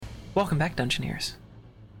Welcome back, Dungeoneers.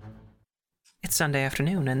 It's Sunday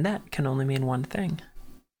afternoon, and that can only mean one thing.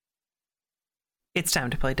 It's time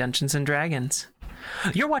to play Dungeons & Dragons.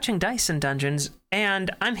 You're watching Dice and Dungeons,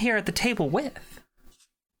 and I'm here at the table with...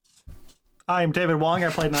 I'm David Wong. I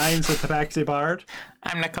play Nines with Tabaxi Bard.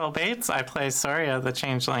 I'm Nicole Bates. I play Soria, the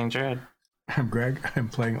Changeling Druid. I'm Greg. I'm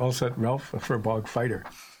playing Ulset Ralph, a Furbog Fighter.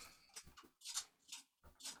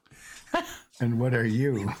 And what are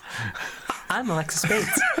you? I'm Alexis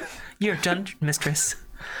Bates, your dungeon mistress.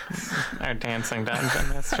 Our dancing dungeon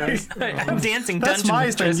mistress. I'm dancing That's dungeon my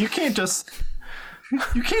mistress. thing.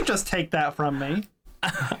 You can't just take that from me.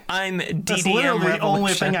 I'm DDM That's literally the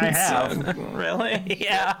only thing I Revolutions. have. Really?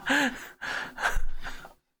 Yeah.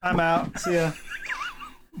 I'm out. See ya.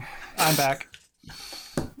 I'm back.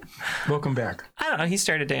 Welcome back. I don't know. He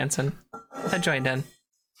started dancing. I joined in.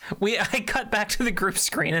 I cut back to the group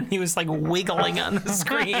screen, and he was like wiggling on the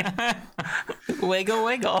screen. Wiggle,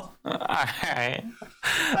 wiggle. All right.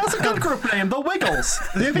 That's a good group name, the Wiggles.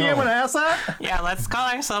 Do you think anyone has that? Yeah, let's call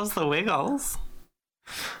ourselves the Wiggles.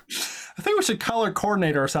 I think we should color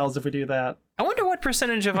coordinate ourselves if we do that. I wonder what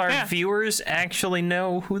percentage of our viewers actually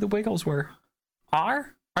know who the Wiggles were.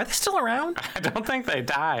 Are they still around? I don't think they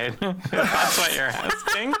died. If that's what you're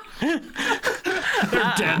asking.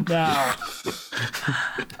 They're dead now.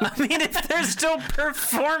 I mean, if they're still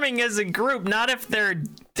performing as a group, not if they're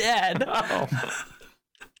dead. Oh.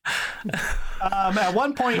 At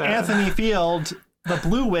one point, Anthony Field, the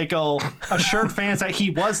Blue Wiggle, assured fans that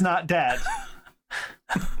he was not dead.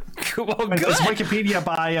 Well, But his good. Wikipedia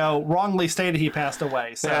bio wrongly stated he passed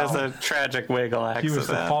away. So That was a tragic wiggle He accident. was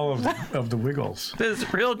the fall of the Wiggles. This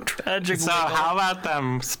is real tragic. So how about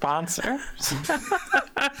them sponsors?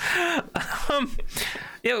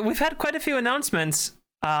 Yeah, we've had quite a few announcements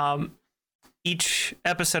each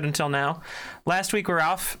episode until now. Last week we were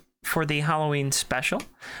off for the Halloween special.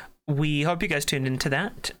 We hope you guys tuned into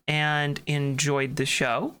that and enjoyed the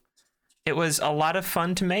show. It was a lot of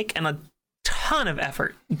fun to make and a ton of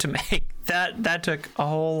effort to make. That took a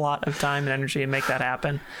whole lot of time and energy to make that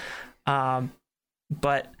happen.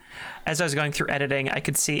 But as I was going through editing, I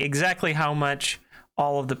could see exactly how much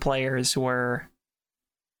all of the players were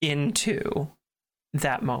into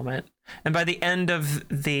that moment. And by the end of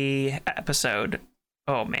the episode,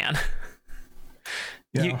 oh man,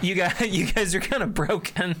 Yeah. you guys are kind of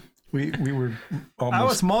broken. We were almost. I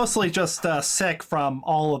was mostly just sick from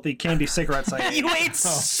all of the candy cigarettes I ate. You ate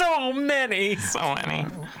so many. So many.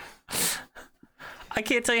 I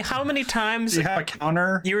can't tell you how many times Do you have a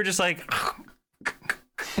counter? you were just like,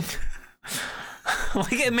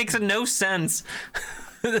 like it makes no sense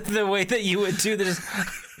the way that you would do this.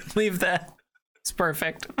 Leave that. It's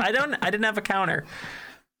perfect. I didn't have a counter.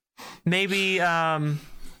 Maybe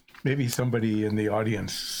Maybe somebody in the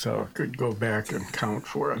audience could go back and count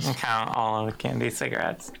for us. Count all of the candy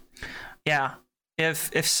cigarettes. yeah.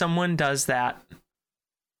 If someone does that,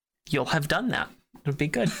 you'll have done that. It'll be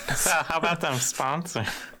good. So how about them sponsors?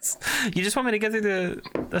 You just want me to get through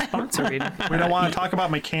the sponsor reading. We don't want to talk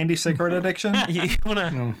about my candy cigarette addiction. You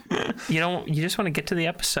wanna you just want to get to the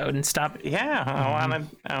episode and stop. Yeah,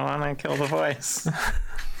 I wanna kill the voice.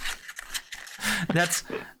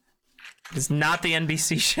 It's not the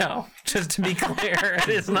NBC show. Just to be clear, it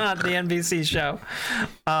is not the NBC show.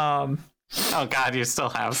 Oh God, you still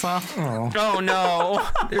have some? Oh no,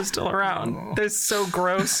 they're still around. They're so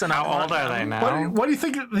gross and How old are they now? What do you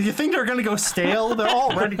think? Do you think they're going to go stale? They're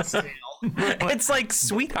already stale. It's like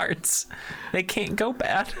sweethearts. They can't go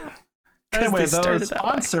bad. 'Cause Anyway, they started those that way.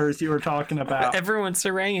 sponsors you were talking about. Everyone's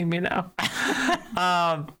haranguing me now.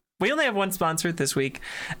 We only have one sponsor this week,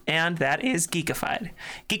 and that is Geekified.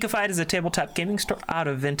 Geekified is a tabletop gaming store out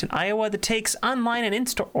of Vinton, Iowa that takes online and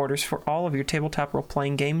in-store orders for all of your tabletop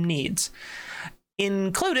role-playing game needs,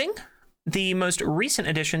 including the most recent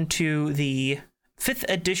addition to the 5th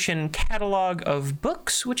edition catalog of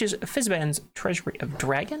books, which is Fizban's Treasury of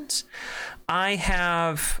Dragons. I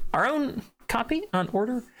have our own copy on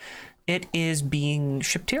order. It is being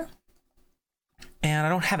shipped here, and I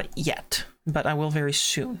don't have it yet, but I will very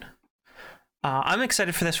soon. I'm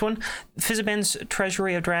excited for this one. Fizban's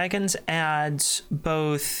Treasury of Dragons adds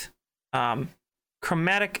both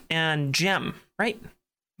chromatic and gem, right? You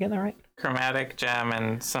get that right? Chromatic, gem,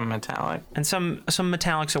 and some metallic. And some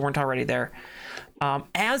metallics that weren't already there.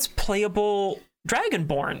 As playable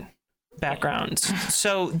Dragonborn backgrounds.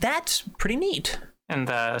 So that's pretty neat. And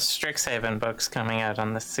the Strixhaven book's coming out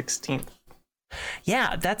on the 16th.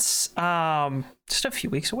 Yeah, that's just a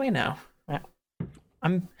few weeks away now. Yeah.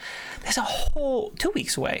 There's a whole 2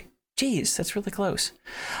 weeks away. Jeez, that's really close.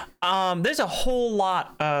 There's a whole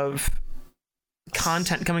lot of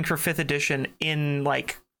content coming for 5th edition in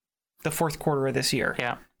like the fourth quarter of this year.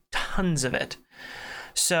 Yeah. Tons of it.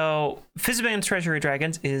 So Fizban's Treasury of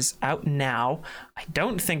Dragons is out now. I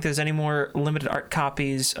don't think there's any more limited art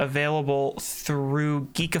copies available through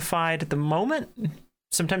Geekified at the moment.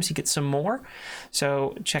 Sometimes you get some more,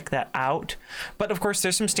 so check that out. But of course,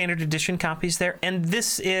 there's some standard edition copies there, and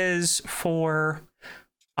this is for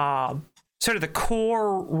sort of the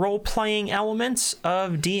core role-playing elements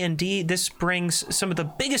of D&D. This brings some of the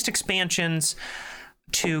biggest expansions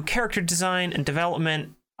to character design and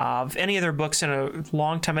development of any of their books in a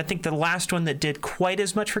long time. I think the last one that did quite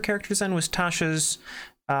as much for character design was Tasha's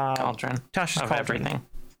Cauldron. Tasha's of Cauldron. everything.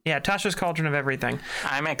 Yeah, Tasha's Cauldron of Everything.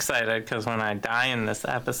 I'm excited because when I die in this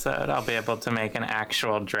episode, I'll be able to make an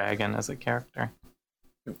actual dragon as a character.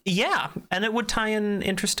 Yeah, and it would tie in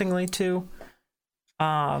interestingly to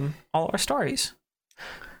all our stories,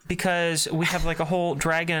 because we have like a whole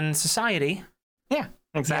dragon society. Yeah,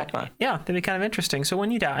 exactly. Yeah, that'd be kind of interesting. So when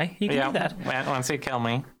you die, you can do that. Once you kill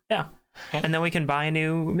me. Yeah. And then we can buy a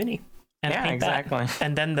new mini. And Yeah, paint that. exactly.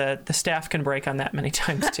 And then the staff can break on that many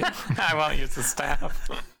times too. I won't use the staff.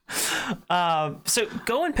 So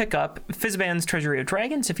go and pick up Fizban's Treasury of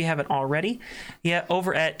Dragons if you haven't already. Yeah,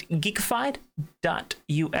 over at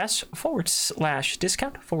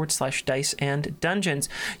geekified.us/discount/dice and dungeons.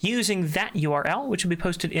 Using that URL, which will be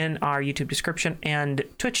posted in our YouTube description and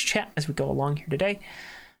Twitch chat as we go along here today.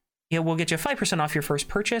 Yeah, we'll get you 5% off your first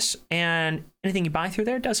purchase, and anything you buy through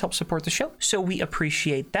there does help support the show, so we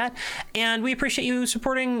appreciate that. And we appreciate you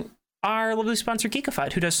supporting our lovely sponsor,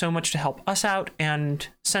 Geekified, who does so much to help us out and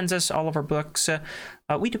sends us all of our books.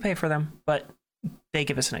 We do pay for them, but they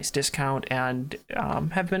give us a nice discount and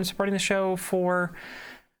have been supporting the show for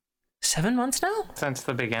 7 months now? Since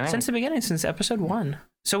the beginning? Since episode 1.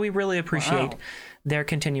 So we really appreciate their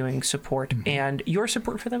continuing support and your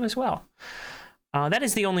support for them as well. That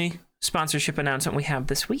is the only sponsorship announcement we have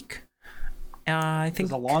this week. I think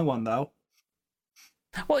It's a long one, though.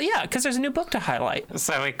 Well, yeah, because there's a new book to highlight.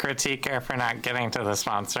 So we critique her for not getting to the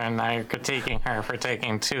sponsor, and now you're critiquing her for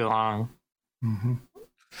taking too long. Mm-hmm.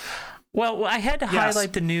 Well, I had to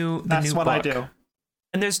highlight the new That's what book. I do.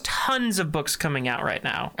 And there's tons of books coming out right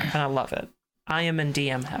now, and I love it. I am in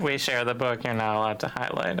DM heaven. We share the book, you're not allowed to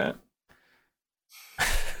highlight it.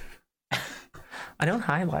 I don't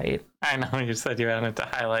highlight. I know, you said you wanted to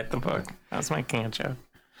highlight the book. I was making a joke.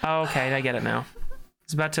 Oh, okay, I get it now. I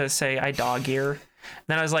was about to say I dog ear.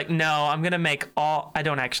 Then I was like, no, I'm going to make all... I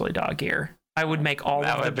don't actually dog ear. I would make all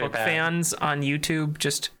That of the would be book bad. fans on YouTube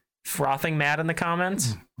just frothing mad in the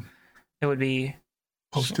comments. It would be...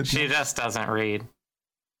 Posted. She just doesn't read.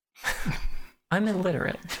 I'm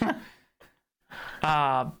illiterate.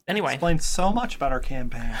 Anyway. Explains so much about our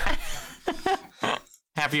campaign.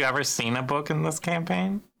 Have you ever seen a book in this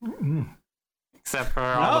campaign? Except for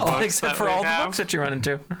all No, the books Except that for we all have. the books that you run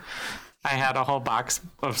into. I had a whole box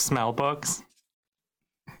of smell books.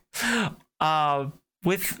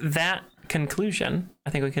 With that conclusion, I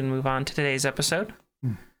think we can move on to today's episode.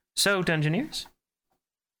 So, Dungeoneers,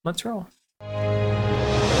 let's roll.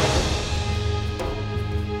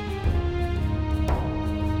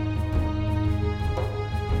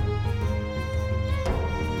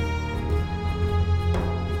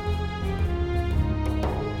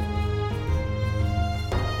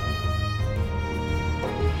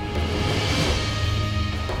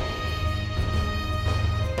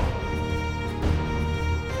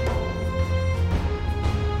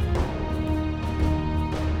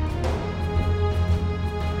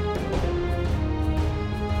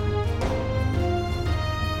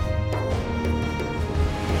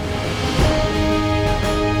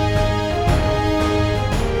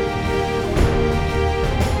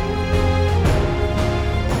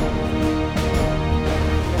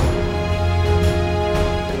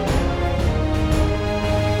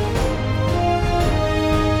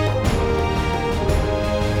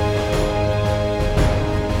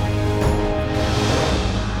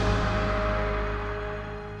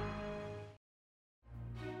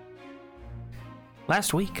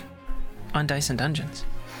 Last week on Dice and Dungeons,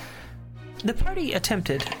 the party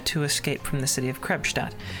attempted to escape from the city of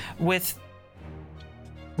Krebstadt with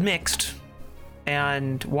mixed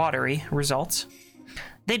and watery results.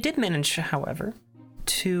 They did manage, however,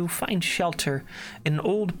 to find shelter in an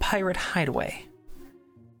old pirate hideaway.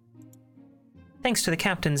 Thanks to the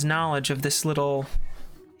captain's knowledge of this little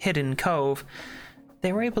hidden cove,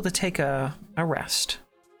 they were able to take a rest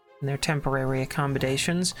in their temporary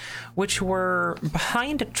accommodations, which were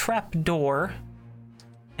behind a trap door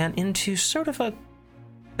and into sort of a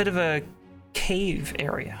bit of a cave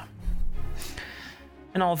area.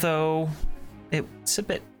 And although it's a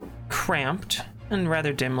bit cramped and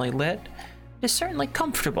rather dimly lit, it is certainly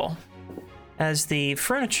comfortable as the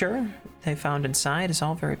furniture they found inside is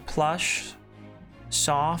all very plush,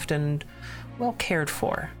 soft, and well cared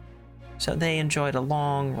for. So they enjoyed a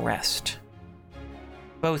long rest,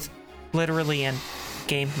 both literally and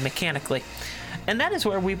game mechanically. And that is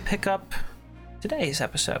where we pick up today's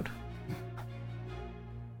episode.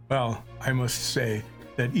 Well, I must say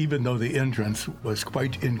that even though the entrance was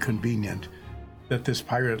quite inconvenient, that this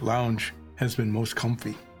pirate lounge has been most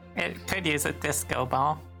comfy. It could use a disco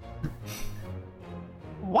ball.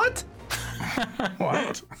 What?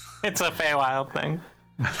 What? It's a Feywild thing.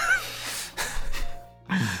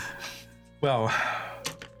 Well,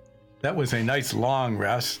 that was a nice long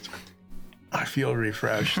rest. I feel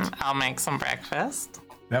refreshed. I'll make some breakfast.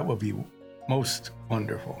 That will be most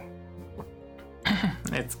wonderful.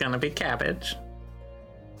 It's gonna be cabbage.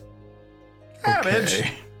 Cabbage?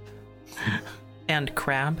 Okay. And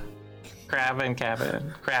crab. Crab and cabbage.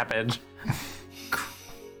 Crabbage.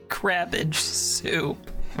 Crabbage soup.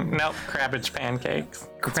 Nope, crabbage pancakes.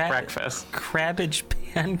 It's breakfast. Crabbage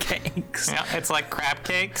pancakes. Yeah, it's like crab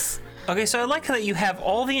cakes. Okay, so I like that you have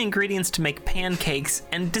all the ingredients to make pancakes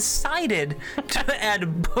and decided to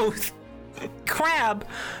add both crab,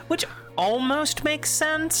 which almost makes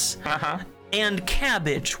sense, and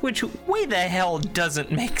cabbage, which way the hell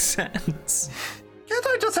doesn't make sense. Can't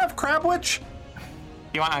I just have crabwich?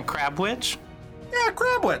 You want a crab witch? Yeah,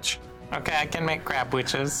 crabwich. Okay, I can make crab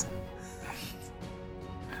witches.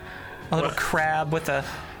 A little crab with a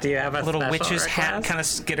Do you have a little special witch's hat request? kind of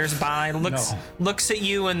skitters by, looks at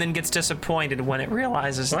you, and then gets disappointed when it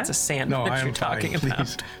realizes it's a sandwich No, I you're am talking fine.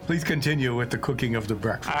 about. Please continue with the cooking of the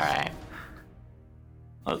breakfast. All right.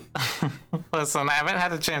 Listen, I haven't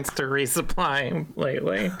had a chance to resupply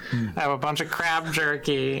lately. I have a bunch of crab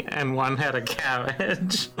jerky and one head of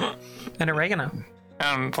cabbage. And oregano.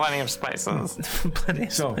 And plenty of spices. Plenty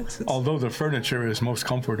of So, spices. although the furniture is most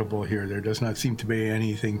comfortable here, there does not seem to be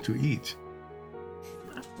anything to eat.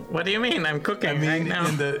 What do you mean? I'm cooking I right mean, now.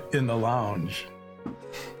 in the lounge.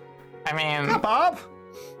 I mean, Yeah, Bob.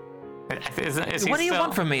 is he What do you still-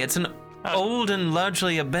 want from me? It's an old and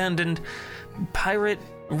largely abandoned pirate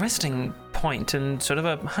resting point and sort of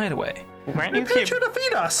a hideaway. Weren't We you, paid you to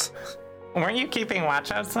feed us. weren't you keeping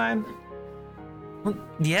watch outside? Well,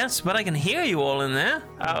 yes, but I can hear you all in there.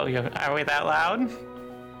 Oh, are we that loud?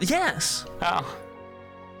 Yes. Oh,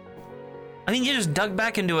 I mean, you just dug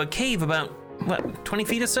back into a cave about, what, 20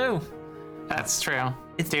 feet or so? that's true.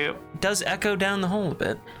 It does echo down the hole a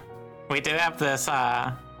bit. We do have this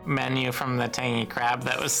menu from the Tangy Crab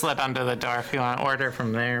that was slid under the door if you want to order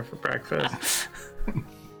from there for breakfast.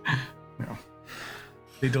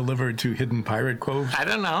 They delivered to Hidden Pirate Cove. I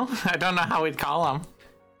don't know. I don't know how we'd call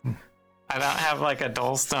them. I don't have like a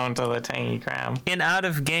Dolestone to the Tangy Crab. In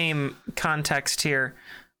out-of-game context here,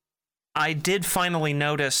 I did finally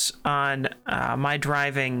notice on my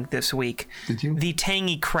driving this week Did you? the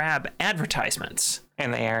Tangy Crab advertisements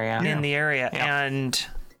In the area. in the area, Yeah. and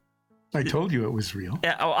I told you it was real.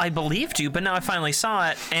 I believed you, but now I finally saw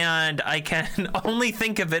it, and I can only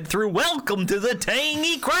think of it through "Welcome to the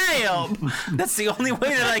Tangy Crab." That's the only way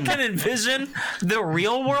that I can envision the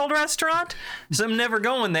real world restaurant. So I'm never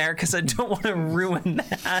going there because I don't want to ruin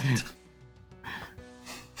that.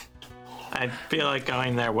 I feel like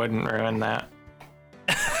going there wouldn't ruin that.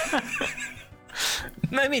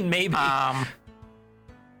 I mean, maybe.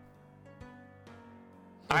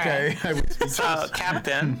 Okay. I was So,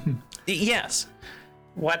 Captain, Yes.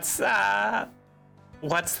 what's the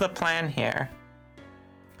plan here?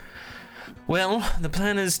 Well, the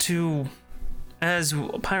plan is to, as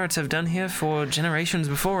pirates have done here for generations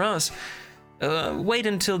before us, wait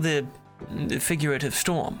until the figurative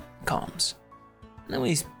storm calms. Then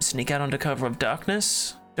we sneak out under cover of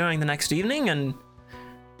darkness during the next evening and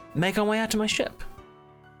make our way out to my ship.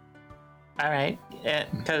 All right,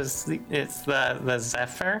 because it's the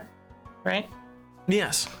Zephyr, right?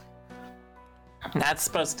 Yes. That's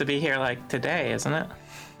supposed to be here like today, isn't it?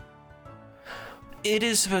 It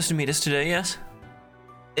is supposed to meet us today, yes.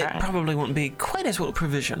 It Alright. probably won't be quite as well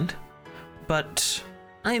provisioned, but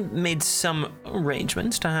I made some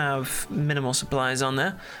arrangements to have minimal supplies on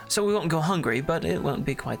there, so we won't go hungry, but it won't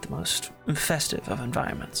be quite the most festive of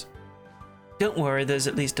environments. Don't worry, there's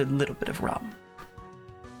at least a little bit of rum.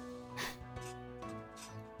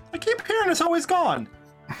 I keep hearing it's always gone.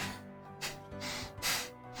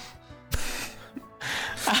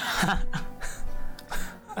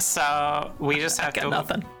 So we just have Got to.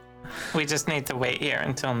 nothing. We just need to wait here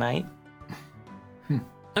until night.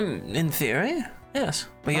 In theory, yes.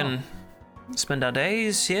 We can spend our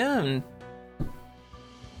days here and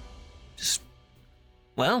just,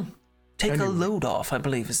 well, take a Anyway. load off, I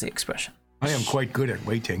believe is the expression. I am quite good at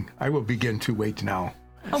waiting. I will begin to wait now.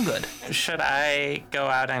 Oh, good. Should I go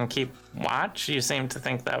out and keep watch? You seem to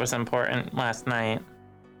think that was important last night.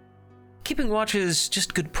 Keeping watch is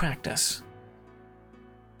just good practice.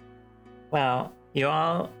 Well, you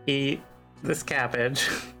all eat this cabbage.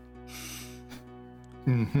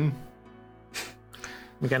 Mm-hmm.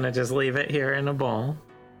 I'm gonna just leave it here in a bowl.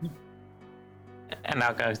 And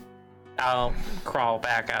I'll crawl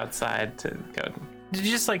back outside to go. Did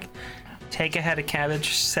you just like take a head of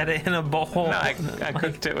cabbage, set it in a bowl? No, I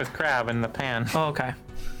cooked it with crab in the pan. Oh, okay.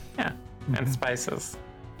 Yeah, and spices.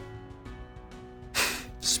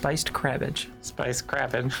 Spiced cabbage. Spiced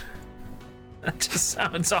cabbage. That just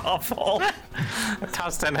sounds awful. I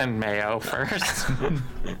tossed it in mayo first.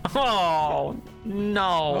 Oh,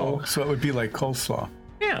 no. Oh, so it would be like coleslaw,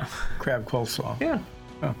 Yeah. crab coleslaw. Yeah.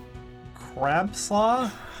 Crab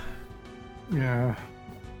slaw? Yeah.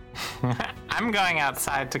 I'm going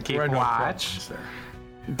outside to keep There are no watch. problems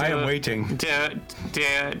there. I am waiting.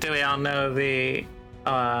 Do we all know the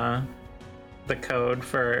code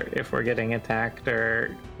for if we're getting attacked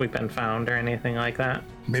or we've been found or anything like that?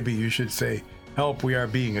 Maybe you should say, "Help! We are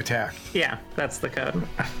being attacked." Yeah, that's the code.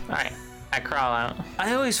 All right, I crawl out.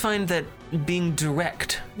 I always find that being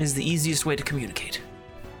direct is the easiest way to communicate.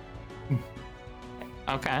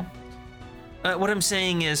 Okay. What I'm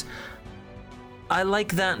saying is, I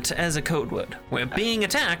like that as a code word, where being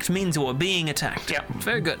attacked means we're being attacked. Yep.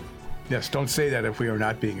 Very good. Yes. Don't say that if we are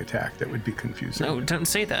not being attacked. That would be confusing. No, don't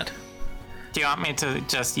say that. Do you want me to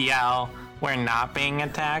just yell, "We're not being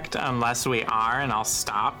attacked," unless we are, and I'll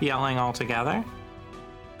stop yelling altogether?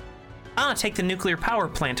 Take the nuclear power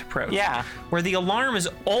plant approach. Yeah. Where the alarm is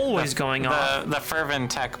always going off. The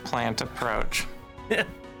Ferventech plant approach.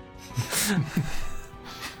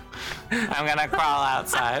 I'm gonna crawl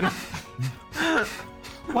outside.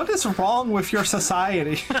 What is wrong with your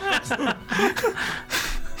society?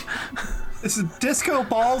 This is disco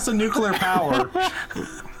balls and nuclear power.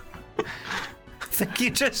 I think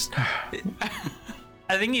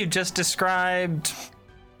you just described,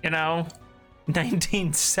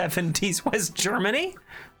 1970s West Germany.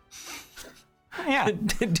 Yeah.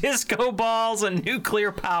 Disco balls and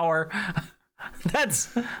nuclear power. That's.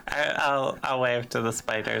 I'll wave to the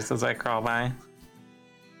spiders as I crawl by.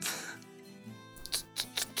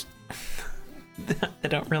 They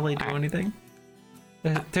don't really do anything.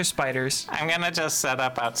 They're spiders. I'm gonna just set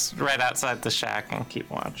up right outside the shack and keep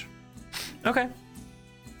watch. Okay.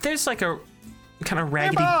 There's like a kind of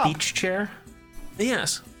raggedy Bob! beach chair.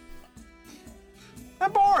 Yes.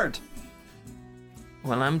 I'm bored.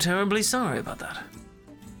 Well, I'm terribly sorry about that.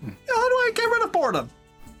 How do I get rid of boredom?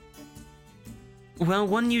 Well,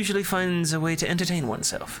 one usually finds a way to entertain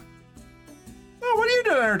oneself. Oh, what do you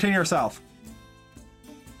do to entertain yourself?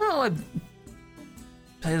 Oh, I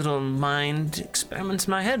play little mind experiments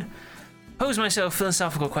in my head, pose myself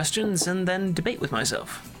philosophical questions, and then debate with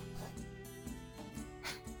myself.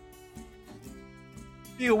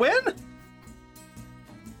 Do you win?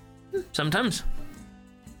 Sometimes.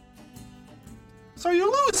 So you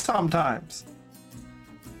lose sometimes.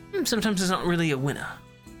 Sometimes it's not really a winner.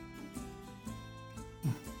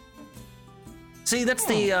 See, that's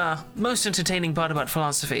the most entertaining part about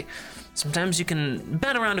philosophy. Sometimes you can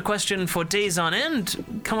bat around a question for days on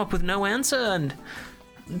end, come up with no answer, and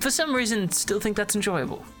for some reason still think that's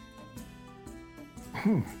enjoyable.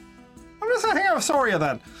 I'm just gonna hang out with Soria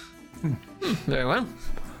then. Very well.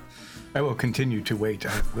 I will continue to wait.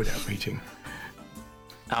 I'm good at waiting.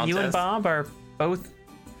 You and Bob are both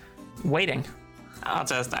waiting. I'll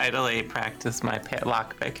just idly practice my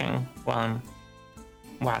lock picking while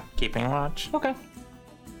I'm keeping watch. Okay.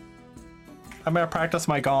 I'm gonna practice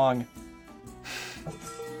my gong.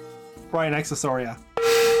 Right next to Soria.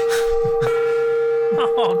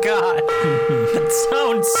 Oh, God. That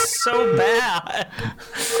sounds so bad.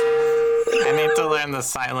 I need to learn the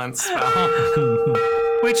silence spell.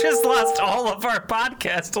 We just lost all of our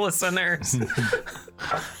podcast listeners.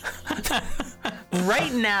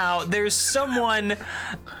 Right now, there's someone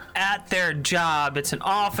at their job. It's an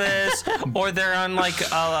office, or they're on like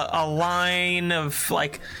a line of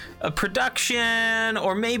like a production,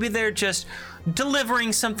 or maybe they're just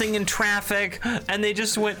delivering something in traffic, and they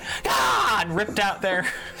just went, ah, and ripped out their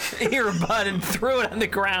earbud and threw it on the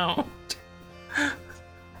ground.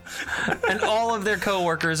 And all of their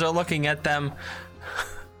coworkers are looking at them,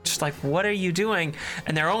 just like, what are you doing?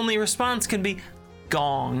 And their only response can be,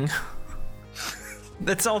 gong.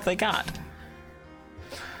 That's all they got.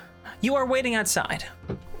 You are waiting outside.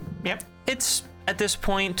 Yep. It's, at this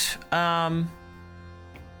point, kind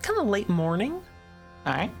of late morning.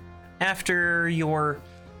 All right. After your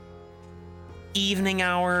evening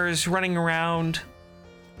hours, running around,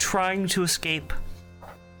 trying to escape.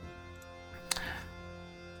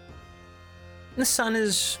 The sun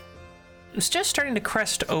is just starting to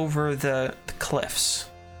crest over the cliffs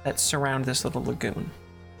that surround this little lagoon.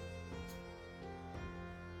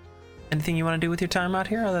 Anything you want to do with your time out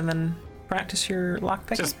here other than practice your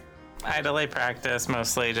lockpicking? Just idly practice,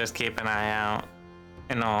 mostly just keep an eye out,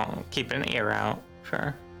 and I'll keep an ear out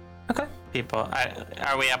for Okay. people.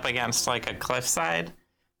 Are we up against like a cliffside,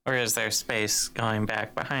 or is there space going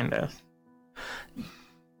back behind us?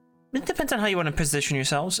 It depends on how you want to position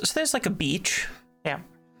yourselves. So there's like a beach Yeah.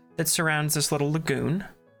 that surrounds this little lagoon.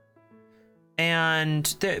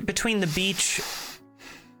 And between the beach,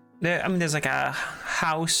 there's like a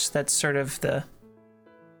house that's sort of the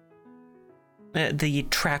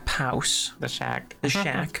trap house, The shack. the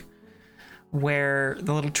shack, where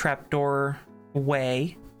the little trapdoor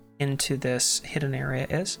way into this hidden area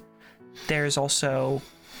is. There's also,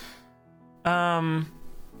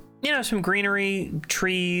 some greenery,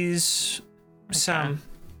 trees, some.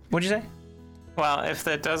 What'd you say? Well, if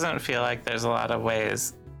it doesn't feel like there's a lot of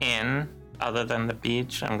ways in other than the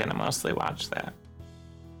beach, I'm gonna mostly watch that.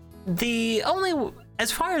 The only,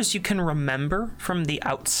 as far as you can remember from the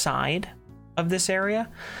outside of this area,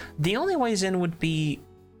 the only ways in would be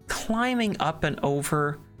climbing up and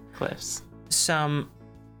over Cliffs. some,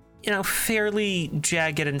 fairly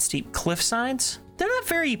jagged and steep cliff sides. They're not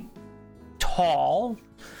very tall,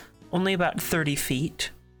 only about 30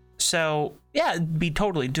 feet. So, yeah, it'd be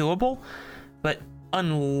totally doable, but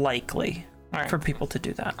unlikely All right. for people to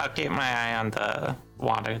do that. I'll keep my eye on the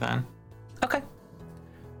water then. Okay.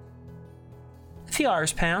 A few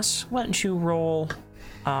hours pass. Why don't you roll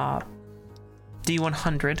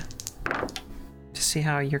D100 to see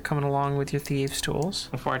how you're coming along with your thieves' tools?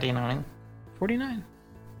 49. 49.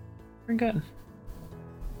 Very good.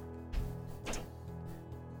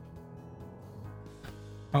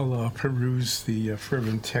 I'll peruse the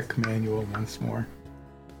Fervent Tech manual once more.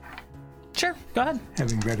 Sure, go ahead.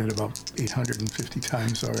 Having read it about 850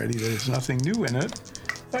 times already, there's nothing new in it.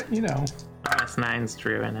 But, RS9's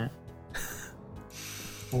true in it.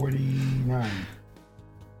 49.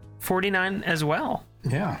 49 as well.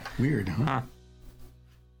 Yeah, weird, huh? Huh.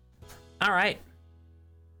 All right.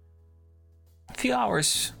 A few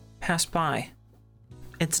hours pass by.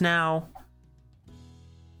 It's now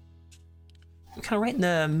kind of right in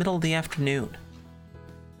the middle of the afternoon.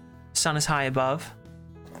 Sun is high above.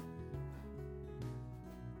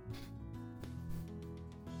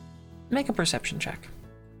 Make a perception check.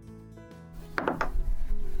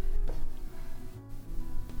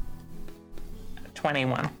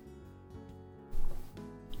 $21.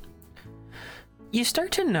 You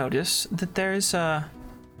start to notice that there's a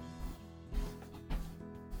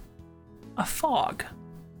fog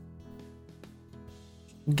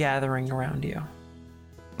gathering around you.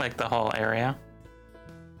 Like the whole area.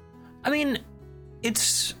 I mean,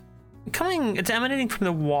 it's emanating from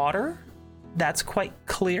the water. That's quite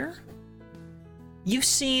clear. You've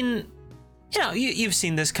seen, you've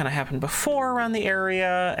seen this kind of happen before around the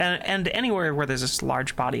area, and anywhere where there's this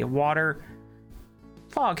large body of water,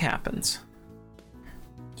 fog happens.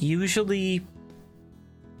 Usually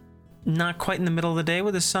not quite in the middle of the day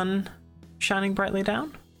with the sun shining brightly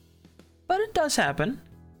down, but it does happen.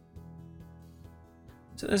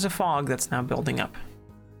 So there's a fog that's now building up.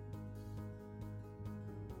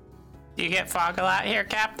 Do you get fog a lot here,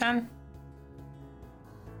 Captain?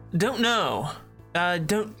 Don't know.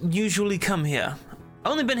 Don't usually come here.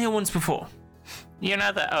 Only been here once before. You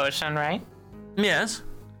know the ocean, right? Yes.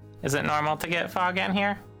 Is it normal to get fog in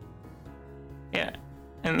here? Yeah.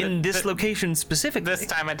 In this location specifically. This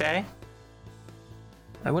time of day?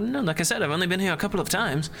 I wouldn't know. Like I said, I've only been here a couple of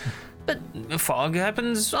times. But fog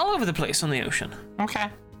happens all over the place on the ocean. Okay.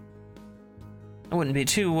 I wouldn't be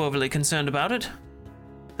too overly concerned about it.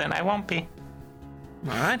 Then I won't be.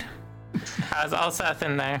 All right. How's Alseth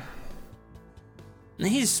in there?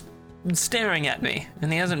 He's staring at me,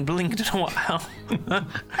 and he hasn't blinked in a while.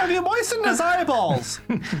 Have you moistened his eyeballs?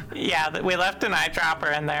 Yeah, we left an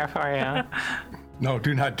eyedropper in there for you. No,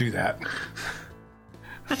 do not do that.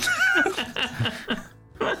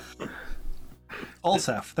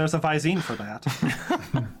 Olsef, there's a Visine for that.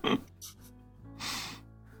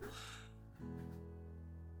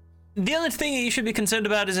 The only thing you should be concerned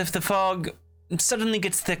about is if the fog suddenly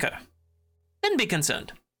gets thicker. Then be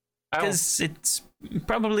concerned. Because it's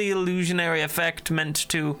probably illusionary effect meant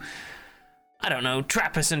to, I don't know,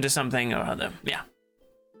 trap us into something or other. Yeah.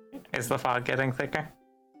 Is the fog getting thicker?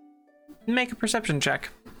 Make a perception check.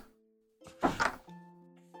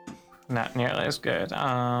 Not nearly as good.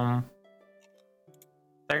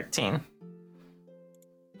 13.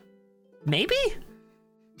 maybe?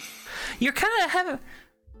 You're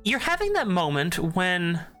you're having that moment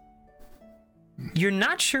when you're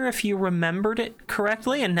not sure if you remembered it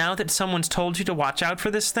correctly, and now that someone's told you to watch out for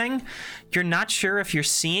this thing, you're not sure if you're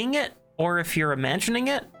seeing it or if you're imagining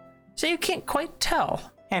it, so you can't quite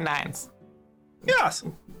tell. Hey, Nines. Yes.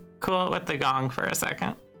 Cool it with the gong for a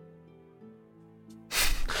second.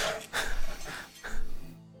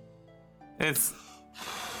 It's...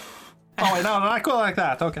 Oh, wait, no, not cool like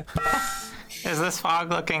that. Okay. Is this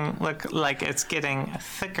fog look like it's getting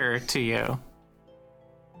thicker to you?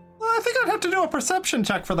 Well, I think I'd have to do a perception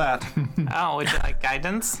check for that. Oh, would you like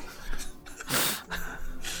guidance?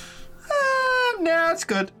 Nah, it's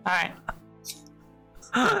good. All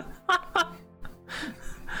right.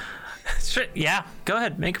 Sure, yeah, go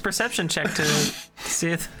ahead. Make a perception check to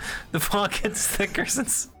see if the fog gets thicker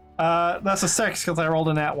since... That's a 6 because I rolled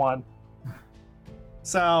a nat 1.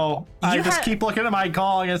 So I You just had- keep looking at my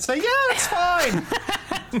gong and say, yeah, it's fine.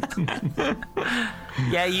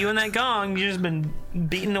 Yeah, you and that gong, you've just been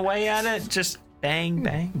beating away at it. Just bang,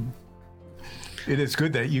 bang. It is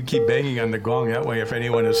good that you keep banging on the gong. That way, if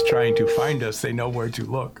anyone is trying to find us, they know where to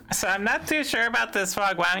look. So I'm not too sure about this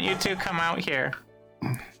fog. Why don't you two come out here?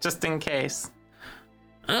 Just in case.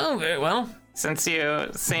 Oh, very well. Since you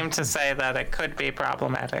seem to say that it could be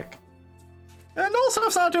problematic. And also,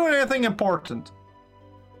 it's not doing anything important.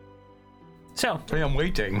 So, I am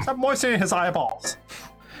waiting. I'm moistening his eyeballs.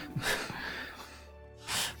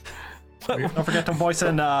 Don't forget to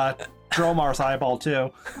moisten Dromar's eyeball,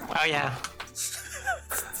 too. Oh, yeah.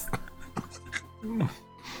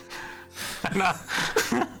 No.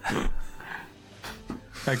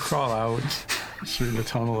 I crawl out through the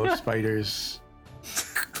tunnel of spiders,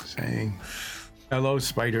 saying, "Hello,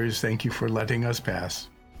 spiders. Thank you for letting us pass."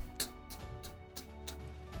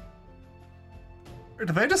 Do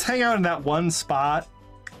they just hang out in that one spot?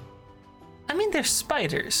 I mean, they're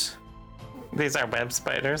spiders. These are web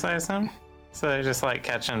spiders, I assume? So they're just like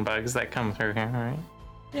catching bugs that come through here, right?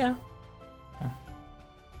 Yeah.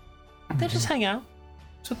 They just hang out.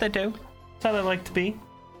 That's what they do. That's how they like to be.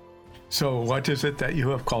 So, what is it that you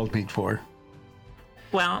have called me for?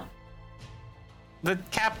 Well, the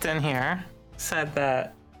captain here said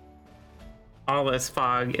that all this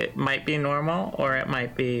fog, it might be normal or it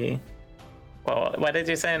might be, well, what did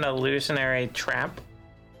you say, an illusionary trap?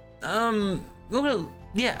 Well,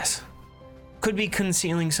 yes. Could be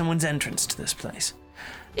concealing someone's entrance to this place.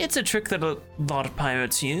 It's a trick that a lot of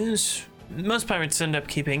pirates use. Most pirates end up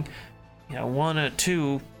keeping, one or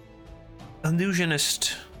two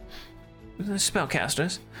illusionist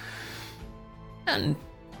spellcasters. And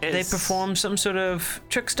they perform some sort of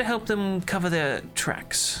tricks to help them cover their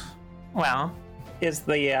tracks. Well, is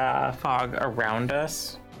the fog around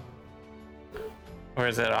us? Or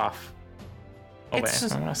is it off? Away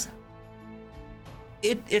from us?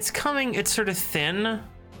 It's coming, it's sort of thin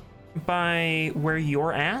by where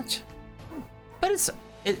you're at, but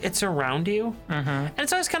it's around you. Mm-hmm. And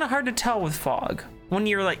it's always kind of hard to tell with fog. When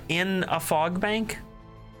you're like in a fog bank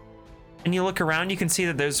and you look around, you can see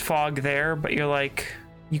that there's fog there, but you're like,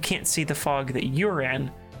 you can't see the fog that you're in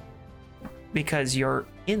because you're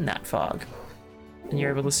in that fog and you're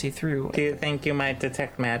able to see through. Do you think you might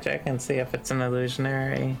detect magic and see if it's an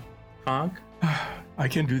illusionary fog? I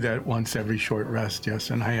can do that once every short rest,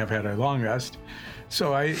 yes, and I have had a long rest.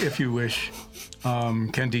 So I, if you wish,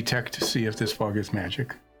 can detect to see if this fog is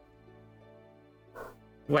magic.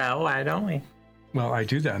 Well, why don't we? Well, I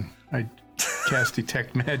do then. I cast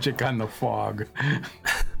detect magic on the fog.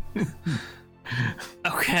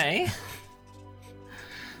 Okay.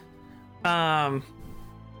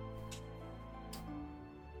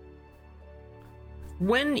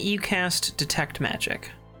 When you cast detect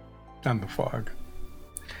magic, On the fog.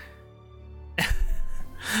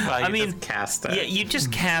 Well, I mean, just cast it. yeah, you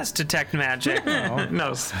just cast detect magic.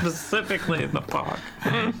 No, specifically the fog.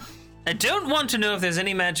 I don't want to know if there's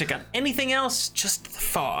any magic on anything else, just the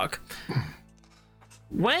fog.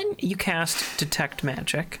 When you cast detect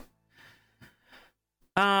magic,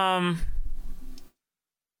 you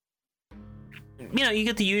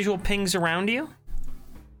get the usual pings around you,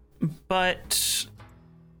 but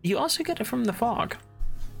you also get it from the fog.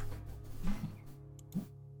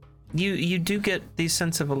 You do get the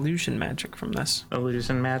sense of illusion magic from this.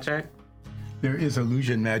 Illusion magic? There is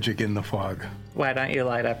illusion magic in the fog. Why don't you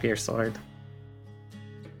light up your sword?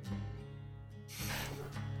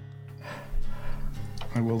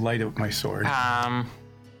 I will light up my sword. Now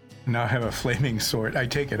I have a flaming sword. I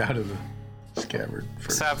take it out of the scabbard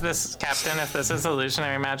first. So if this is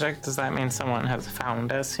illusionary magic, does that mean someone has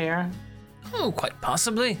found us here? Oh, quite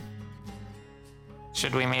possibly.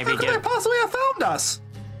 Should we maybe How could they get... possibly have found us?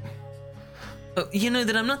 You know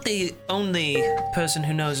that I'm not the only person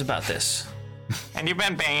who knows about this. And you've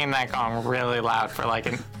been banging that gong really loud for like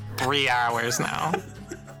 3 hours now.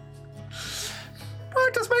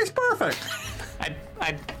 Practice makes perfect.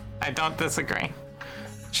 I don't disagree.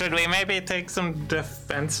 Should we maybe take some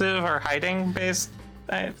defensive or hiding based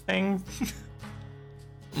thing?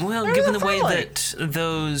 Well, given the way friendly. that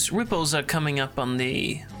those ripples are coming up on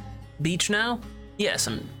the beach now, yes,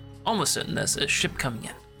 I'm almost certain there's a ship coming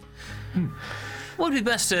in. Would be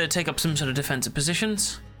best to take up some sort of defensive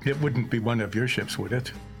positions. It wouldn't be one of your ships, would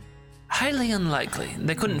it? Highly unlikely.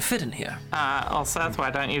 They couldn't fit in here. Seth,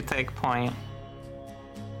 why don't you take point?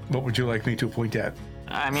 What would you like me to point at?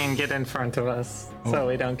 I mean, get in front of us so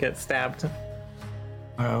we don't get stabbed.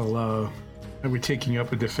 Are we taking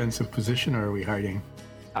up a defensive position or are we hiding?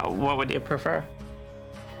 What would you prefer?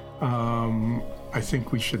 I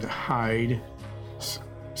think we should hide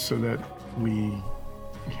so that we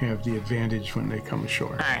have the advantage when they come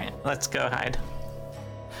ashore. All right, let's go hide.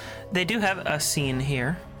 They do have a scene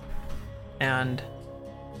here, and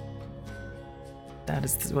that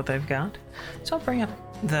is what they've got. So I'll bring up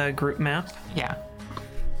the group map, Yeah.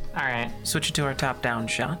 All right. switch it to our top-down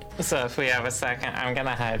shot. So if we have a second, I'm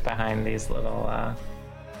gonna hide behind these little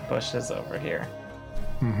bushes over here.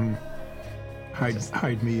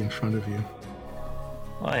 Hide me in front of you.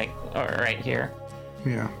 Like, or right here.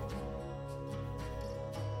 Yeah.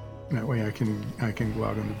 That way I can go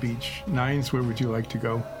out on the beach. Nines, where would you like to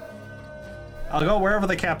go? I'll go wherever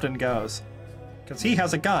the captain goes, because he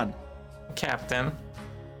has a gun. Captain.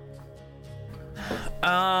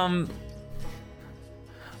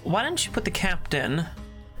 Why don't you put the captain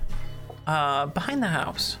behind the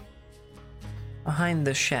house, behind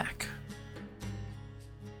the shack?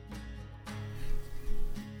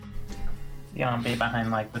 You wanna be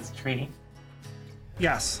behind like this tree?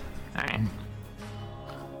 Yes. All right.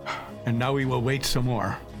 And now we will wait some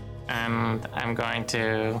more. And I'm going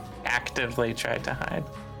to actively try to hide.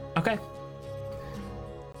 Okay.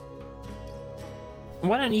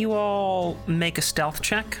 Why don't you all make a stealth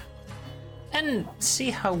check and see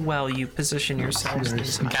how well you position yourselves.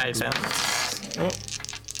 Yes. Guidance. Oh.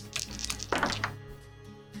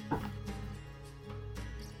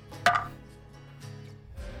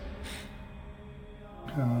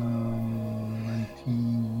 Um,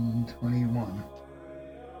 1921.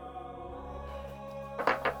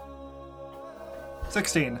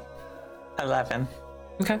 16. 11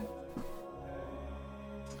 Okay.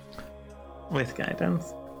 with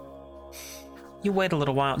guidance. You wait a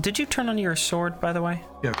little while. Did you turn on your sword, by the way?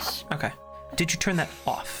 Yes. Okay. Did you turn that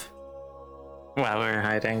off? While we're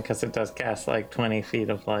hiding, because it does cast like 20 feet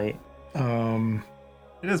of light.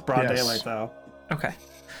 It is broad Yes. daylight, though. Okay.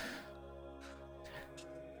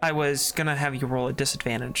 I was gonna have you roll a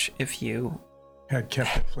disadvantage if you Had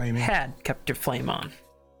kept it flaming. had kept your flame on.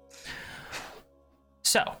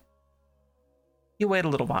 So, you wait a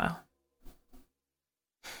little while.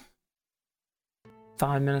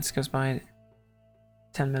 5 minutes goes by.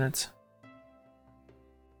 10 minutes.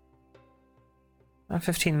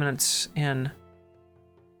 15 minutes in,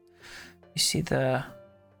 you see the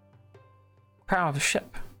prow of a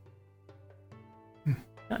ship.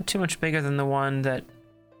 Not too much bigger than the one that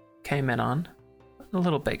came in on. A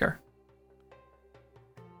little bigger.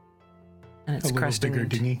 And it's A little cresting bigger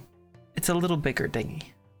into- dinghy. It's a little bigger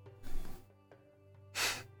dinghy.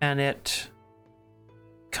 And it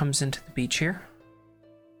comes into the beach here.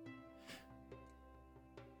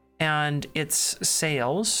 And its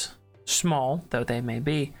sails, small though they may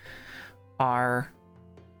be, are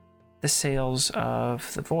the sails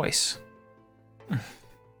of the Voice.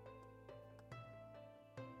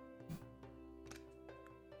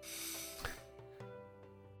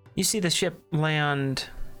 You see the ship land,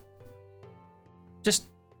 just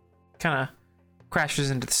kind of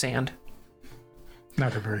crashes into the sand.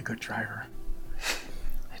 Not a very good driver.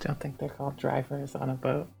 I don't think they're called drivers on a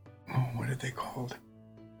boat. Oh, what are they called?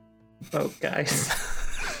 Boat guys.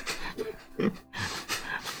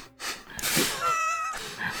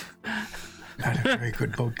 Not a very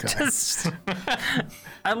good boat guy.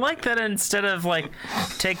 I like that instead of like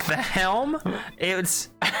take the helm, it's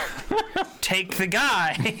take the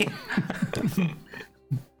guy.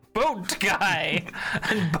 Boat guy.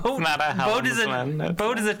 And boat, Not a boat is helmsman, a that's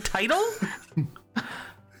boat is a title.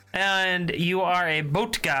 And you are a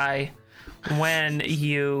boat guy when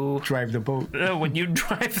you Drive the boat. when you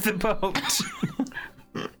drive the boat.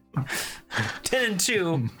 10 and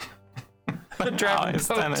 2. Drive Always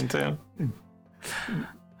the boat. 10 and 2.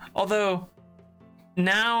 Although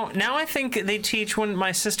now I think they teach, when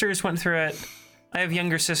my sisters went through it, I have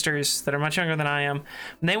younger sisters that are much younger than I am.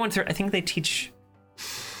 When they went through, I think they teach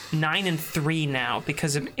 9 and 3 now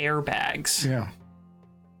because of airbags. Yeah.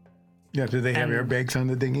 Yeah, do they have And- airbags on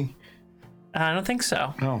the dinghy? I don't think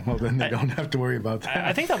so. No, well, then they don't have to worry about that.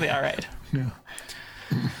 I think they'll be all right. Yeah.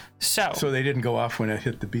 So So they didn't go off when it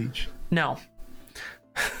hit the beach. no.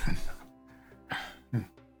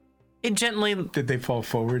 It gently. Did they fall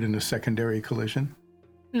forward in a secondary collision?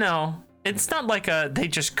 No. It's not like they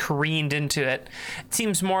just careened into it. It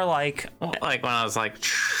seems more like Like when I was like,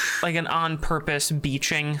 an on-purpose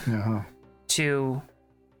beaching Yeah. to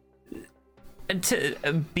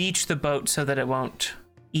beach the boat so that it won't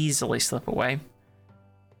easily slip away.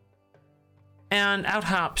 And out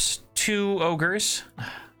hops 2 ogres.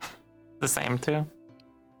 the same two.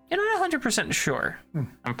 You're not 100% sure.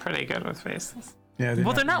 I'm pretty good with faces. Yeah.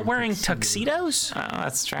 Well, they're not wearing tuxedos. tuxedos, Oh,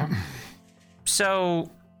 that's true.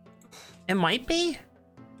 so it might be.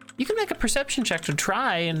 You can make a perception check to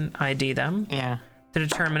try and ID them Yeah. to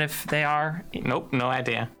determine if they are Nope, no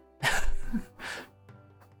idea.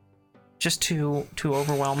 just too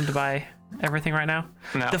overwhelmed by everything right now.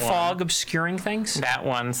 Not The one. fog obscuring things. That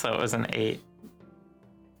one, so it was an 8.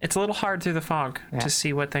 It's a little hard through the fog Yeah. to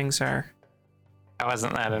see what things are. I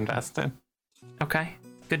wasn't that invested. Okay,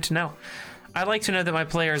 good to know. I like to know that my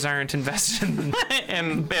players aren't invested in.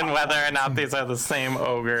 in whether or not these are the same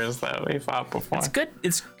ogres that we fought before. It's good.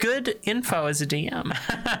 It's good info as a DM.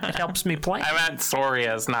 It helps me play. I meant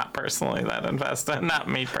Soria's not personally that invested, not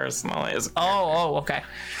me personally. Oh, okay.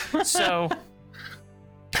 So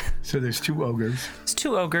So there's 2 ogres. it's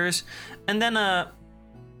 2 ogres, and then a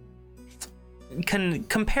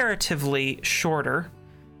comparatively shorter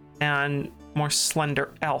and more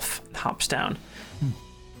slender elf hops down.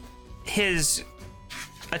 His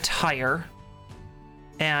attire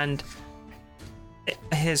and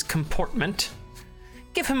his comportment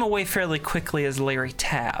give him away fairly quickly as Larry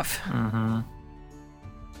Tav,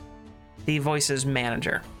 the Voice's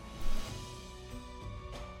manager.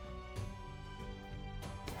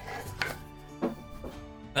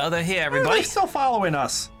 Oh, they're here, Why are everybody. they still following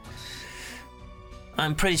us?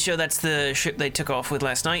 I'm pretty sure that's the ship they took off with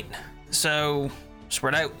last night. So,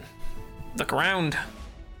 spread out. Look around.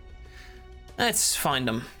 Let's find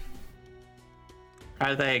them.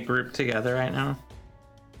 Are they grouped together right now?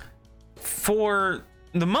 For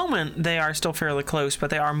the moment, they are still fairly close, but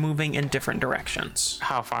they are moving in different directions.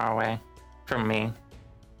 How far away from me?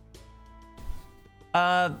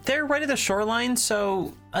 They're right at the shoreline,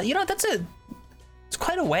 so, it's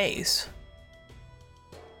quite a ways.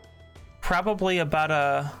 Probably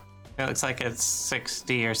about It looks like it's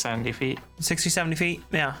 60 or 70 feet. 60, 70 feet.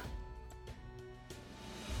 Yeah.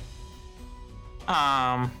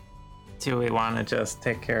 Do we want to just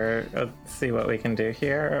take care of, see what we can do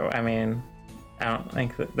here? I mean, I don't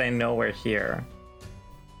think that they know we're here.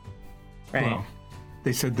 Right? Well,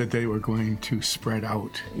 they said that they were going to spread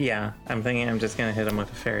out. Yeah, I'm thinking I'm just gonna hit them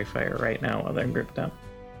with a fairy fire right now while they're grouped up.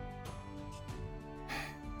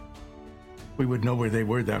 We would know where they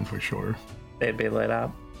were then for sure. They'd be lit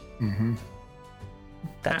up.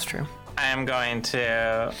 That's true. I am going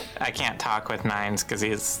to. I can't talk with Nines because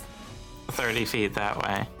he's 30 feet that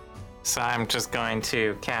way. So I'm just going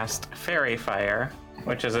to cast Fairy Fire,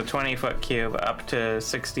 which is a 20-foot cube up to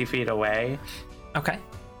 60 feet away, Okay.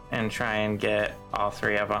 and try and get all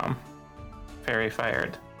 3 of them Fairy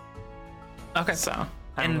Fired. Okay. So,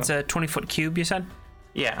 And it's a 20-foot cube, you said?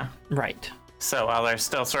 yeah. Right. So while they're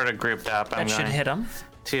still sort of grouped up, I'm That should going hit them.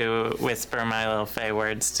 to whisper my little Fey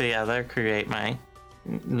words together, create my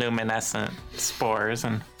luminescent spores,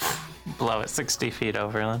 and blow it 60 feet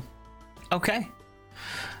over them. Okay.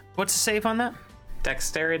 What's the save on that?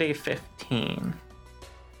 Dexterity 15.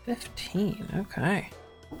 15. Okay.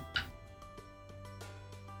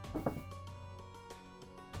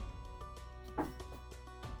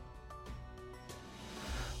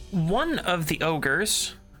 One of the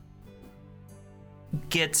ogres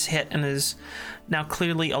gets hit and is now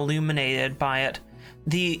clearly illuminated by it.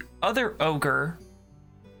 The other ogre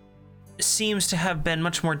seems to have been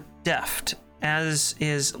much more deft, as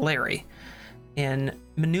is Larry, in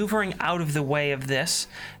maneuvering out of the way of this.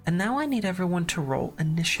 And now I need everyone to roll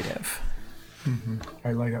initiative.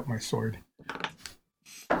 I light up my sword.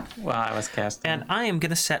 Well, I was casting. And I am going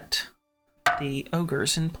to set the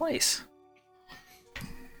ogres in place.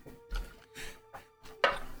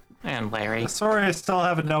 And Larry. Sorry, I still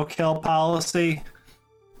have a no-kill policy.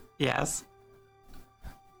 Yes.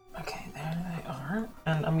 Okay, there they are.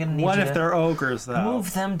 And I'm going to need What you if to they're ogres, though?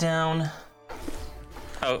 move them down.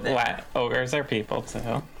 Oh, what? Ogres are people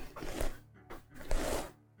too.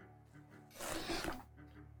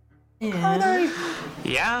 Are they?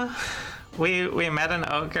 Yeah. We met an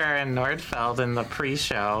ogre in Nordfeld in the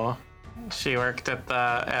pre-show. She worked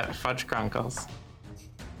at Fudge Crunkles.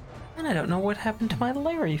 And I don't know what happened to my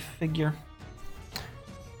Larry figure.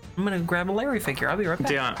 I'm gonna grab a Larry figure. I'll be right back.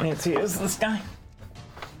 Do you want me to use this guy?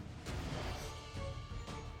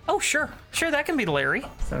 Oh, sure. Sure, that can be Larry.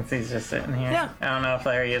 Since he's just sitting here. Yeah. I don't know if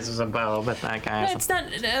Larry uses a bow, but that guy has It's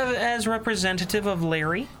not as representative of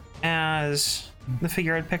Larry as the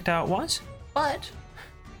figure I'd picked out was, but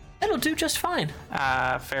it'll do just fine.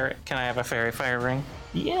 Can I have a fairy fire ring?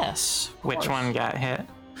 Yes. of Which course. one got hit?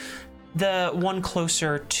 The one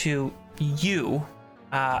closer to you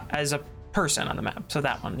as a person on the map. So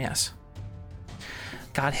that one, yes.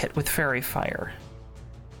 Got hit with fairy fire.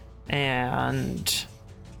 And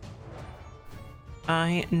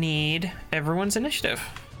I need everyone's initiative.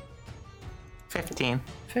 15.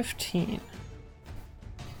 15.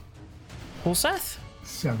 Ulseth?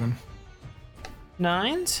 7.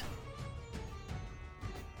 9s?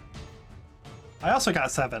 I also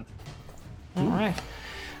got 7. All right.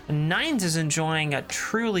 Nines is enjoying a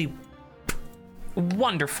truly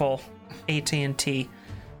wonderful AT&T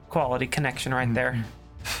quality connection right there.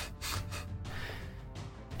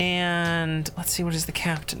 And let's see, what does the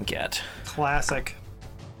captain get? Classic.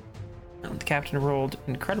 The captain rolled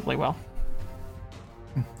incredibly well.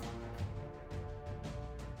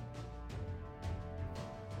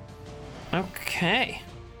 Okay.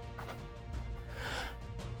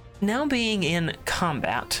 Now being in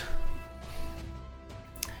combat,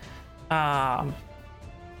 the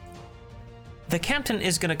captain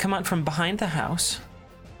is going to come out from behind the house,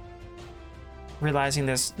 realizing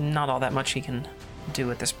there's not all that much he can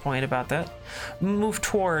do at this point about that. Move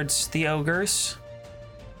towards the ogres.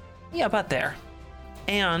 Yeah, about there.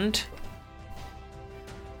 And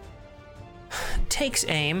takes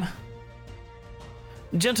aim.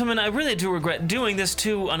 Gentlemen, I really do regret doing this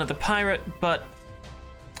to another pirate, but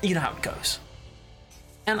you know how it goes.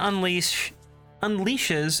 And unleashes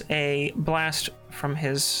a blast from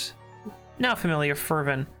his now familiar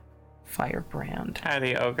Fervent firebrand. Are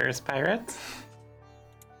the ogres pirates?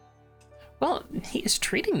 Well, he is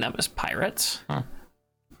treating them as pirates.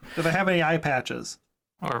 Do they have any eye patches?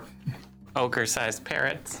 Or ogre-sized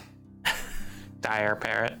parrots? Dire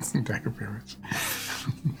parrots. Dagger parrots.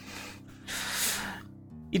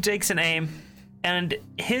 He takes an aim, and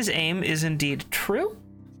his aim is indeed true,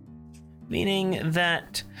 meaning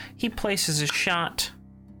that he places a shot,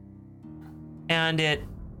 and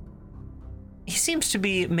he seems to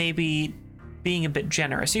be maybe being a bit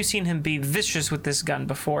generous. You've seen him be vicious with this gun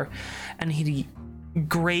before, and he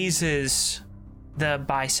grazes the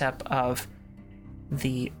bicep of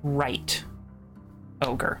the right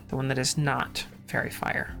ogre, the one that is not fairy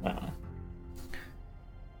fire.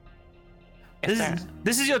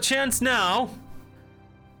 This is your chance now.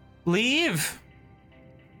 Leave,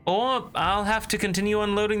 or I'll have to continue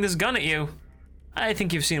unloading this gun at you. I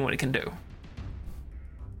think you've seen what it can do.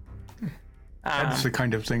 That's the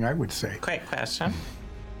kind of thing I would say. Quick question.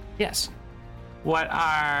 Yes. What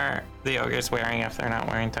are the ogres wearing if they're not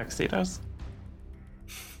wearing tuxedos?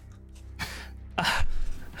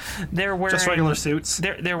 They're wearing Just regular suits.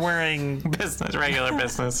 They're wearing Regular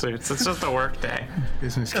business suits. It's just a work day.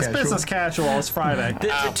 Business It's casual. business casual. It's Friday. the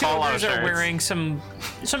two polo ogres are shirts. wearing some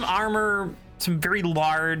armor, some very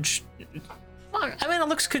large. I mean, it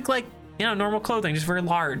looks like normal clothing, just very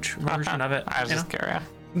large version of it. I was you just know? curious.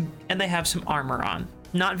 And they have some armor on.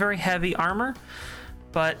 Not very heavy armor,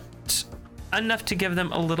 but enough to give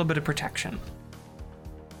them a little bit of protection.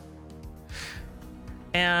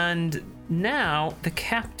 And now the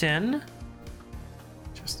captain.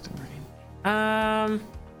 Just in range.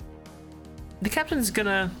 The captain's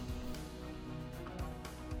gonna.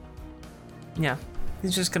 Yeah,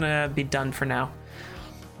 he's just gonna be done for now.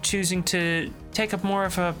 Choosing to take up more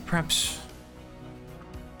of a perhaps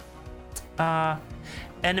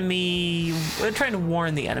enemy, trying to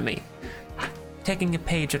warn the enemy. Taking a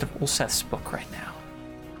page out of Ulseth's book right now.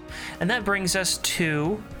 And that brings us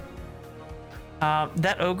to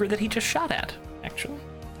that ogre that he just shot at, actually.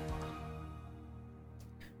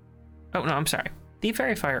 Oh, no, I'm sorry. The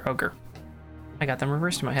Fairy Fire Ogre. I got them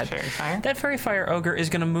reversed in my head. Fairy Fire? That Fairy Fire Ogre is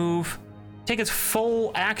going to take its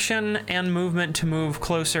full action and movement to move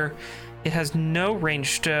closer. It has no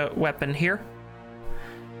ranged weapon here.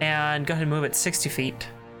 And go ahead and move it 60 feet.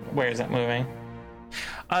 Where is it moving?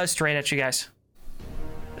 Straight at you guys.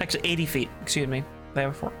 Actually, 80 feet, excuse me. They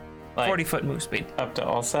have a 40-foot move speed. Up to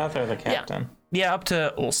Ulseth or the captain? Yeah, up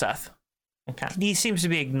to Ulseth. Okay. He seems to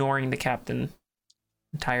be ignoring the captain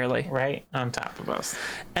entirely. Right on top of us.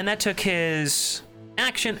 And that took his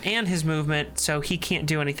action and his movement, so he can't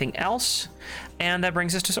do anything else. And that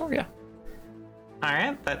brings us to Soria. All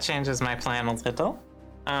right, that changes my plan a little.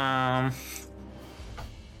 All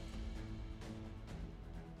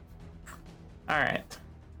right.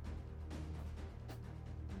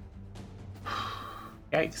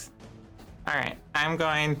 Yikes. All right. I'm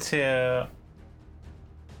going to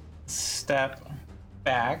step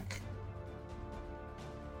back.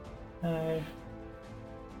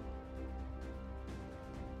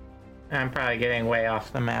 I'm probably getting way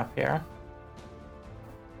off the map here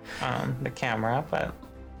on the camera, but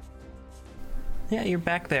Yeah, you're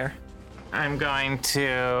back there. I'm going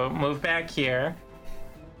to move back here,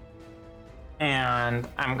 and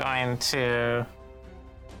I'm going to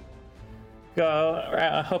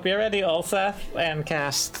go. Hope you're ready, Ulseth, and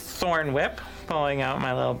cast Thorn Whip, pulling out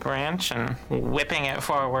my little branch and whipping it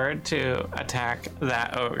forward to attack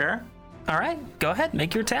that ogre. All right, go ahead,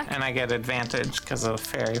 make your attack. And I get advantage because of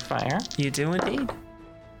fairy fire. You do indeed.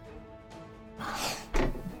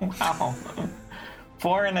 Wow.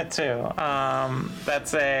 4 and a 2.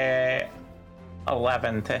 That's a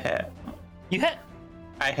 11 to hit. You hit.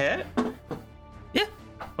 I hit Yeah.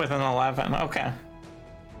 with an 11. Okay.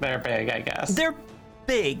 They're big, I guess. They're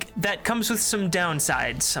big. That comes with some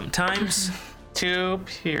downsides sometimes. 2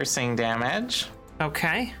 piercing damage,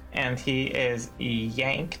 Okay. and he is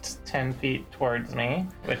yanked 10 feet towards me,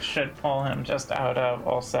 which should pull him just out of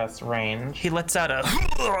Ulseth's range. He lets out a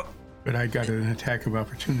But I got an attack of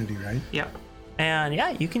opportunity, right? Yep. and yeah,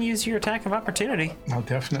 you can use your attack of opportunity. I'll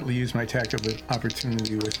definitely use my attack of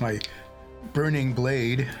opportunity with my burning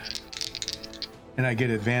blade, and I get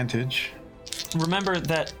advantage. Remember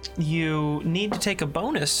that you need to take a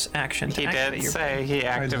bonus action to He activate did your... say he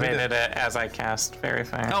activated it as I cast Fairy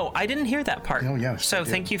Fire. Oh, I didn't hear that part. Oh, yes, So I did.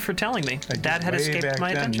 thank you for telling me. I did That had way escaped back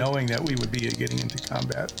my then, attention. knowing that we would be getting into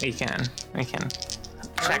combat. We can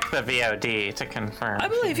check the VOD to confirm. I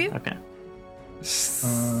believe you. Okay.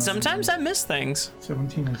 Sometimes I miss things.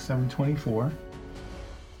 17 and 7, 24.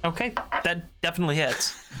 Okay, that definitely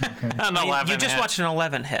hits. An 11 You just hit. watched an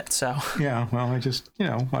 11 hit, so Yeah, well, I just,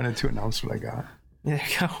 wanted to announce what I got. there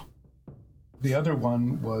you go. The other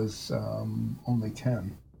one was only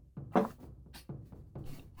 10.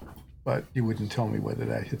 But you wouldn't tell me whether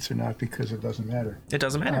that hits or not because it doesn't matter. It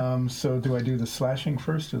doesn't matter. So do I do the slashing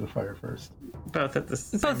first or the fire first? Both at the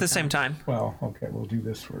same Both at the same time. Well, okay, we'll do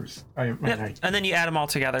this first. Yep. And then you add them all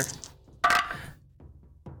together.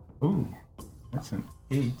 Ooh, that's an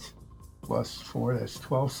 8 plus 4. That's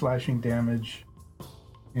 12 slashing damage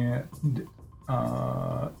and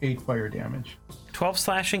 8 fire damage. 12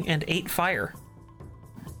 slashing and 8 fire.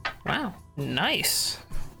 Wow, nice.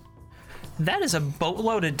 That is a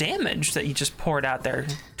boatload of damage that you just poured out there.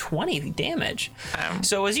 20 damage.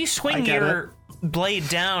 So as you swing get your blade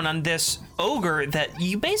down on this ogre that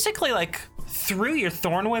you basically like threw your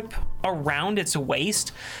thorn whip around its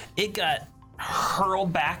waist, it got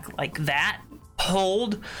hurled back like that,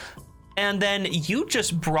 pulled, and then you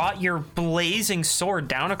just brought your blazing sword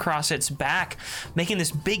down across its back, making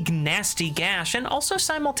this big nasty gash and also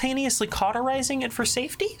simultaneously cauterizing it for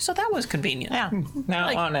safety. So that was convenient. Yeah. No,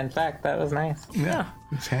 Like- and in fact, that was nice. Yeah,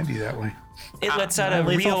 it's handy that way. It lets out a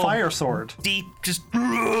Lethal real fire sword. deep, just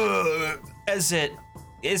as it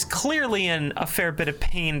is clearly in a fair bit of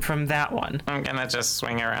pain from that one. I'm gonna just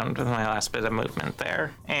swing around with my last bit of movement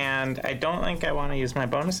there. And I don't think I want to use my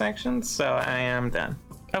bonus action, so I am done.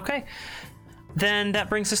 Okay. Then that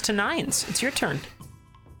brings us to Nines. It's your turn.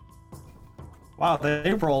 Wow,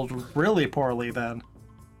 they rolled really poorly then.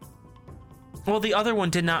 Well, the other one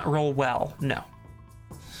did not roll well. No.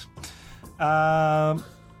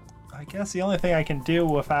 I guess the only thing I can do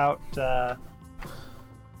without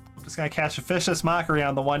just gonna cast a vicious mockery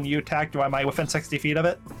on the one you attacked. Am I within 60 feet of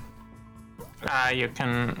it? You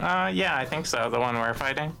can, yeah, I think so. The one we're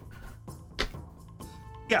fighting.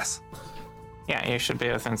 Yes. Yeah, you should be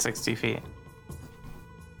within 60 feet.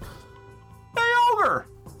 Hey, ogre!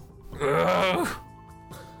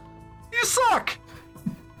 You suck!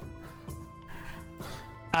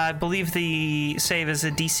 I believe the save is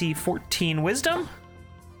a DC 14 Wisdom.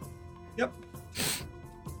 Yep.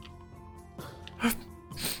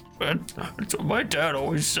 That's what my dad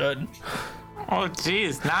always said. Oh,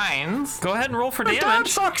 geez, 9s. Go ahead and roll for My dad damage.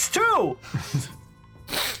 sucks too!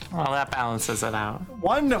 Well, that balances it out.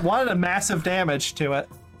 One massive damage to it.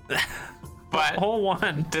 But Whole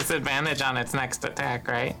one. disadvantage on its next attack,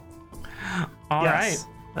 right? All right. Yes.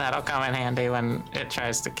 That'll come in handy when it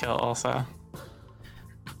tries to kill also.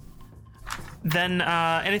 Then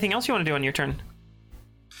anything else you want to do on your turn?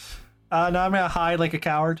 No, I'm gonna hide like a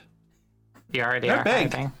coward. You already They're are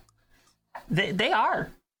big. hiding. They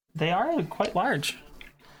are. They are quite large.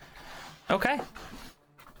 Okay.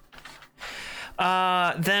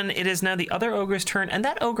 Then it is now the other ogre's turn, and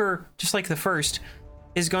that ogre, just like the first,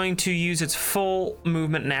 is going to use its full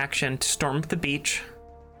movement and action to storm up the beach,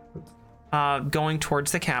 going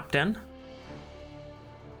towards the captain.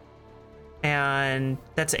 And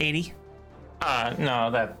that's 80. No,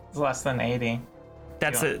 that's less than 80.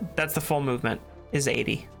 That's the full movement is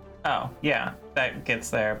 80. Oh, yeah. That gets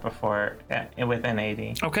there before, within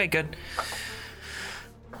 80. Okay, good.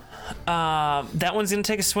 That one's going to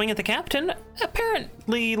take a swing at the captain,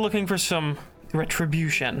 apparently looking for some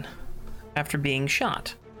retribution after being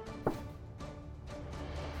shot.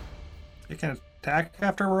 It can attack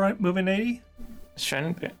after we're moving 80?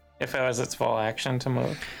 Shouldn't be. If it was its full action to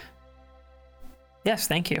move. Yes,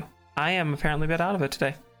 thank you. I am apparently a bit out of it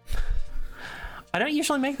today. I don't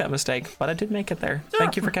usually make that mistake, but I did make it there. Yeah.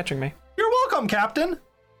 Thank you for catching me. You're welcome, Captain.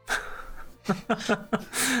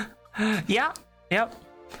 Yeah, yep.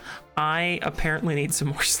 I apparently need some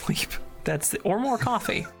more sleep. Or more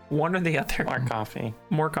coffee. One or the other. More coffee.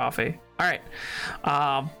 More coffee. All right.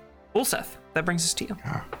 Ulseth, that brings us to you.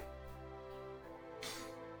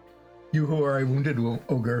 You who are a wounded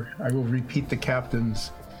ogre, I will repeat the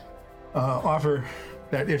captain's offer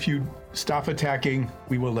that if you stop attacking,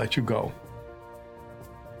 we will let you go.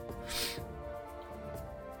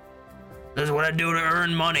 This is what I do to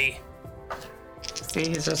earn money. See,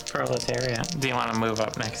 he's just proletariat. Do you want to move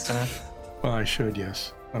up next to him? Well, I should,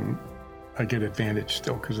 yes. I get advantage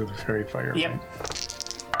still because of the fairy fire. Yep.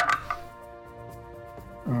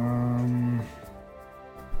 Right?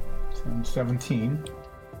 17.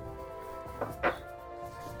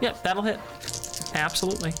 Yep, that'll hit.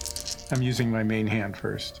 Absolutely. I'm using my main hand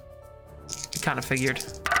first. Kind of figured.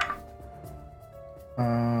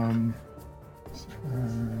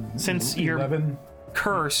 Since your 11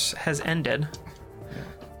 curse has ended.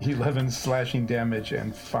 11 slashing damage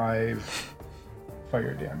and 5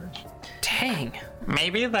 fire damage. Dang.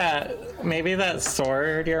 Maybe that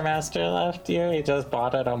sword your master left you, he just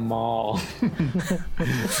bought at a mall.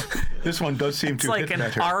 This one does seem It's to like hit an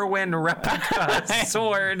better. Arwen replica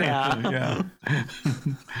sword. Yeah. Yeah.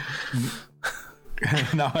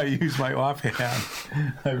 Now I use my offhand.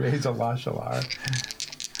 I raise a Lashalar.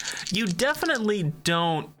 You definitely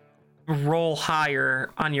don't roll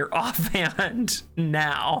higher on your offhand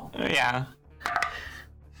now. Yeah.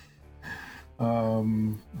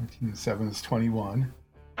 7 is 21.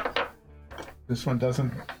 This one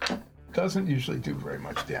doesn't usually do very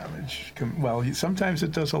much damage. Well, sometimes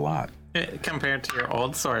it does a lot. Compared to your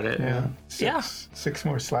old sword, it. Yeah. 6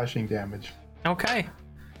 more slashing damage. Okay.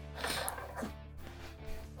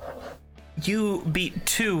 You beat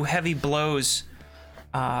 2 heavy blows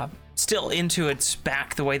still into its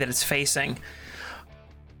back the way that it's facing.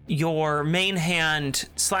 Your main hand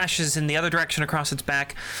slashes in the other direction across its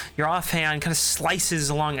back. Your offhand kind of slices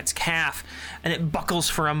along its calf, and it buckles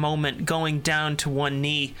for a moment, going down to one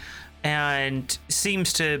knee, and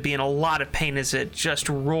seems to be in a lot of pain as it just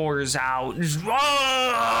roars out.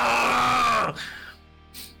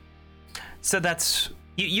 So that's...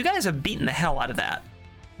 You guys have beaten the hell out of that.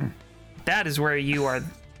 That is where you are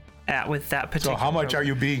at with that particular... So how much are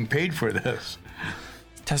you being paid for this?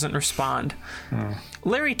 Doesn't respond.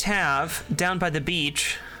 Larry Tav, down by the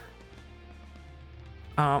beach,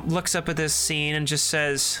 looks up at this scene and just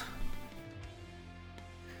says,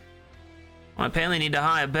 well, apparently need to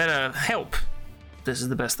hire better help. This is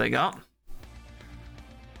the best they got.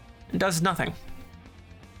 It does nothing.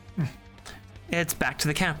 It's back to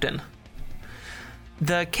the captain.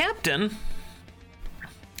 The captain,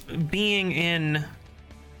 being in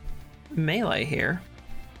melee here,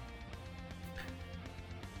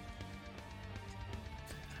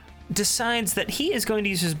 decides that he is going to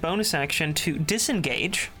use his bonus action to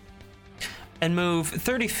disengage and move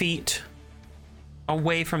 30 feet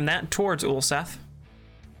away from that towards Ulseth.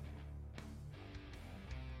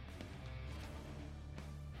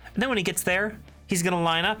 And then when he gets there, he's going to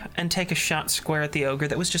line up and take a shot square at the ogre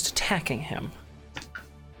that was just attacking him.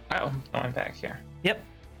 Oh, going back here. Yep.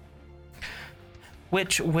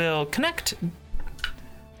 Which will connect.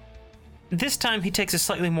 This time he takes a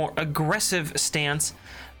slightly more aggressive stance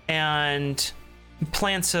and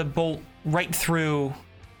plants a bolt right through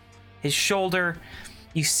his shoulder.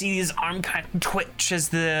 You see his arm kind of twitch as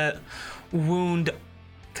the wound,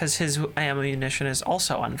 because his ammunition is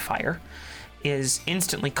also on fire, is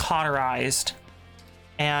instantly cauterized,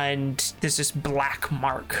 and there's this black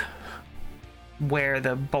mark where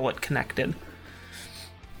the bullet connected.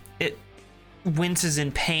 It winces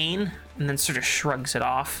in pain and then sort of shrugs it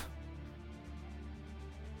off.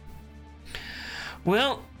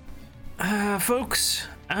 Well, folks,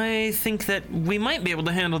 I think that we might be able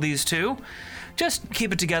to handle these two. Just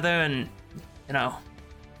keep it together and,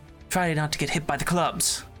 try not to get hit by the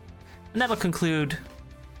clubs. And that'll conclude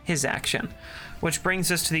his action, which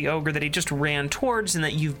brings us to the ogre that he just ran towards and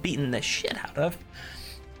that you've beaten the shit out of.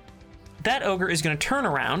 That ogre is going to turn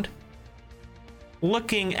around,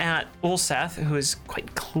 looking at Ulseth, who is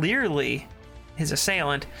quite clearly his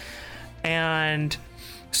assailant, and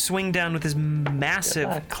swing down with his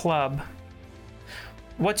massive club.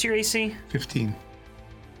 What's your AC? 15.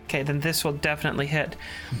 Okay, then this will definitely hit.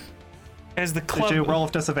 As the club... Did you roll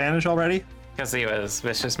with disadvantage already? Because he was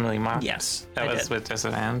viciously mocked. Yes, That I was did. with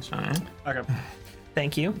disadvantage. All right. Okay.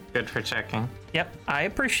 Thank you. Good for checking. Yep, I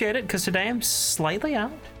appreciate it, because today I'm slightly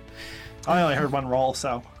out. I only heard one roll,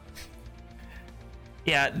 so.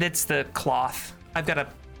 Yeah, it's the cloth. I've got a...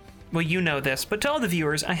 Well, you know this, but to all the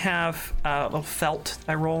viewers, I have a little felt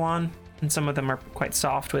I roll on, and some of them are quite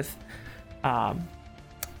soft with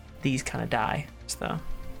these kind of dye. It's the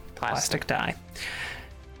plastic dye.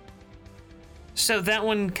 So that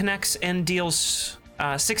one connects and deals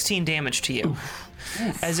 16 damage to you.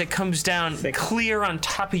 As it comes down clear on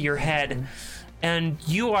top of your head, and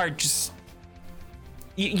you are just...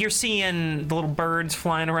 You're seeing the little birds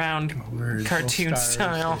flying around, Words, cartoon little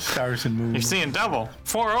stars, style. Stars and moons. You're seeing double.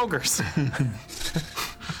 4 ogres.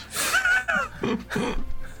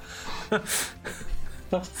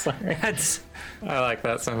 Sorry. That's I like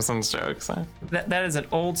that Simpsons joke. So. that is an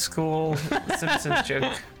old school Simpsons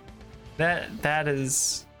joke. That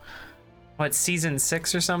is what, season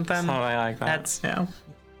 6 or something? Something like that. That's yeah.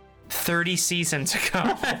 30 seasons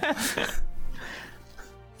ago.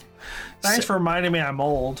 Thanks for reminding me I'm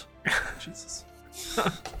old. Jesus.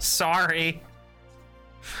 Sorry.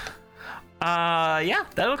 Yeah,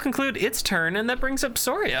 that'll conclude its turn, and that brings up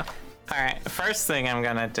Soria. All right. First thing I'm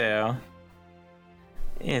gonna do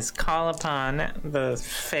is call upon the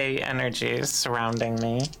Fey energies surrounding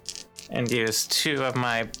me and use 2 of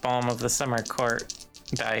my Balm of the Summer Court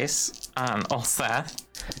dice on Ulseth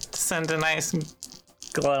to send a nice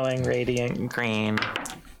glowing radiant green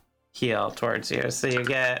heal towards you. So you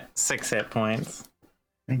get 6 hit points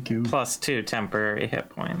Thank you. plus 2 temporary hit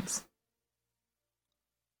points.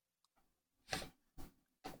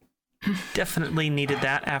 Definitely needed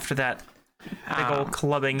that after that big old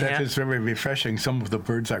clubbing That hit. is very refreshing. Some of the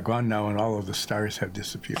birds are gone now, and all of the stars have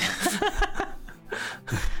disappeared.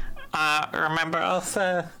 Remember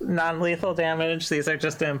also non-lethal damage. These are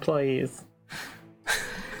just employees.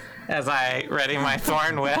 As I ready my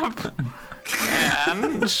thorn whip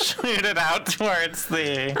and shoot it out towards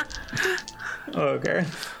the ogre.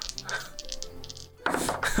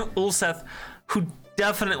 Ulseth, who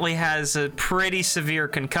definitely has a pretty severe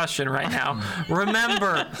concussion right now.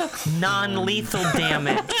 Remember, non-lethal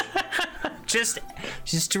damage. Just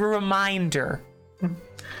a reminder.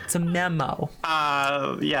 It's a memo.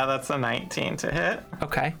 Yeah, that's a 19 to hit.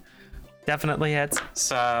 Okay. Definitely hits.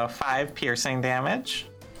 So 5 piercing damage.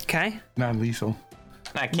 Okay. Non-lethal.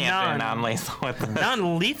 I can't do non-lethal with this.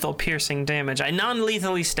 Non-lethal piercing damage. I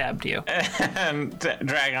non-lethally stabbed you. And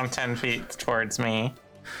drag him 10 feet towards me.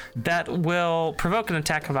 That will provoke an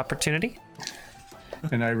attack of opportunity.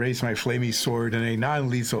 And I raise my flamey sword in a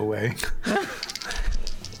non-lethal way.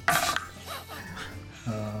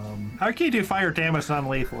 How can you do fire damage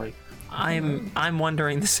non-lethally? I'm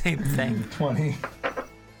wondering the same thing. 20.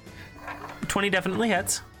 20 definitely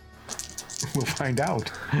hits. We'll find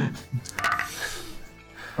out.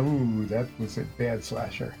 Ooh, that was a bad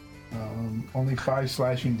slasher. Only 5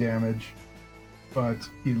 slashing damage, but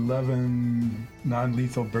 11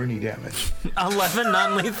 non-lethal burning damage. 11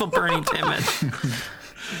 non-lethal burning damage.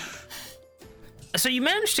 So you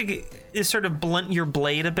managed to sort of blunt your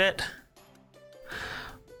blade a bit.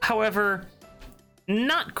 However,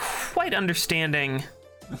 not quite understanding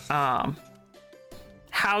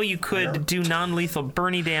how you could do non-lethal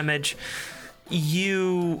burning damage.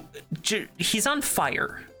 He's on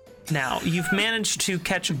fire now. You've managed to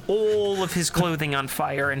catch all of his clothing on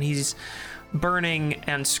fire, and he's burning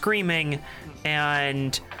and screaming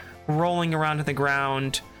and rolling around on the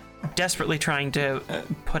ground, desperately trying to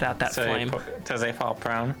put out that So flame. does he fall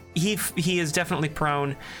prone? He is definitely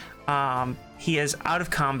prone. He is out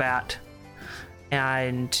of combat,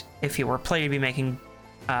 and if he were a player, he'd be making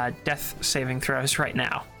death saving throws right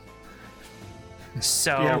now.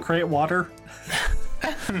 So Do you have create water?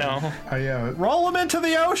 No. Roll him into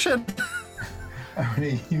the ocean! I'm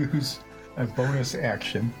going to use a bonus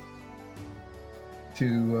action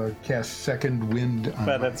to cast Second Wind on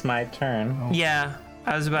But my- it's my turn. yeah,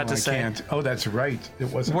 I was about I to say. can't. Oh, that's right. It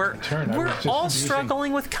wasn't We're, my turn. I we're was just all using-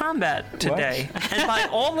 struggling with combat today. And by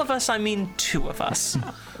all of us, I mean 2 of us.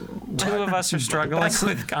 2 of us are struggling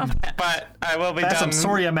with combat. But I will be That's some done.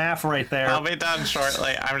 Soria math right there. I'll be done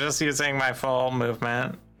shortly. I'm just using my full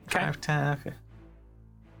movement. Okay. 5, 10, 15,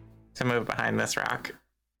 to move behind this rock.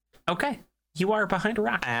 Okay. You are behind a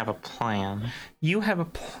rock. I have a plan. You have a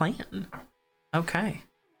plan. Okay.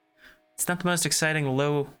 It's not the most exciting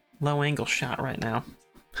low angle shot right now.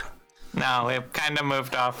 No, we've kind of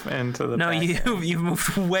moved off into the No, back. you've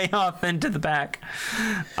moved way off into the back.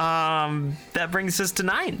 That brings us to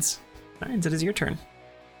Nines. Nines, it is your turn.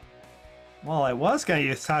 Well, I was going to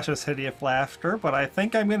use Tasha's Hideous Laughter, but I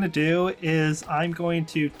think I'm going to do is I'm going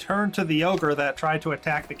to turn to the ogre that tried to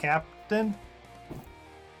attack the captain.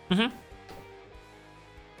 Mm-hmm.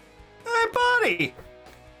 Hey, buddy!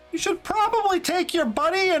 You should probably take your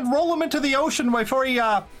buddy and roll him into the ocean before he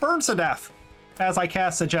burns to death, as I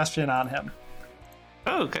cast Suggestion on him.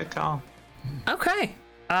 Oh, good call. Okay.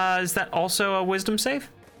 Is that also a wisdom save?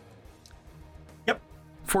 Yep.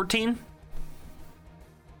 14?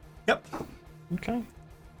 Yep. Okay.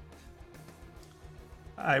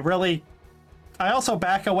 I also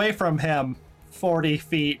back away from him 40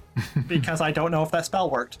 feet because I don't know if that spell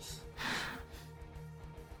worked.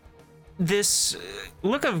 This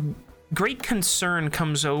look of great concern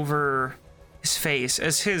comes over his face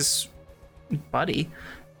as his buddy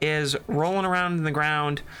is rolling around in the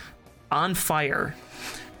ground on fire,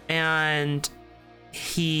 and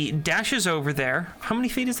he dashes over there. How many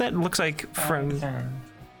feet is that? It looks like from, because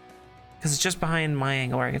it's just behind my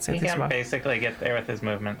angle where I can say He this can about. basically get there with his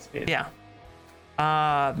movement speed. Yeah.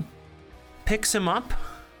 Picks him up.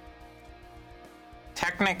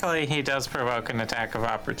 Technically, he does provoke an attack of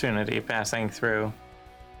opportunity passing through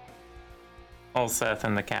Ulseth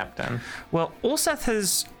and the captain. Well, Ulseth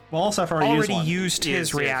has Well, also for already used his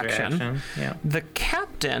Used reaction. Yeah. The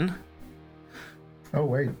captain. Oh,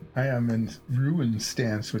 wait. I am in ruin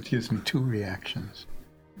stance, which gives me 2 reactions.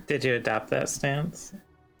 Did you adopt that stance?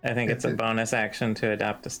 I think it's a bonus action to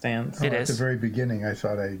adopt a stance. It At the is. very beginning, I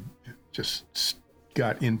thought I just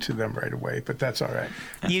got into them right away, but that's all right.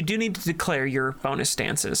 You do need to declare your bonus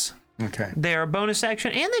stances. Okay. They are a bonus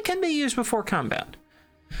action, and they can be used before combat.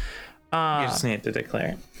 You just need to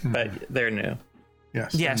declare it, but they're new.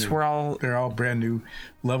 Yes. Yes, they're they're all brand new.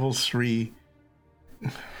 Level 3.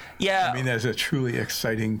 Yeah, I mean, that's a truly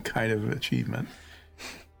exciting kind of achievement.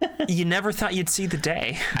 you never thought you'd see the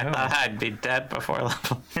day. I thought I'd be dead before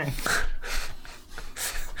level 3.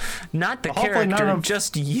 Not the Well, hopefully none character, of-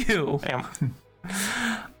 just you. Yeah.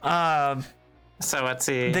 So what's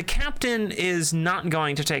he? The captain is not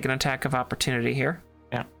going to take an attack of opportunity here,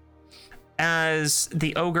 Yeah. as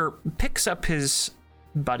the ogre picks up his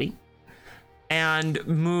buddy and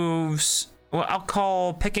moves. Well, I'll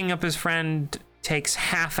call picking up his friend takes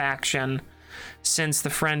half action, since the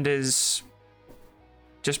friend is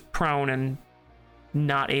just prone and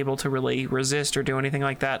not able to really resist or do anything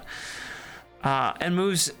like that, and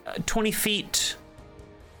moves 20 feet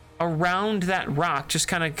around that rock, just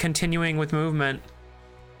kind of continuing with movement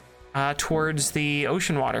towards the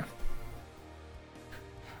ocean water.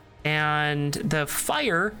 And the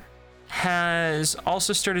fire has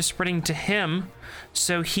also started spreading to him,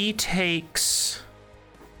 so he takes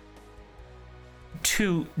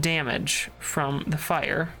 2 damage from the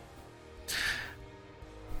fire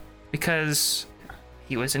because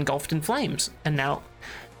he was engulfed in flames, and now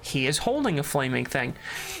he is holding a flaming thing.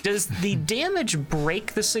 Does the damage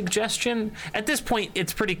break the suggestion? At this point,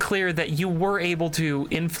 it's pretty clear that you were able to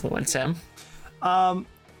influence him.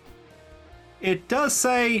 It does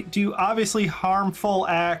say, do obviously harmful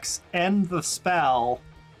acts end the spell?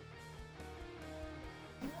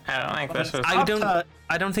 I don't think this was.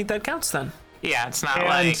 I don't think that counts then. Yeah, it's not And-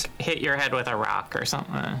 like hit your head with a rock or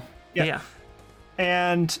something. Yeah.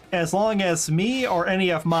 And as long as me or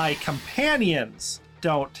any of my companions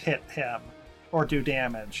don't hit him or do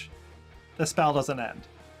damage, the spell doesn't end.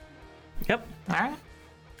 Yep. All right.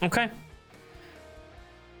 Okay.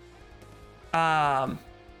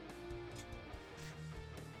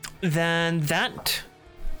 Then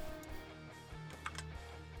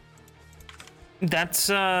that's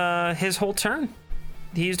his whole turn.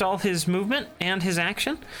 He used all his movement and his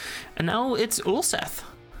action, and now it's Ulseth.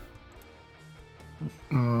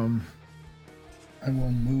 I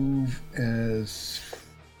will move as.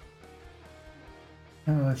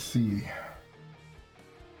 Let's see.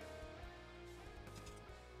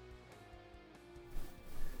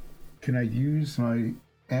 Can I use my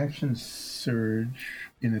action surge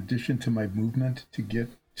in addition to my movement to get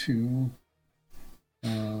to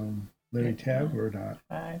Larry Tab or not?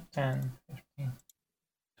 5, 10, 15,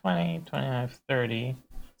 20, 25, 30.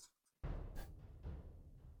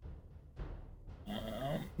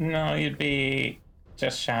 No, you'd be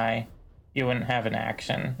just shy. You wouldn't have an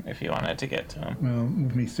action if you wanted to get to him. Well,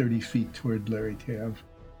 move me 30 feet toward Larry Tab.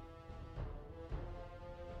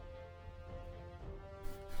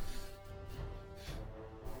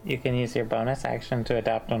 You can use your bonus action to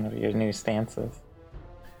adopt one of your new stances.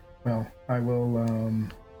 Well, I will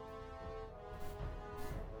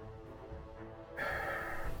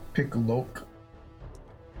pick Loke,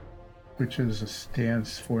 which is a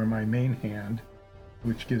stance for my main hand,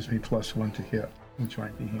 which gives me +1 to hit, which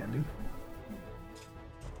might be handy.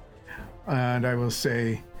 And I will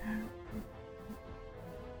say,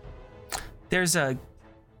 There's a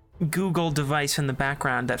Google device in the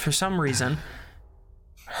background that for some reason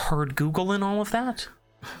heard Google in all of that.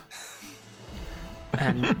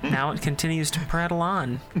 And now it continues to prattle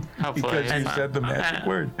on. Hopefully, because you said the magic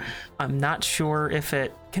word. I'm not sure if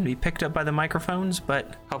it can be picked up by the microphones,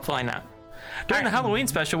 but hopefully not. during the Halloween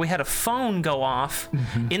special, we had a phone go off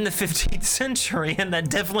in the 15th century, and that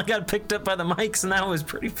definitely got picked up by the mics, and that was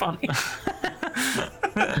pretty funny.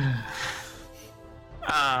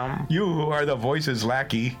 You who are the voice's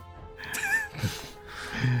lackey.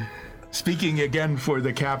 Speaking again for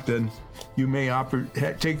the captain, you may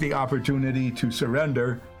take the opportunity to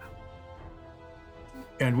surrender,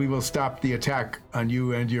 and we will stop the attack on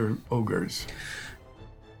you and your ogres.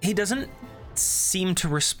 He doesn't seem to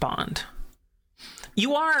respond.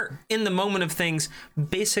 You are, in the moment of things,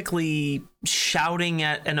 basically shouting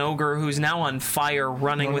at an ogre who's now on fire,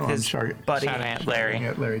 running with his buddy. Shouting at Larry.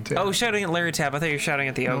 At Larry Tab. Oh, shouting at Larry Tab. I thought you were shouting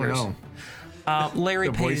at the ogres. No. Larry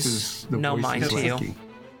The voice is pays the no voice mind is to you. lackey.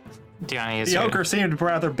 Do you want to use The your... ogre seemed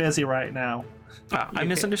rather busy right now. I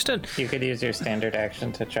misunderstood. You could use your standard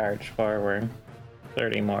action to charge forward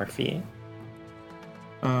 30 more feet.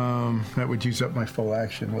 That would use up my full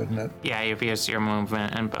action, wouldn't it? Yeah, you've used your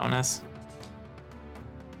movement and bonus.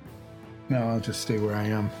 No, I'll just stay where I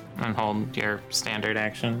am. And hold your standard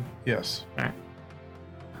action. Yes. All right.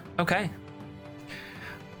 Okay.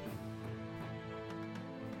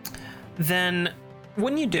 Then,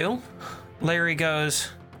 when you do, Larry goes,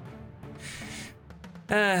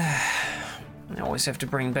 I always have to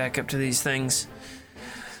bring back up to these things.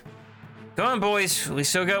 Go on, boys. We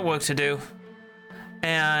still got work to do.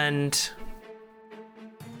 And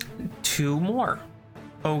 2 more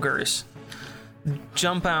ogres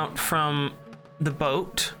jump out from the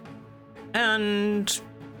boat and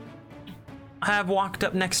have walked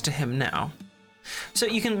up next to him now. So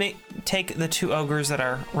you can take the 2 ogres that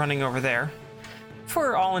are running over there.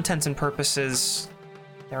 For all intents and purposes,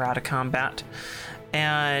 they're out of combat.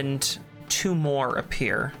 And 2 more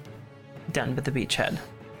appear down by the beachhead.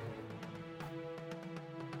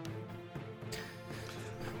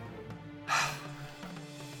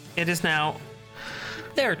 It is now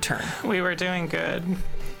their turn. We were doing good.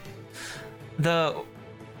 The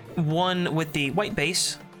one with the white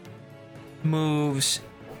base moves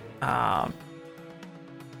up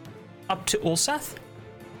to Ulseth.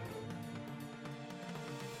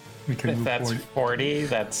 We can If move that's forward. 40,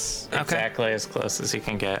 that's Okay. exactly as close as you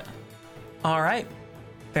can get. All right.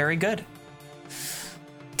 Very good.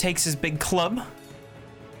 Takes his big club,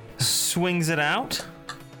 swings it out.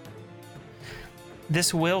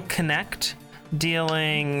 This will connect,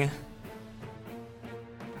 dealing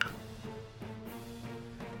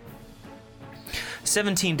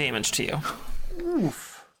 17 damage to you.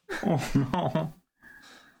 Oof. Oh no.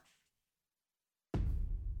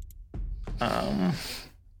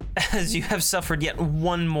 As you have suffered yet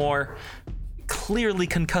one more clearly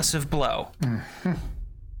concussive blow.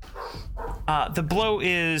 The blow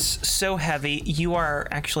is so heavy, you are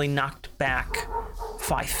actually knocked back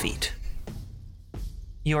 5 feet.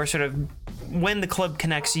 You are sort of, when the club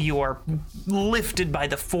connects, you are lifted by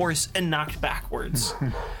the force and knocked backwards.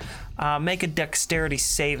 Make a dexterity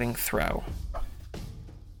saving throw.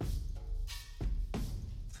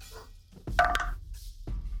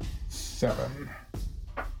 Seven.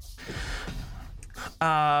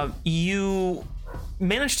 You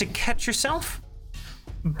manage to catch yourself,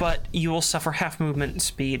 but you will suffer half movement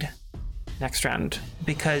speed next round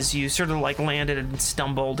because you sort of like landed and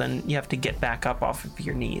stumbled and you have to get back up off of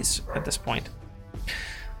your knees at this point.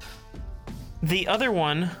 The other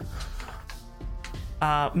one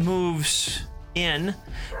moves in,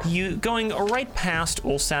 you going right past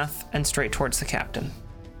Ulseth and straight towards the captain.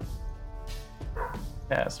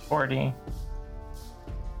 That's 40.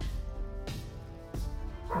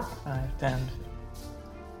 5, 10.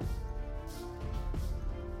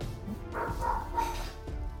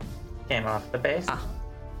 Came off the base.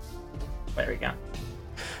 There we go.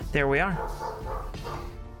 There we are.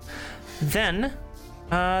 Then,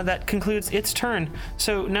 that concludes its turn.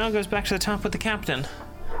 So now it goes back to the top with the captain.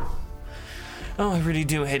 Oh, I really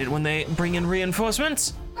do hate it when they bring in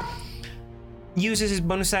reinforcements. Uses his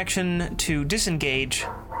bonus action to disengage,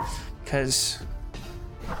 because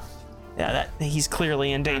yeah, that he's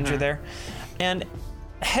clearly in danger there. And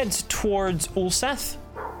heads towards Ulseth.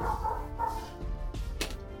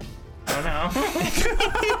 Oh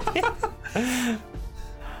no.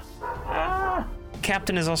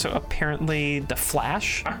 Captain is also apparently the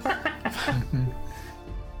Flash.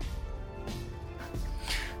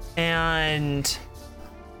 And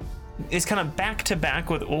is kind of back to back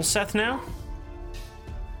with Ulseth now.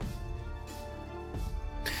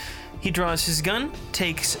 He draws his gun,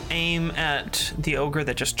 takes aim at the ogre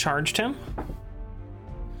that just charged him,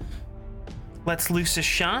 lets loose a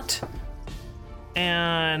shot,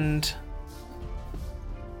 and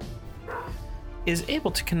is able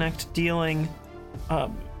to connect, dealing a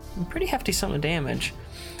pretty hefty sum of damage.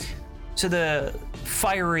 So the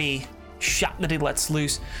fiery shot that he lets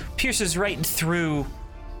loose pierces right through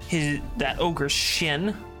that ogre's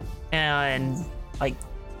shin and like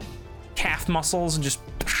calf muscles, and just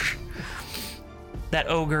that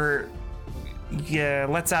ogre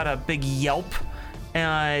lets out a big yelp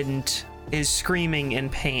and is screaming in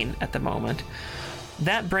pain at the moment.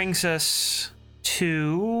 That brings us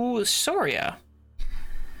to Soria.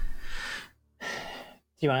 Do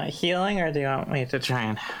you want healing, or do you want me to try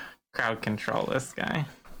and crowd control this guy?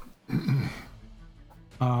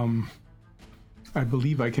 I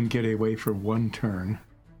believe I can get away for 1 turn.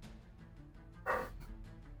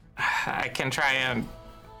 I can try and...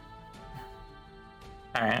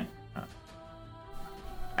 Alright.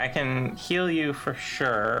 I can heal you for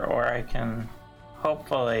sure, or I can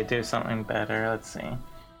hopefully do something better. Let's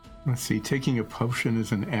see. Taking a potion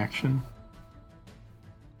is an action,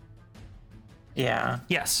 Yeah.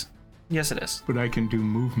 Yes it is. but I can do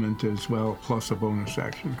movement as well, plus a bonus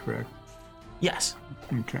action, correct? Yes.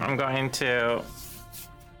 Okay. I'm going to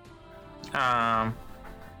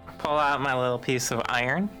pull out my little piece of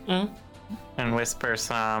iron and whisper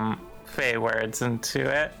some Fey words into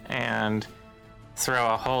it and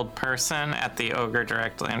throw a hold person at the ogre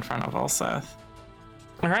directly in front of Ulseth.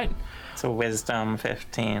 All right. It's a wisdom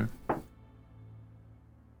 15.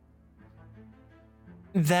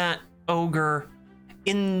 That ogre,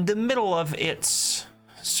 in the middle of its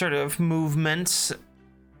sort of movements,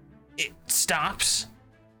 it stops.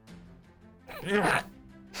 Not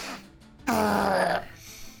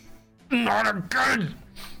again!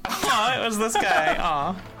 Oh, it was this guy.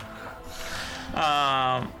 Aw.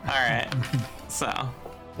 Alright. So,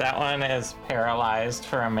 that one is paralyzed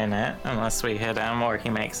for a minute unless we hit him or he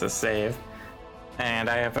makes a save. And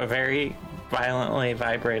I have a very violently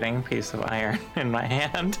vibrating piece of iron in my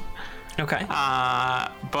hand. Okay.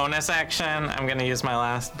 Bonus action, I'm gonna use my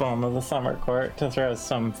last Bone of the Summer Court to throw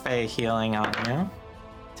some Fey healing on you.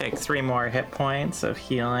 Take 3 more hit points of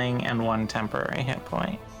healing and 1 temporary hit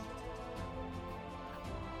point.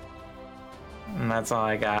 And that's all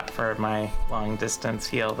I got for my long distance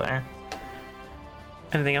heal there.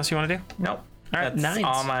 Anything else you want to do? Nope. All right, That's Nines.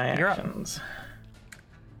 all my You're up. actions.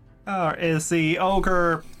 Is the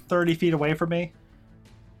ogre 30 feet away from me?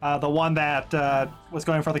 The one that was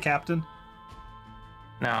going for the captain?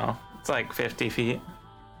 No, it's like 50 feet.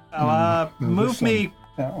 No, Move this me. one,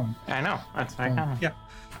 that one. I know. That's my comment.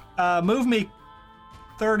 Yeah. Move me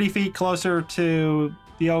 30 feet closer to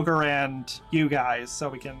the ogre and you guys so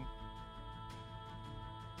we can.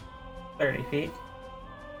 30 feet.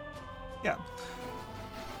 Yeah.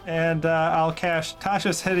 And I'll cast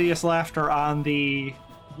Tasha's Hideous Laughter on the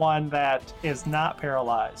one that is not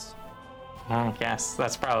paralyzed. Yes,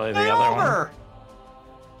 that's probably the Hey, other one. ogre!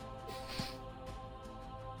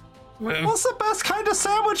 What's the best kind of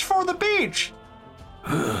sandwich for the beach?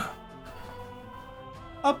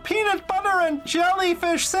 A peanut butter and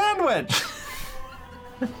jellyfish sandwich.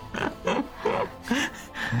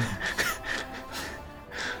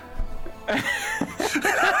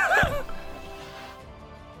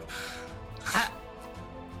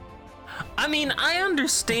 I mean, I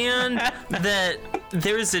understand that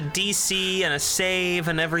there's a DC and a save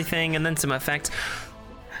and everything, and then some effects.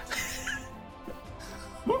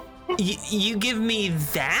 You give me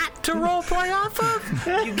that to roleplay off of?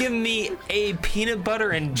 You give me a peanut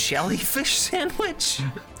butter and jellyfish sandwich?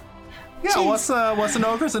 Yeah, what's an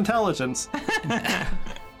ogre's intelligence?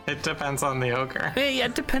 It depends on the ogre. Yeah,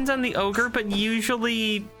 it depends on the ogre, but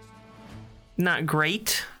usually not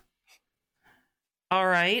great. All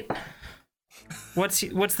right. What's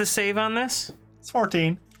the save on this? It's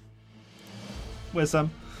 14.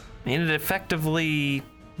 Wisdom. I mean, it effectively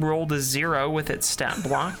rolled a 0 with its stat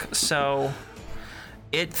block, so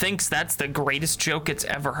it thinks that's the greatest joke it's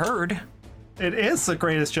ever heard. It is the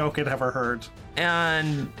greatest joke I'd ever heard.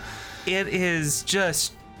 And it is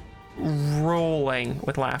just rolling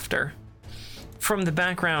with laughter. From the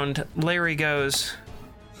background, Larry goes,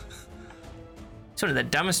 "It's one of the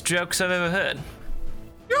dumbest jokes I've ever heard."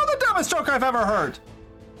 dumbest joke I've ever heard.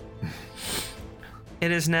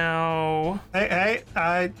 It is now. Hey,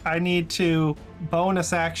 I need to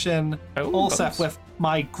bonus action Ulseth bonus. with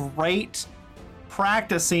my great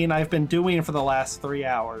practicing I've been doing for the last 3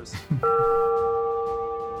 hours.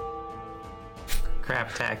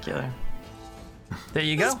 Craptacular. There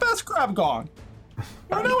you This go. best crab gong.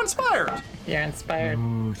 You're now inspired. You're inspired.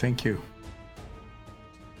 Ooh, thank you.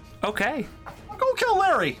 Okay. Go kill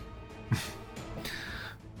Larry.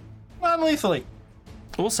 Non-lethally.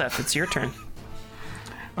 Ulseth, it's your turn.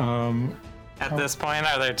 At this point,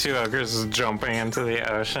 are there two ogres jumping into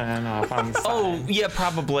the ocean off on the side? Oh, yeah,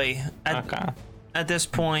 probably. Okay. At this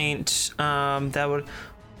point, that would.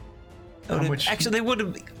 much- Actually, they would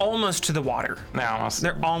have almost to the water.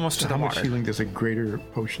 They're almost to the How much water. healing does a greater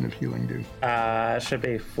potion of healing do? Should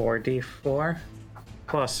be 4d4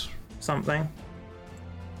 plus something.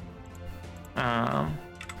 I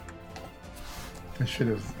should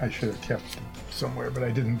have kept it somewhere, but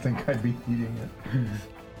I didn't think I'd be eating it.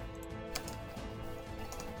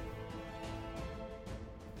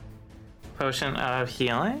 Potion of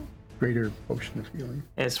healing Greater potion of healing.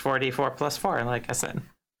 is 4d4 plus 4, like I said.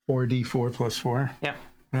 4d4 plus 4. Yep.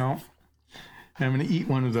 No. I'm going to eat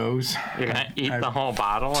one of those. You're gonna eat the whole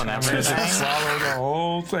bottle and everything. Swallow the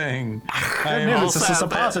whole thing. Good news, it's a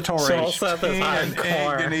suppository. Ulseth is Pain and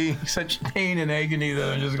hardcore. agony, such pain and agony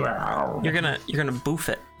that I'm just going. You're gonna boof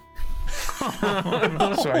it.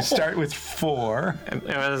 So I start with 4,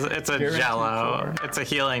 It's a Guaranteed jello. 4. It's a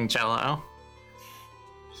healing jello.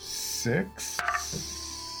 6,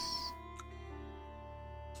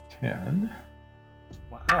 10,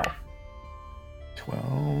 Wow.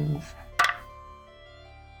 12,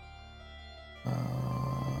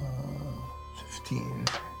 15.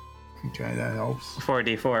 Okay, that helps.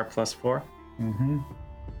 4d4 plus 4.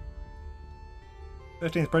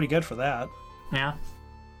 15 is pretty good for that. Yeah.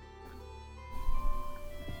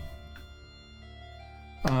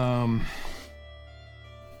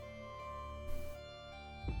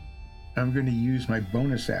 I'm going to use my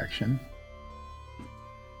bonus action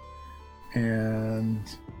and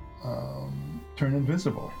turn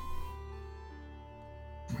invisible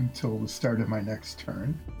until the start of my next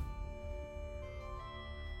turn.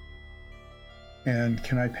 And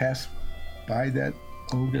can I pass by that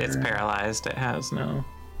ogre? It's paralyzed. It has no.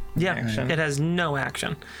 Yeah, Action. it has no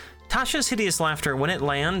action. Tasha's hideous laughter, when it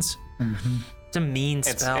lands, it's a mean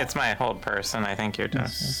It's spell. it's my whole person. I think you're talking.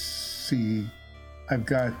 See, I've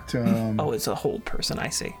got Oh, it's a hold person. I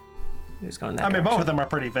see. Who's going that I mean, direction. both of them are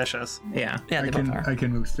pretty vicious. Yeah. Yeah, they both are. I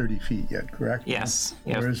can move 30 feet yet, correct? Yes.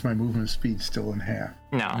 You Or have, is my movement speed still in half?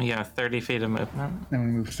 no, you have 30 feet of movement. I'm going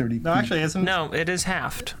to move 30 feet. No, actually, isn't. No, it is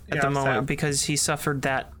halved at Yeah, the it's moment halved. because he suffered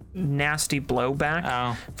that nasty blowback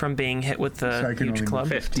Oh. from being hit with the So I can huge only club.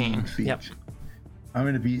 move 15 feet. Yep. I'm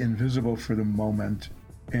going to be invisible for the moment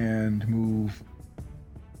and move.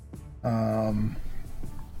 I'm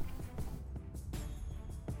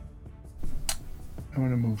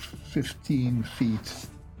going to move 15 feet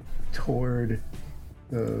toward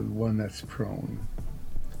the one that's prone.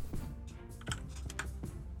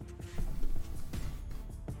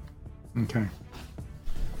 Okay.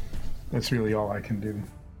 That's really all I can do.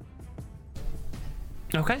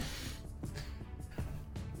 Okay.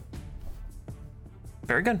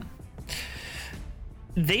 Very good.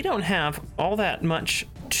 They don't have all that much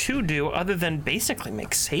to do other than basically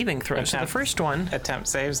make saving throws. So the first one, Attempt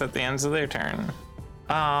saves at the ends of their turn.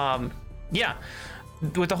 yeah,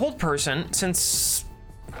 with the hold person, since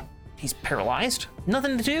he's paralyzed,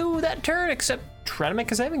 nothing to do that turn except try to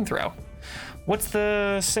make a saving throw. What's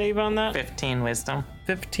the save on that? 15 wisdom.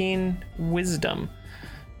 15 wisdom.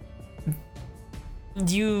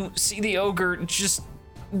 You see the ogre just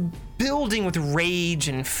building with rage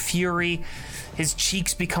and fury. His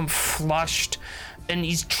cheeks become flushed, and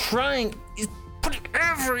he's putting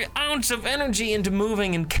every ounce of energy into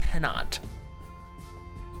moving and cannot.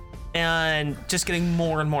 And just getting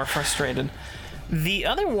more and more frustrated. The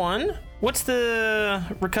other one, what's the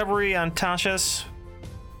recovery on Tasha's?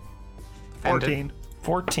 14.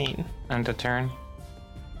 14. End of turn.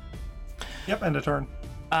 Yep, end of turn.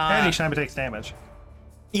 Anytime it takes damage.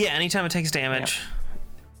 Yeah, anytime it takes damage.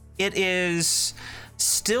 It is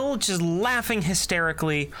still just laughing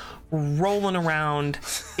hysterically, rolling around.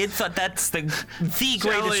 It thought that's the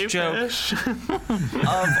greatest joke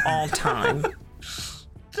of all time.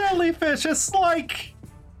 Jellyfish is like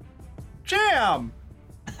jam.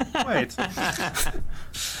 Wait.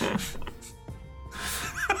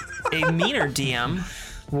 A meaner DM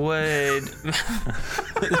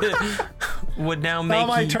would now make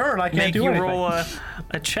my turn. I can't make do you anything. roll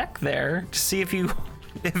a check there to see if you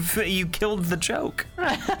if you killed the joke.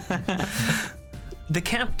 The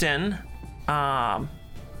captain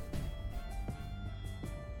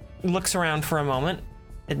looks around for a moment,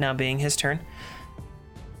 it now being his turn,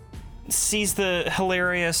 sees the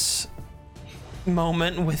hilarious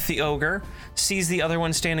moment with the ogre, sees the other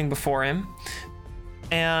one standing before him,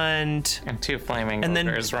 and two flaming and then-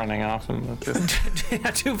 ogres running off.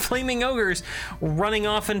 two flaming ogres running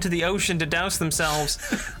off into the ocean to douse themselves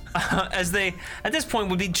as they, at this point,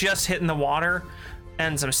 would be just hitting the water,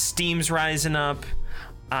 and some steam's rising up.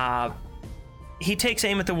 He takes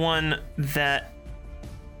aim at the one that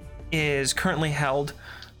is currently held.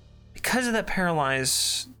 Because of that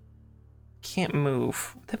paralyze, can't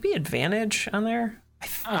move. Would that be advantage on there?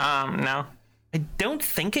 No. I don't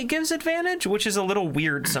think it gives advantage, which is a little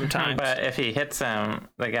weird sometimes. But if he hits him,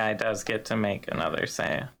 the guy does get to make another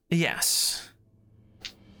save. Yes.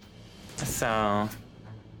 So,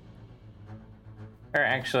 or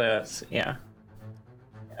actually, that's, yeah.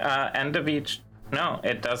 End of each, no,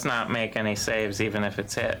 it does not make any saves even if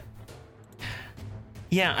it's hit.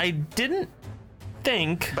 Yeah, I didn't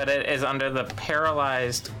think. But it is under the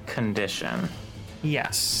paralyzed condition.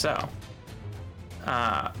 Yes. So,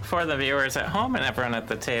 for the viewers at home and everyone at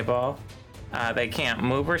the table, they can't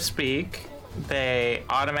move or speak. They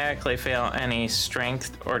automatically fail any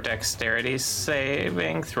strength or dexterity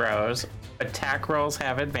saving throws. Attack rolls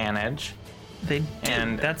have advantage. They do.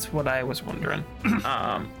 And- That's what I was wondering.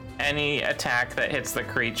 Any attack that hits the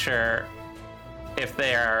creature, if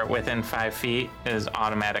they are within 5 feet, is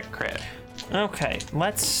automatic crit. Okay,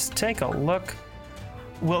 let's take a look.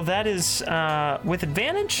 Well, that is with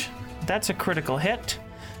advantage. That's a critical hit.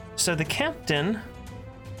 So the captain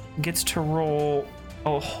gets to roll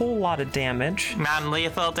a whole lot of damage.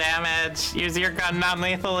 Non-lethal damage. Use your gun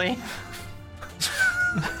non-lethally.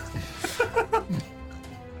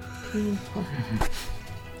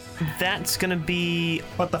 That's gonna be,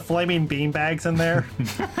 Put the flaming beanbags in there.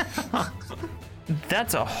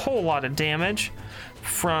 that's a whole lot of damage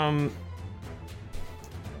from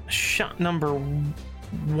shot number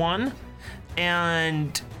 1,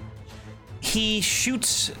 and he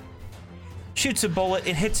shoots a bullet.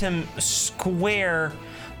 It hits him square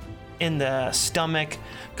in the stomach,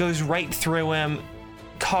 goes right through him,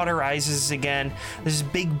 cauterizes again. This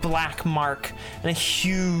big black mark and a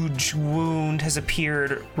huge wound has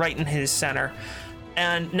appeared right in his center,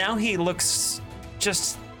 and now he looks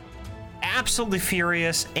just absolutely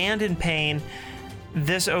furious and in pain.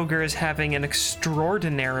 This ogre is having an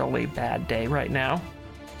extraordinarily bad day right now.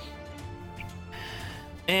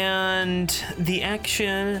 And the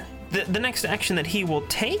action, the next action that he will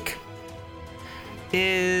take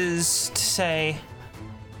is to say,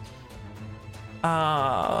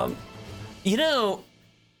 you know,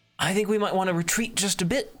 I think we might want to retreat just a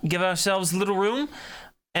bit, give ourselves a little room,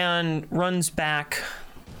 and runs back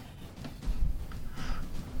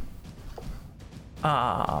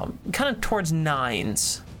kind of towards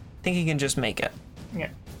Nines. Think he can just make it. Yeah.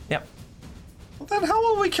 Yep. Well, then how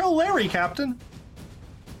will we kill Larry, Captain?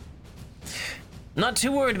 Not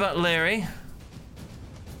too worried about Larry.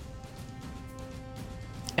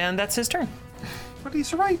 And that's his turn. But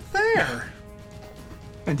he's right there.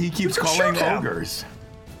 And he keeps We can calling shoot him. ogres.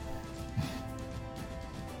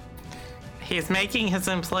 He's making his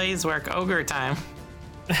employees work ogre time.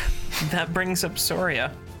 That brings up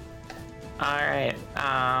Soria. All right.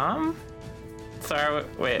 So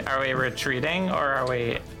are we retreating or are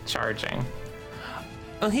we charging?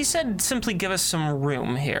 Well, he said simply give us some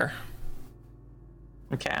room here.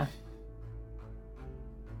 Okay.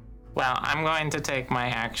 Well, I'm going to take my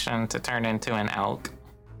action to turn into an elk.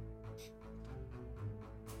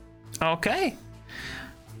 Okay.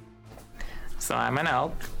 So I'm an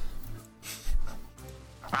elk.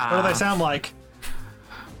 What do they sound like?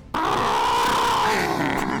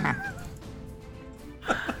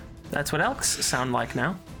 That's what elks sound like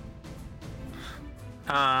now.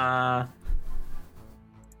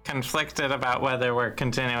 Conflicted about whether we're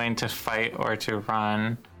continuing to fight or to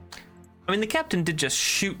run. I mean, the captain did just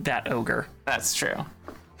shoot that ogre, That's true.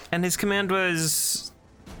 and his command was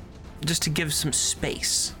just to give some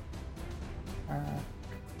space.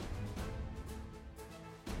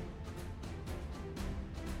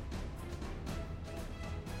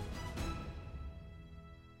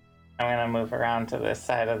 I'm gonna move around to this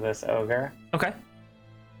side of this ogre. Okay.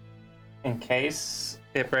 In case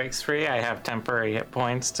it breaks free, I have temporary hit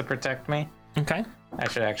points to protect me. Okay. I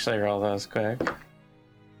should actually roll those quick.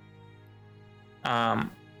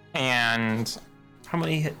 And How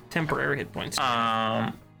many temporary hit points?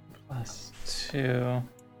 +2.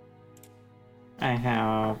 I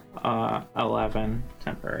have 11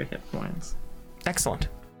 temporary hit points. Excellent.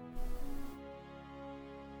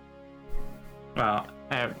 Well,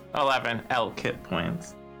 I have 11 elk hit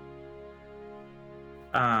points.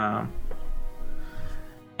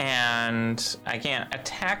 And I can't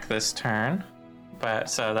attack this turn, but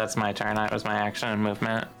so that's my turn. That was my action and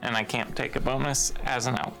movement, and I can't take a bonus as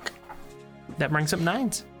an elk. That brings up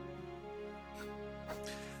 9s.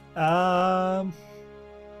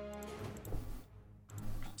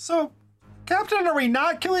 So, Captain, are we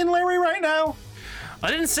not killing Larry right now? I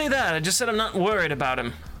didn't say that. I just said I'm not worried about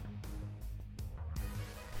him.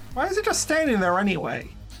 Why is he just standing there anyway?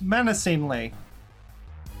 Menacingly.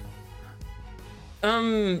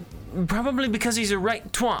 Probably because he's a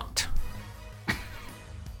right twat.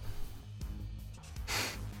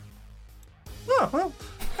 Oh, well,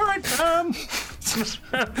 all right.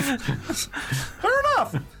 Fair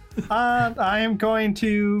enough. I am going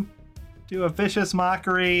to do a vicious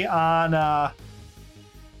mockery on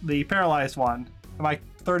the paralyzed one. Am I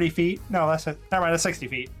 30 feet? No, that's never mind. That's 60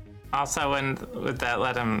 feet. Also, would that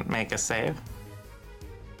let him make a save?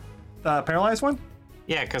 The paralyzed one?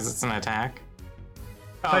 Yeah, because it's an attack.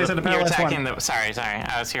 Oh, you said the you're paralyzed attacking one. the. Sorry. I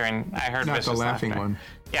heard Not vicious the laughing laughter. one.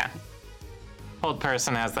 Yeah. Hold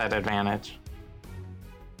person has that advantage.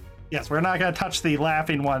 Yes, we're not going to touch the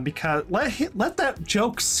laughing one because let that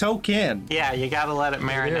joke soak in. Yeah, you gotta let it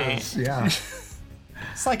marinate. Yes, yeah.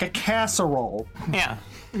 It's like a casserole. Yeah,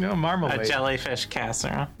 No, a marmalade. jellyfish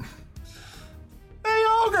casserole. Hey,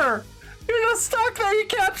 Ogre! You're just stuck there. You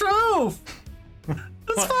can't move.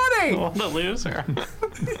 It's funny. Well, the loser.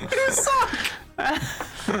 You suck.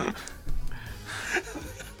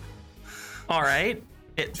 All right.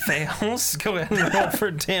 It fails. Go ahead and roll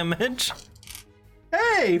for damage.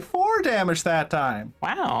 Hey, 4 damage that time.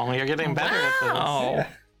 Wow, you're getting better at this. Oh,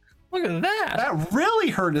 look at that. That really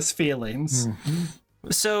hurt his feelings.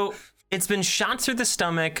 So it's been shot through the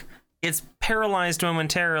stomach. It's paralyzed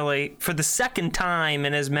momentarily for the second time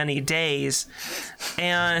in as many days.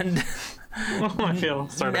 And I feel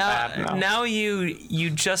sort of bad now. now you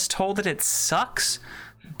just told it it sucks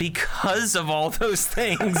because of all those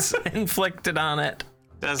things inflicted on it.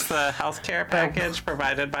 Does the healthcare package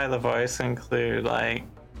provided by the voice include, like,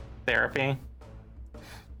 therapy?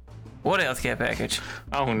 What healthcare package?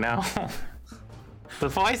 Oh no. The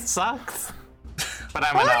voice sucks. But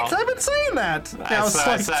I'm an What? elf. I've been saying that. I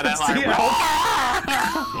said it like,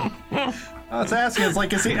 I was asking, it's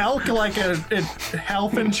like, is the elk like a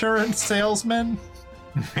health insurance salesman?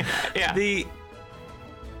 yeah.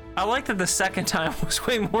 I like that the second time was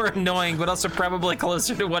way more annoying, but also probably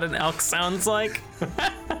closer to what an elk sounds like.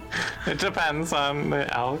 It depends on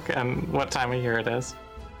the elk and what time of year it is.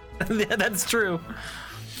 Yeah, that's true.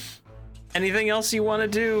 Anything else you want to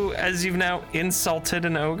do as you've now insulted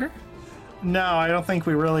an ogre? No, I don't think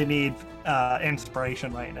we really need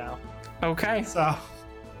inspiration right now. Okay. So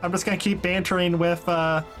I'm just going to keep bantering with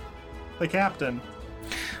the captain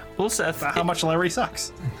Well, Seth, about how much Larry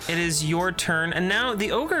sucks. it is your turn, and now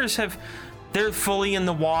the ogres they're fully in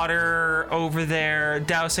the water over there,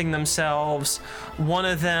 dousing themselves. One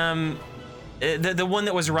of them, the one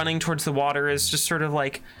that was running towards the water, is just sort of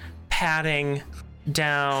like patting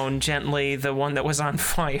down gently the one that was on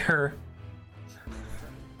fire.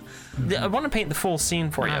 I want to paint the full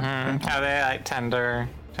scene for you. Are they like tender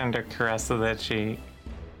caress of the cheek?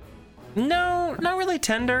 No, not really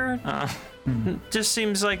tender. Just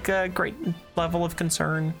seems like a great level of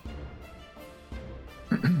concern.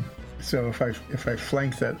 So if I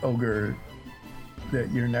flank that ogre that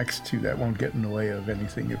you're next to, that won't get in the way of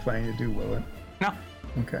anything you're planning to do, will it? No.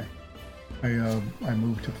 Okay. I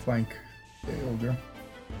move to flank the ogre.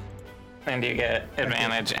 And you get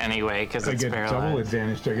advantage anyway because I it's get paralyzed. double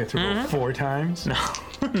advantage. Do I get to roll 4 times? No.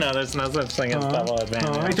 No, there's no such thing as double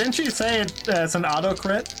advantage. Wait, didn't you say it's an auto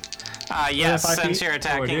crit? Yes, 5 since feet? you're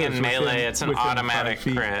attacking Oh, it in is melee, within- it's an within 5 automatic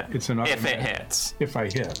feet. crit. It's an if it automatic. hits. If I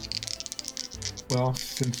hit. Well,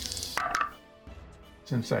 since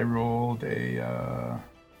I rolled a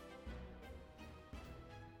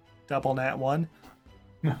Double nat 1.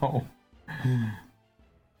 no.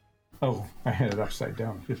 Oh, I had it upside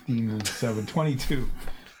down. 15 and 7, 22.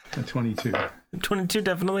 A 22. 22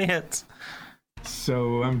 definitely hits.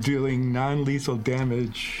 So I'm dealing non-lethal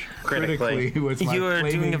damage critically with my You are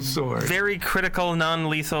doing flaming a sword. very critical,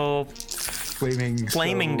 non-lethal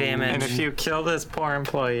flaming damage. And if you kill this poor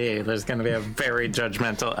employee, there's going to be a very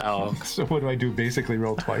judgmental elk. So what do I do? Basically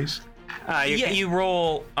roll twice? You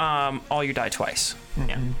roll all your die twice.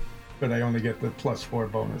 Yeah. But I only get the +4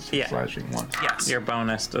 bonus for Yeah. slashing once. Yes. Your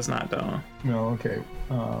bonus does not do. No, okay.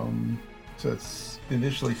 So it's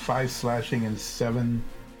initially 5 slashing and 7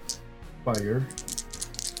 fire.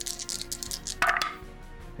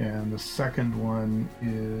 And the second one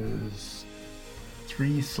is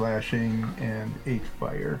 3 slashing and 8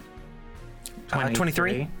 fire.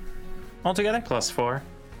 23 altogether? Plus 4.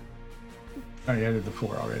 I added the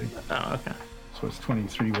 4 already. Oh, okay. So it's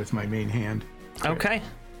 23 with my main hand. Okay.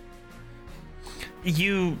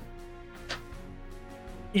 You're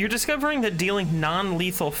discovering that dealing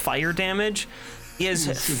non-lethal fire damage is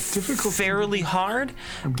difficult. fairly hard.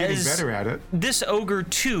 I'm getting as better at it. This ogre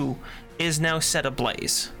too is now set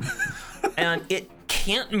ablaze, and it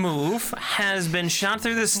can't move. Has been shot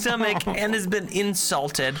through the stomach and has been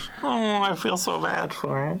insulted. Oh, I feel so bad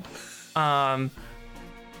for it.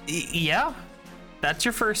 Yeah, that's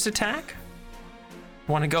your first attack.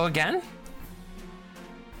 Want to go again?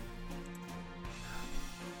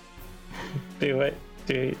 Do what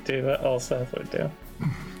Ulseth would do.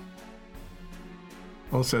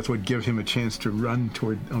 Ulseth would give him a chance to run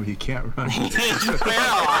toward... Oh, he can't run. He's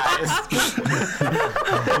paralyzed.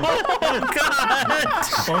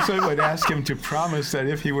 Ulseth would ask him to promise that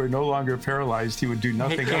if he were no longer paralyzed, he would do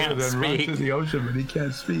nothing can't other than run speak. to the ocean, but he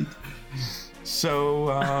can't speak. So,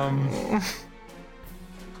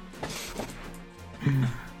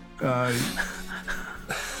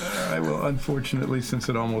 I will, unfortunately, since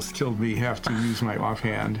it almost killed me, have to use my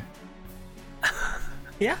offhand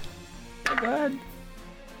Yeah. Go ahead.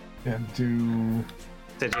 and do...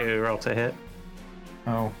 Did you roll to hit?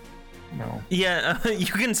 Oh, no. Yeah, you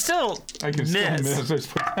can still I can miss. still miss. There's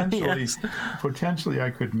potentially, Yes. potentially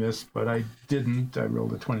I could miss, but I didn't. I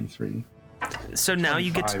rolled a 23. So now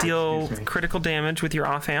you get to 25, deal excuse me. critical damage with your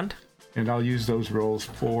offhand. And I'll use those rolls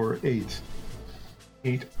for 8.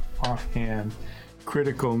 8 offhand.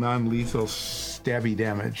 Critical, non-lethal, stabby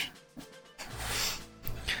damage.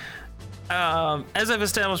 As I've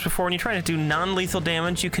established before, when you try to do non-lethal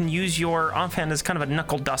damage, you can use your offhand as kind of a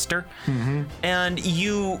knuckle duster. Mm-hmm. And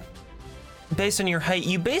you, based on your height,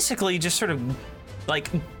 you basically just sort of like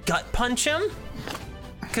gut punch him,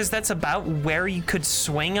 because that's about where you could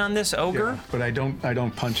swing on this ogre. Yeah, but I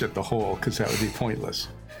don't punch at the hole because that would be pointless.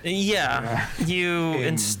 Yeah, you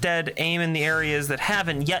instead aim in the areas that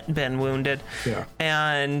haven't yet been wounded. Yeah.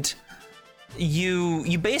 And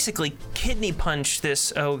you basically kidney punch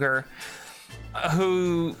this ogre,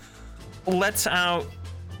 who lets out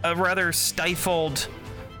a rather stifled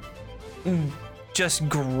just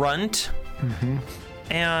grunt. Mm-hmm.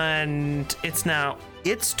 And it's now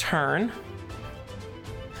its turn.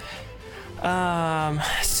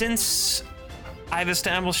 Since I've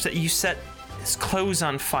established that you set his clothes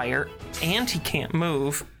on fire and he can't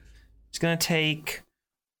move, he's gonna take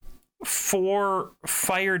 4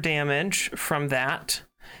 fire damage from that,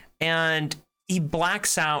 and he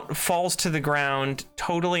blacks out, falls to the ground,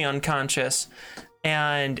 totally unconscious,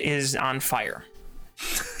 and is on fire.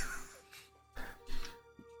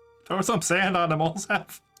 Throw some sand on him,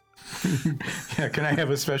 Olsef. Yeah, can I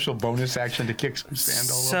have a special bonus action to kick some sand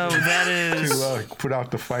all So over that is to put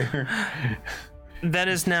out the fire? that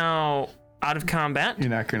is now out of combat. You're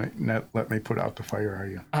not gonna not let me put out the fire, are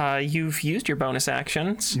you? You've used your bonus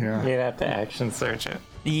actions. Yeah. You'd have to action search it.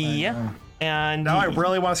 Yep. And Now I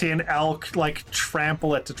really want to see an elk like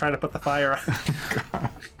trample it to try to put the fire out.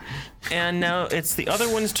 And now it's the other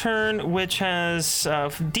one's turn, which has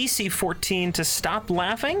DC 14 to stop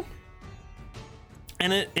laughing.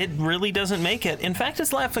 And it really doesn't make it. In fact,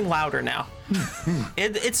 it's laughing louder now.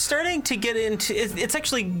 It's starting to get into... It's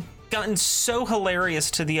actually gotten so hilarious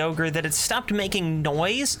to the ogre that it's stopped making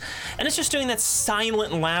noise. And it's just doing that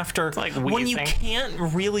silent laughter like when you wheezing. can't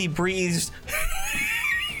really breathe.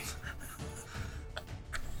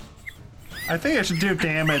 I think it should do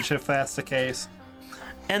damage if that's the case.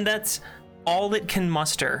 And that's all it can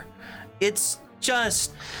muster. It's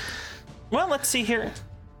just... Well, let's see here.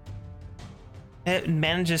 It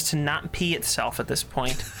manages to not pee itself at this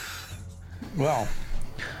point. Well,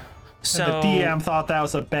 So The DM thought that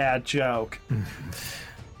was a bad joke.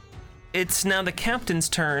 it's now the captain's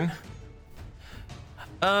turn.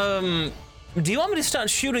 Do you want me to start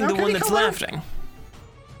shooting the can one he that's come on? laughing?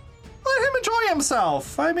 Let him enjoy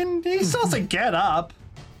himself. I mean, he still has to get up.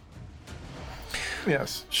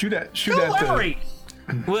 yes. Shoot at Go the Larry!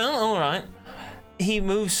 Well, all right. He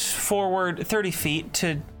moves forward 30 feet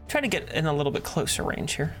to try to get in a little bit closer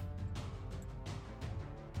range here.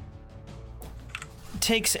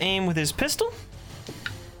 Takes aim with his pistol.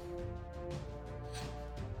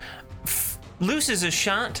 Loses a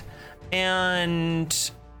shot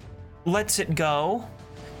and lets it go.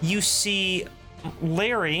 You see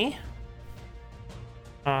Larry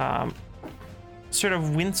sort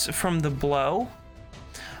of wince from the blow.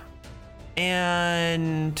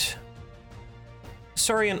 And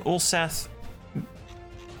Sori and Ulseth,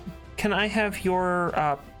 can I have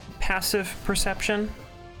your passive perception?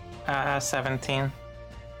 17.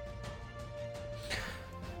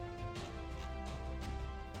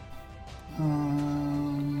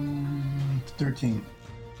 Um, 13.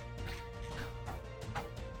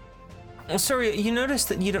 Sorry, you notice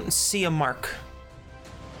that you don't see a mark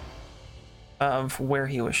of where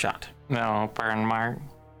he was shot. No burn mark.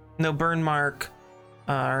 No burn mark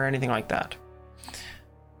or anything like that.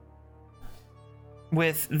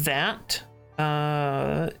 With that,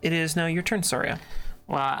 it is now your turn, Soria.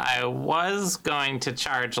 Well, I was going to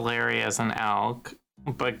charge Larry as an elk,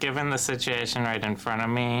 but given the situation right in front of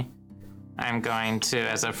me, I'm going to,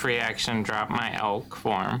 as a free action, drop my elk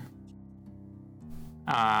form.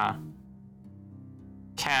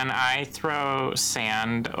 Can I throw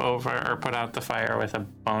sand over or put out the fire with a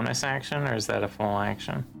bonus action, or is that a full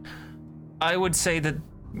action? I would say that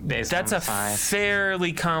Based that's on a size.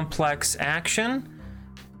 fairly complex action.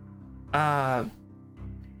 I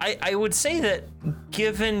would say that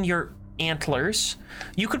given your antlers,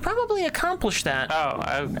 you could probably accomplish that.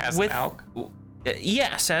 As with an elk?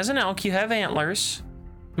 Yes, as an elk, you have antlers.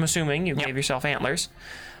 I'm assuming you gave yourself antlers.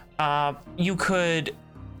 You could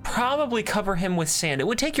probably cover him with sand. It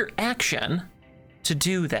would take your action to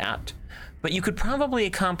do that, but you could probably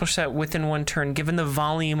accomplish that within one turn, given the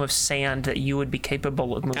volume of sand that you would be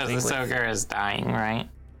capable of moving Because with. this ogre is dying, right?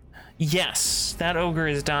 Yes, that ogre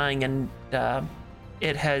is dying, and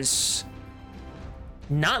it has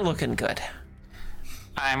not looking good.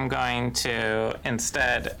 I'm going to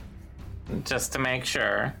instead, just to make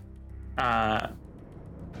sure,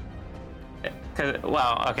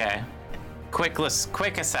 okay.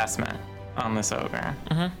 Quick assessment on this ogre,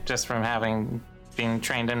 just from being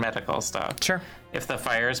trained in medical stuff. Sure. If the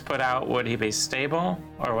fire is put out, would he be stable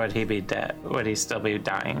or would he be dead? Would he still be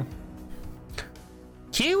dying?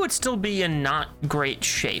 He would still be in not great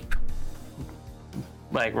shape.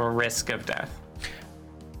 Like risk of death.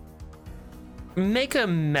 Make a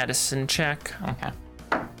medicine check. Okay.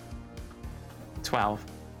 12.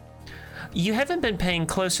 You haven't been paying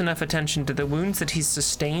close enough attention to the wounds that he's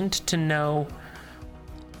sustained to know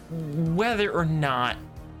whether or not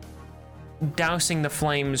dousing the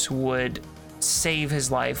flames would save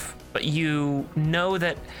his life, but you know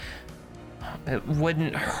that it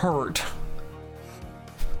wouldn't hurt.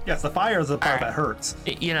 Yes, the fire is the part that hurts.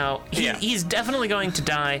 You know, he's definitely going to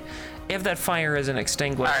die if that fire isn't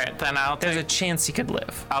extinguished. All right, then There's a chance he could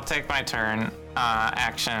live. I'll take my turn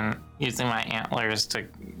action using my antlers to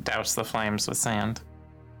douse the flames with sand.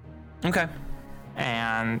 Okay.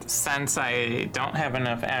 And since I don't have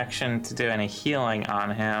enough action to do any healing on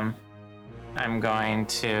him, I'm going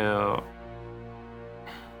to...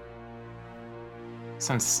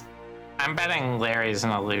 Since I'm betting Larry's an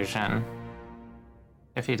illusion.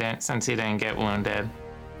 Since he didn't get wounded.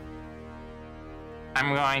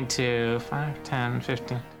 I'm going to 5, 10,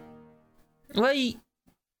 15. Well, he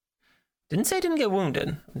didn't say he didn't get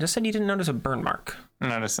wounded. I just said you didn't notice a burn mark.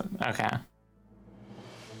 Notice it. Okay.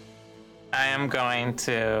 I am going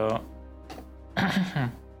to,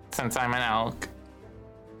 since I'm an elk,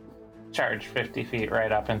 charge 50 feet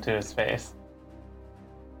right up into his face.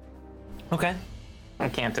 Okay. I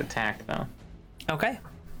can't attack though. Okay.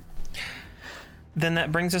 Then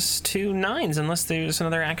that brings us to 9s, unless there's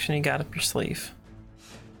another action you got up your sleeve.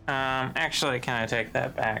 Actually, can I take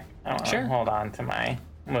that back? I want to Sure. hold on to my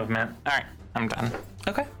movement. All right, I'm done.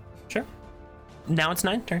 Okay, sure. Now it's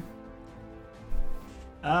 9 turn.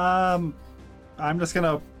 I'm just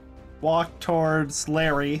gonna walk towards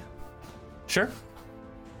Larry. Sure.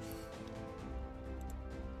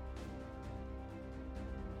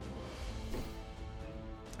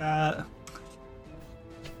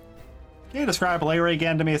 Can you describe Larry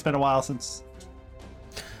again to me? It's been a while since.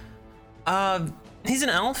 He's an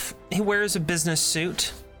elf. He wears a business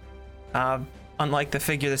suit. Unlike the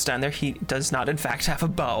figure that's down there, he does not, in fact, have a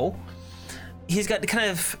bow. He's got kind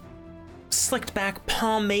of slicked back,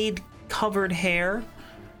 pomade-covered hair.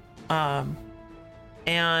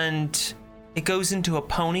 And it goes into a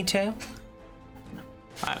ponytail.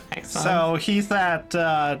 Excellent. So he's that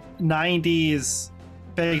 90s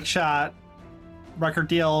big shot record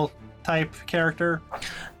deal type character.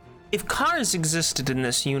 If cars existed in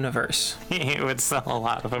this universe, He would sell a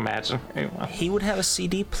lot of imaginary ones. he would have a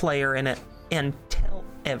CD player in it and tell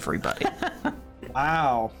everybody.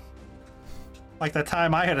 Wow. Like the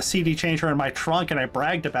time I had a CD changer in my trunk and I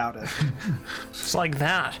bragged about it. It's like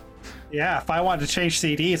that. Yeah, if I wanted to change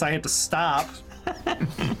CDs, I had to stop,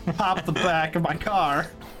 pop the back of my car.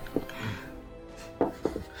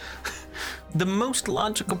 The most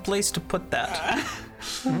logical place to put that.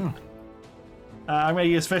 I'm going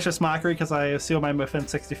to use Vicious Mockery because I assume I'm within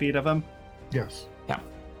 60 feet of him. Yes. Yeah.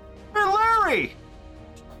 Larry!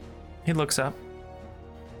 He looks up.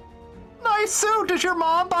 Nice suit. Did your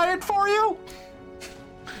mom buy it for you?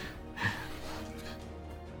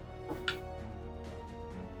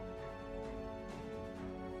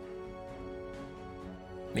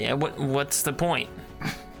 Yeah, what's the point?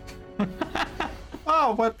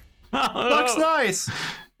 Oh, but looks nice.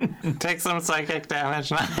 Take some psychic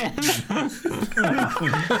damage.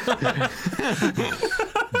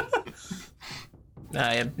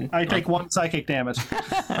 I take 1 psychic damage.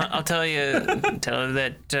 I'll tell her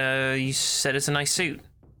that you said it's a nice suit.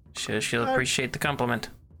 She'll appreciate the compliment.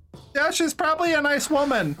 Yeah, she's probably a nice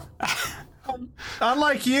woman.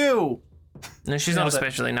 Unlike you. No, she's not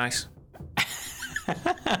especially nice.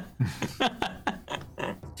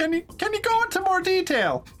 Can you go into more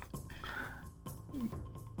detail?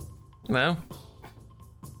 Well,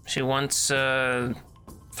 she once threw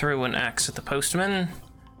an axe at the postman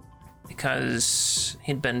because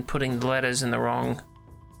he'd been putting the letters in the wrong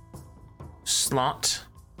slot.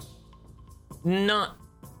 Not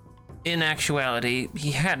in actuality,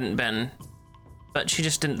 he hadn't been, but she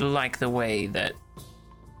just didn't like the way that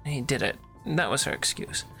he did it. That was her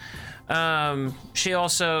excuse. She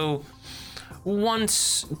also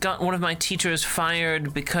once got one of my teachers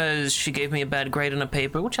fired because she gave me a bad grade on a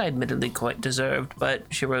paper, which I admittedly quite deserved, but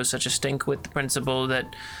she rose such a stink with the principal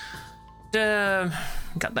that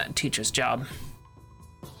got that teacher's job.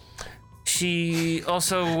 She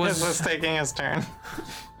also was... This was taking his turn.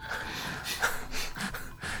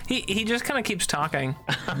 He just kind of keeps talking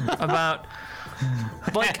about,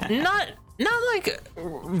 like, not like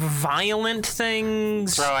violent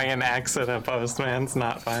things. Throwing an axe at a postman's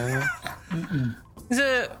not violent.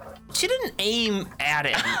 She didn't aim at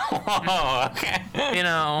him. Oh, okay. You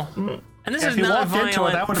know, and this If is you not walked into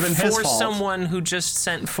it, that violent would've been for his fault. someone who just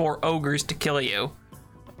sent 4 ogres to kill you.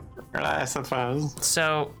 I suppose.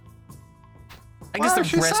 So, I Well, guess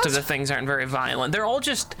she the rest of sounds- the things aren't very violent. They're all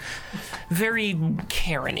just very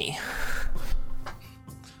Karen-y.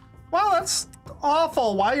 Well, that's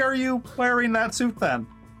awful. Why are you wearing that suit then?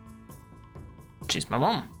 She's my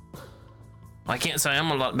mom. Well, I can't say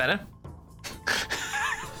I'm a lot better.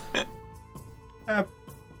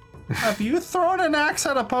 Have you thrown an axe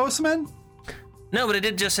at a postman? No, but I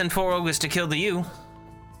did just send 4 ogres to kill the you.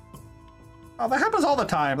 Oh, that happens all the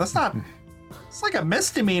time. That's not... It's like a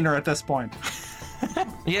misdemeanor at this point.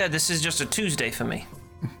 Yeah, this is just a Tuesday for me.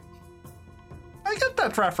 I get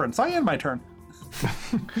that reference. I end my turn.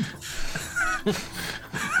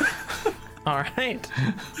 All right.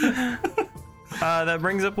 That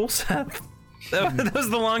brings up Ulseth. That was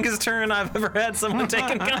the longest turn I've ever had someone take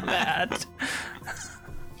in combat.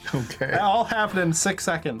 Okay. That all happened in 6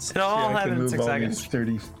 seconds. It all I can happened in move 6 all seconds. these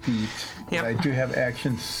 30 feet. Yep. I do have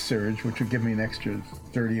action surge, which would give me an extra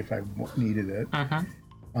 30 if I needed it.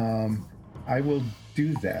 I will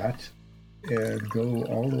do that and go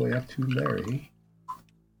all the way up to Larry.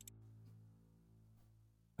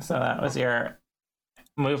 So that was your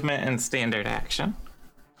movement and standard action.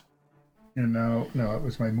 And no, it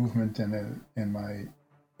was my movement and my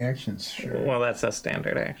action surge. Well, that's a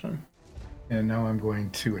standard action. And now I'm going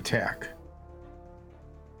to attack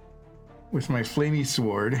with my flamey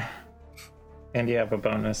sword. And you have a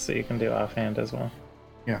bonus, so you can do offhand as well.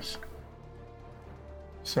 Yes.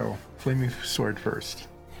 So, flamey sword first.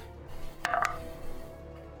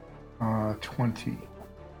 20.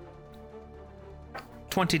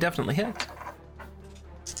 20 definitely hit.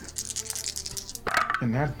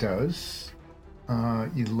 And that does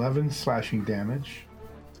 11 slashing damage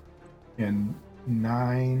and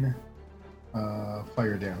 9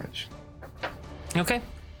 fire damage. Okay.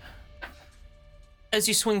 As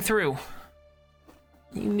you swing through,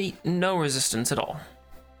 you meet no resistance at all.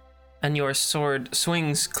 And your sword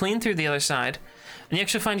swings clean through the other side, and you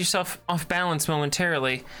actually find yourself off balance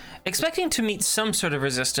momentarily, expecting to meet some sort of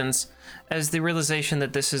resistance as the realization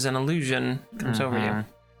that this is an illusion comes over you.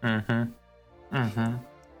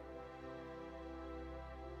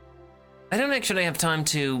 I don't actually have time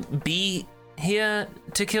to be here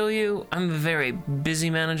to kill you. I'm a very busy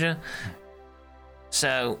manager.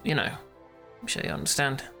 So, you know, I'm sure you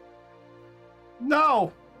understand.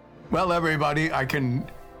 No! Well, everybody, I can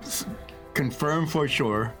confirm for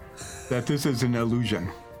sure that this is an illusion.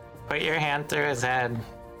 Put your hand through his head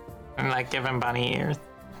and, like, give him bunny ears.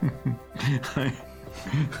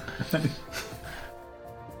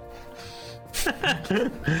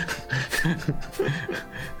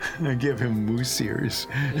 I give him moose ears.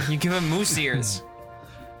 You give him moose ears.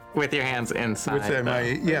 With your hands inside. With them,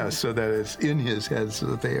 though. so that it's in his head, so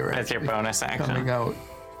that they are That's your actually bonus coming action. out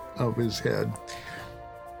of his head.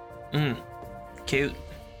 Cute.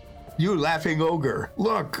 You laughing ogre,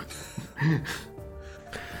 look.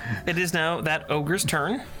 It is now that ogre's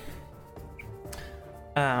turn.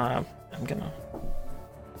 I'm gonna.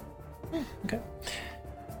 Okay.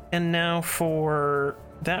 And now for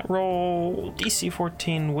that roll, DC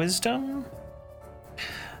 14 Wisdom.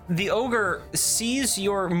 The ogre sees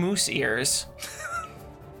your moose ears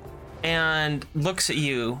and looks at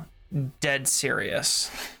you, dead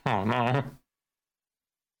serious. Oh no.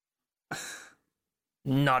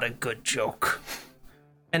 Not a good joke.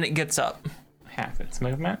 And it gets up. Half its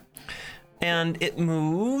movement. And it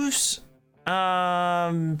moves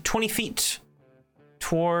 20 feet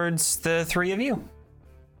towards the three of you.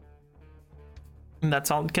 And that's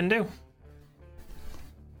all it can do.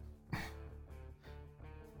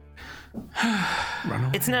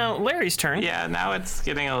 It's now Larry's turn. Yeah, now it's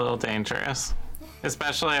getting a little dangerous.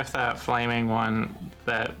 Especially if that flaming one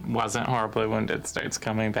that wasn't horribly wounded starts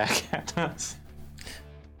coming back at us.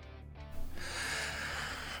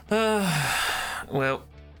 Well,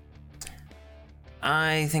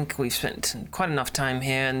 I think we've spent quite enough time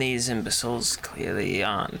here, and these imbeciles clearly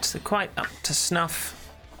aren't quite up to snuff.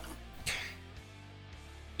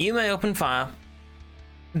 You may open fire.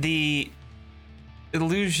 The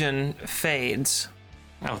illusion fades.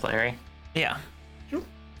 Oh, Larry. Yeah.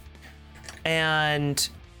 And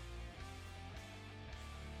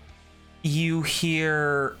you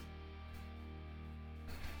hear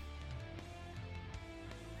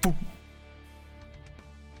boom,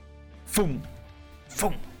 boom,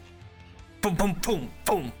 boom, boom, boom, boom,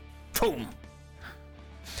 boom, boom.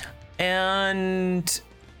 And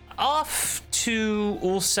off to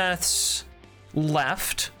Ulseth's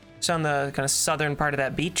left, so on the kind of southern part of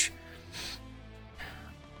that beach.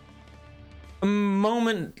 A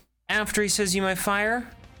moment after he says you may fire,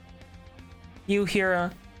 you hear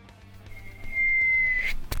a...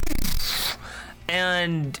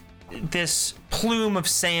 And this plume of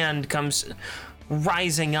sand comes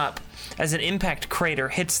rising up as an impact crater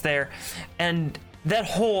hits there, and that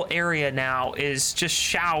whole area now is just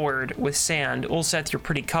showered with sand. Ulseth, you're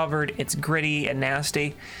pretty covered. It's gritty and nasty.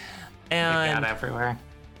 It And got everywhere.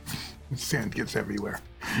 Sand gets everywhere.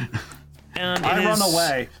 and I it run is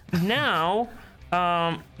away. Now,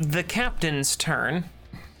 the captain's turn,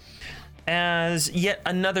 as yet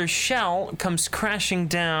another shell comes crashing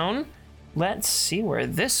down. Let's see where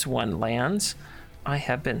this one lands. I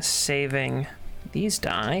have been saving these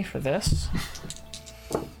die for this.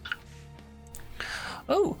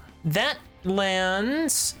 Oh, that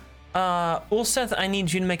lands. Ulseth, I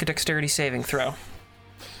need you to make a dexterity saving throw.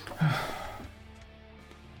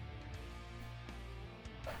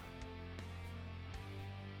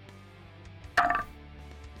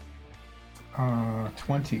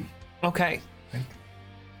 20. Okay.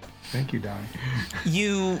 Thank you, Don.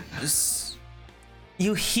 You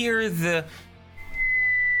hear the,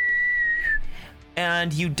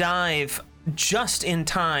 and you dive just in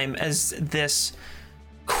time as this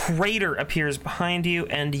crater appears behind you,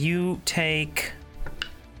 and you take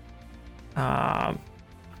 1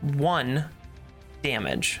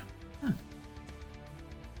 damage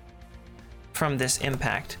from this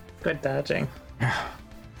impact. Good dodging.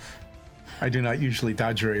 I do not usually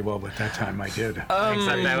dodge very well, but that time I did. Except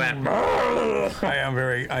I went. I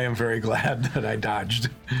am very glad that I dodged.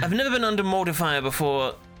 I've never been under mortar fire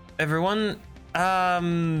before, everyone.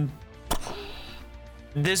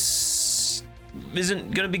 This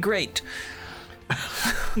isn't gonna be great.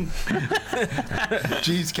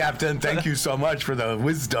 Jeez, Captain, thank you so much for the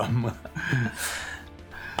wisdom.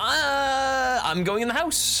 I'm going in the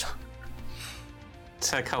house.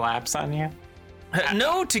 To collapse on you?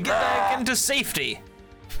 No, to get back into safety.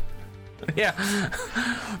 Yeah.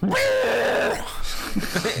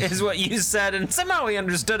 Is what you said, and somehow he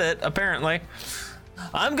understood it, apparently.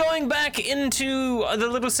 I'm going back into the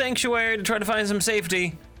little sanctuary to try to find some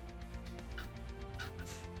safety.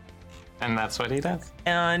 And that's what he does.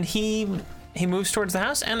 And he moves towards the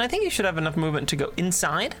house, and I think he should have enough movement to go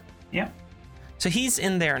inside. Yeah. So he's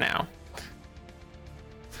in there now.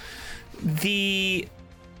 The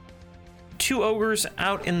 2 ogres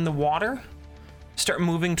out in the water start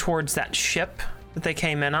moving towards that ship that they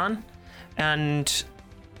came in on. And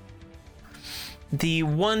the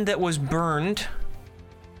one that was burned,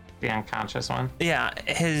 The unconscious one. yeah,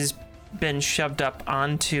 has been shoved up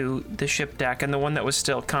onto the ship deck, and the one that was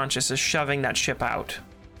still conscious is shoving that ship out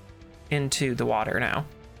into the water now.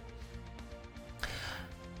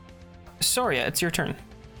 Soria, it's your turn.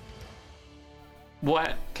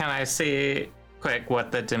 What can I see quick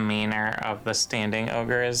what the demeanor of the standing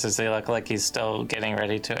ogre is? Does he look like he's still getting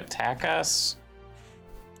ready to attack us?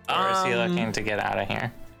 Or is he looking to get out of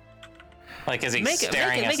here? Like, is he Make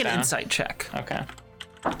staring us an down? insight check. Okay.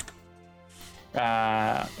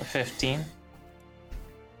 15.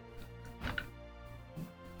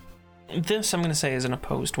 This, I'm going to say, is an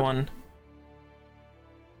opposed one.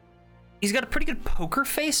 He's got a pretty good poker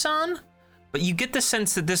face on, but you get the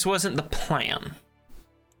sense that this wasn't the plan.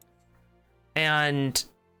 And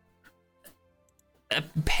a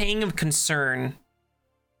pang of concern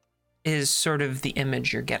is sort of the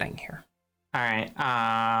image you're getting here. All right.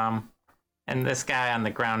 And this guy on the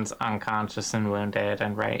ground's unconscious and wounded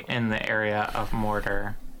and right in the area of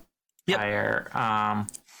mortar fire.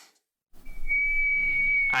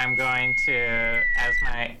 I'm going to, as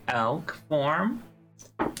my elk form,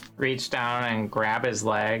 reach down and grab his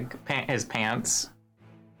leg, his pants,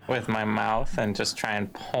 with my mouth and just try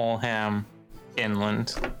and pull him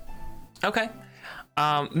inland. Okay.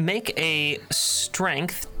 Make a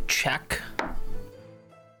strength check.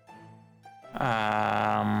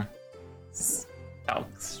 Elk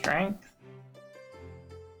strength.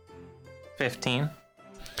 15.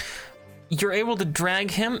 You're able to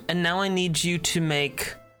drag him, and now I need you to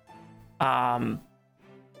make I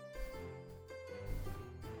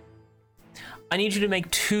need you to make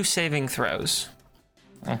 2 saving throws.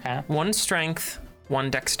 Okay. 1 strength, 1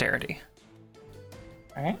 dexterity.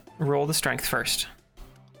 All right. Roll the strength first.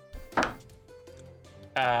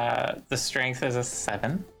 The strength is a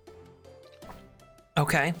 7.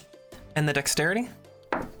 Okay. And the dexterity?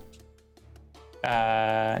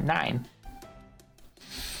 9.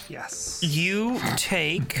 Yes. You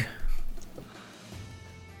take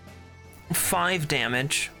 5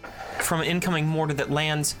 damage from an incoming mortar that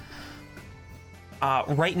lands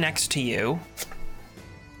right next to you,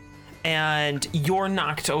 and you're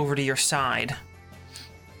knocked over to your side.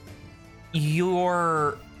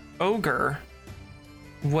 Your ogre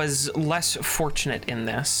was less fortunate in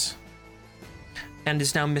this and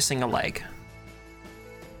is now missing a leg.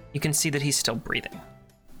 You can see that he's still breathing.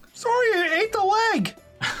 Sorry, I ate the leg.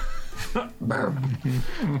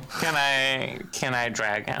 Can I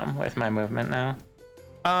drag him with my movement now?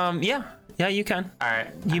 Yeah, you can. All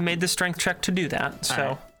right. You made the strength check to do that, so.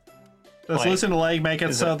 Alright. Does Wait, loosen the leg make it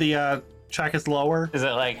is so it- the check is lower? Is it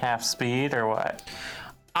like half speed or what?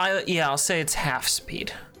 I'll say it's half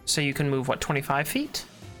speed. So you can move, 25 feet?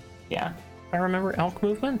 Yeah. If I remember elk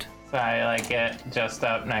movement? So I like get just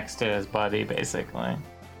up next to his buddy, basically.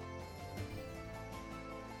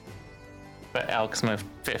 But elks move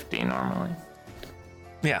 50 normally.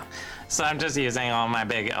 Yeah. So I'm just using all my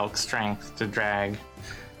big elk strength to drag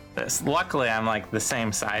this. Luckily, I'm like the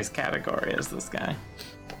same size category as this guy.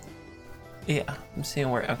 Yeah, I'm seeing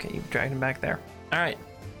where. Okay, you've dragged him back there. All right.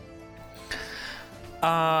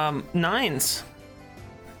 Nines.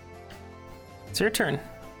 It's your turn.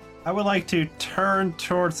 I would like to turn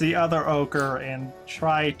towards the other ogre and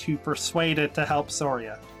try to persuade it to help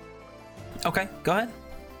Soria. Okay, go ahead.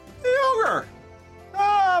 The ogre!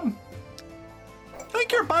 I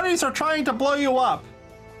think your buddies are trying to blow you up.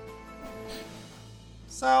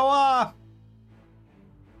 So,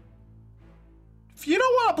 if you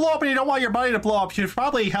don't want to blow up and you don't want your buddy to blow up, you should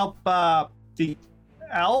probably help, the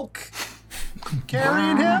elk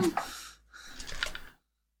carrying him.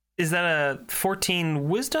 Is that a 14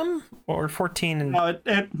 wisdom or 14? And... No,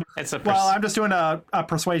 It's a well, I'm just doing a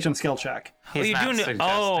persuasion skill check. he's you're not doing it. suggesting.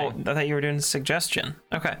 Oh, I thought you were doing suggestion.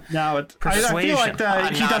 Okay. No, I Persuasion. feel like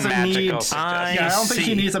A he doesn't non-magical need. suggestion. Yeah, I don't think he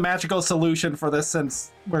see. needs a magical solution for this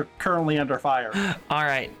since we're currently under fire. All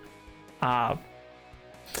right.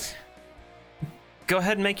 Go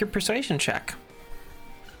ahead and make your persuasion check.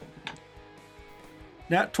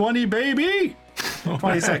 Nat 20, baby!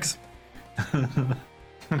 26.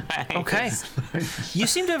 Okay. You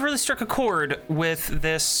seem to have really struck a chord with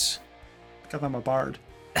this Because I'm a bard.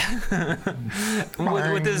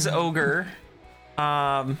 with this ogre.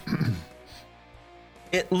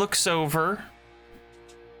 It looks over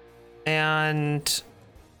and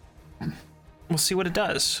we'll see what it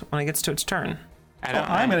does when it gets to its turn. I don't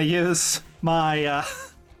I'm know. going to use my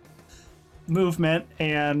movement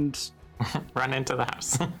and Run into the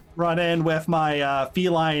house. run in with my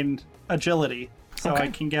feline agility. So Okay. I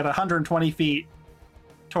can get 120 feet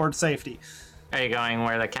towards safety. Are you going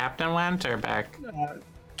where the captain went or back?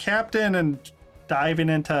 Captain and diving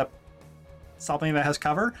into something that has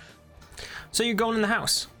cover. So you're going in the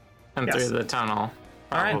house. And Yes. through the tunnel,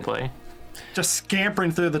 All right. probably. Just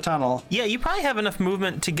scampering through the tunnel. Yeah, you probably have enough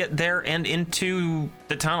movement to get there and into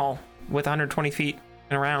the tunnel with 120 feet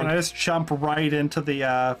and around. And I just jump right into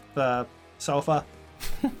the sofa.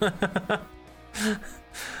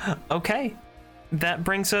 Okay. That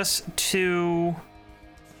brings us to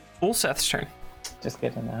Ulseth's turn. Just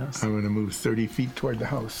get in the house. I'm going to move 30 feet toward the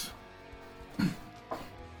house.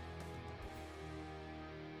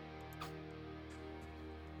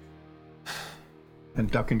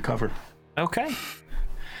 and duck and cover. Okay.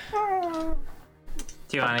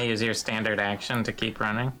 Do you want to use your standard action to keep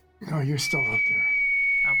running? Oh, you're still out there.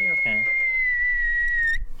 I'll be okay.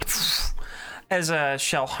 As a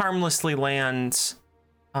shell harmlessly lands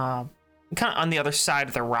kind of on the other side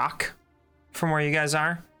of the rock from where you guys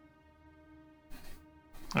are.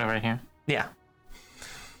 Over here. Yeah.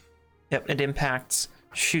 Yep, it impacts,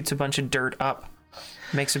 shoots a bunch of dirt up,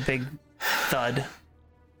 makes a big thud.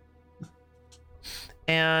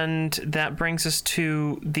 And that brings us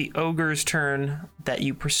to the ogre's turn that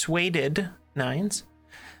you persuaded, Nines.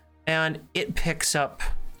 And it picks up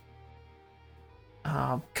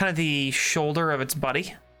kind of the shoulder of its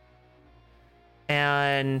buddy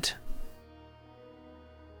and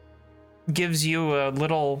gives you a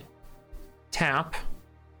little tap,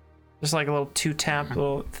 just like a little 2-tap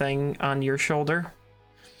little thing on your shoulder.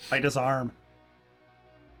 Bite his arm.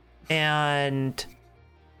 And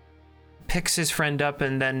picks his friend up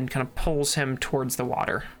and then kind of pulls him towards the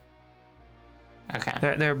water.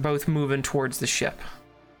 Okay. They're both moving towards the ship.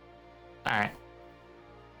 All right.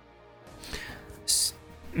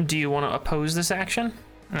 Do you want to oppose this action?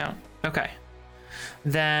 No. Okay.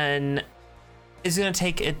 Then it's going to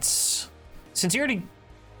take its... Since you already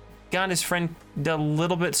got his friend a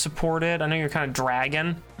little bit supported, I know you're kind of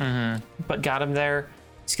dragging, but got him there.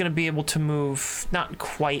 He's going to be able to move not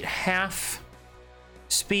quite half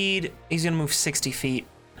speed. He's going to move 60 feet.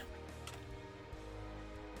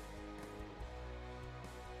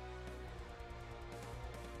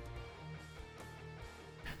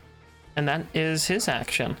 And that is his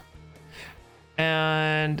action.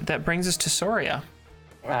 And that brings us to Soria.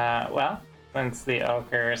 Well, since the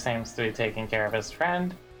ogre seems to be taking care of his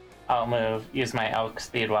friend, I'll use my elk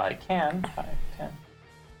speed while I can. 5, 10,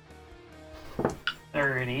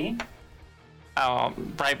 30. Oh,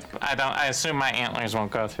 right. I assume my antlers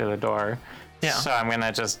won't go through the door. Yeah. So I'm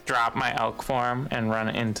gonna just drop my elk form and run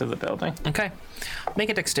into the building. Okay. Make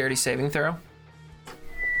a dexterity saving throw.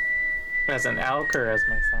 As an elk or as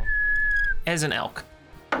myself? As an elk.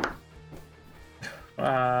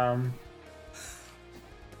 Oh,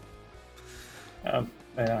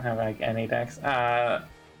 I don't have like any dex.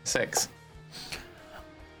 6.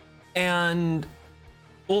 And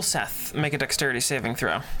Ulseth, make a dexterity saving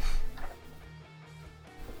throw.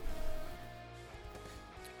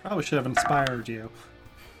 Probably should have inspired you.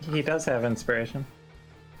 He does have inspiration.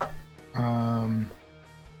 I'm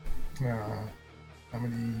gonna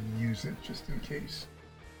use it just in case.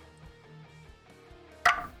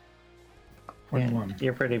 21.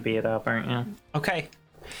 You're pretty beat up, aren't you? Okay.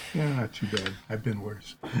 Yeah, not too bad. I've been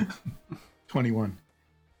worse. 21.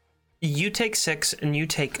 You take 6 and you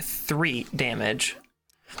take 3 damage.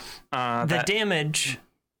 The damage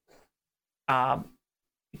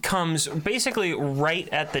comes basically right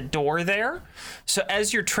at the door there. So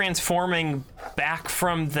as you're transforming back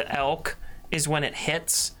from the elk is when it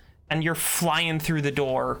hits, and you're flying through the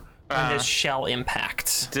door when this shell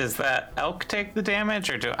impacts. Does that elk take the damage,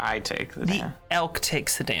 or do I take the damage? The elk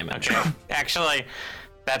takes the damage. Actually,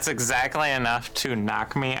 that's exactly enough to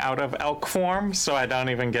knock me out of elk form, so I don't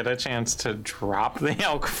even get a chance to drop the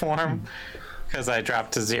elk form, because I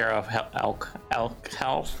dropped to 0 elk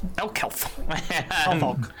health. Elk health.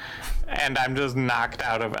 And I'm just knocked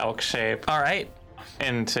out of elk shape All right.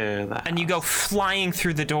 into the And you go flying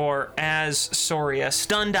through the door as Soria,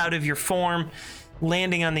 stunned out of your form,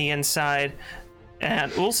 landing on the inside.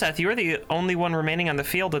 And Ulseth, you are the only one remaining on the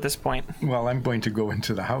field at this point. Well, I'm going to go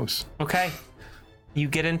into the house. Okay. You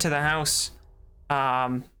get into the house.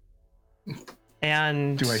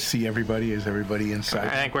 And Do I see everybody? Is everybody I inside?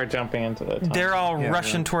 think we're jumping into the tunnel. they're all Yeah,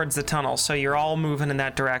 rushing towards the tunnel, so you're all moving in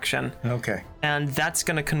that direction. Okay. And that's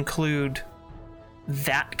going to conclude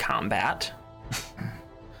that combat.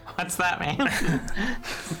 What's that mean?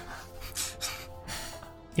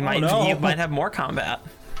 You might no. you might have more combat.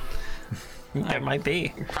 There might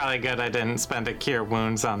be. Probably good I didn't spend a cure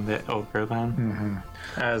wounds on the ogre then.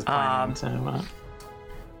 I was planning to.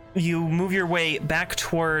 You move your way back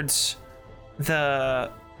towards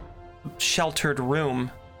the sheltered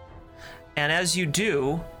room, and as you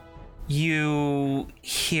do, you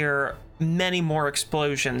hear many more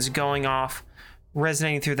explosions going off,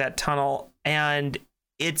 resonating through that tunnel, and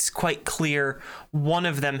it's quite clear one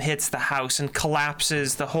of them hits the house and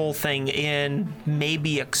collapses the whole thing in,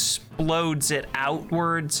 maybe explodes it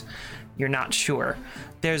outwards. You're not sure.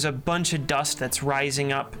 There's a bunch of dust that's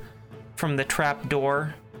rising up from the trap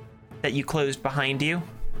door that you closed behind you.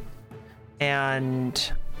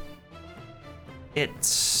 And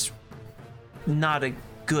it's not a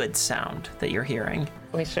good sound that you're hearing.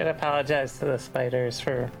 We should apologize to the spiders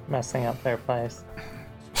for messing up their place.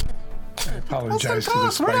 I apologize to Tell the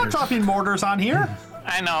us, we're not spiders. dropping mortars on here.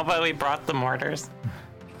 I know, but we brought the mortars.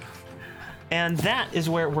 And that is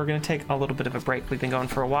where we're going to take a little bit of a break. We've been going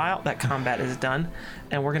for a while. That combat is done.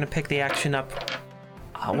 And we're going to pick the action up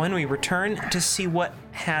when we return to see what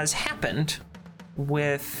has happened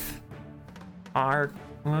with our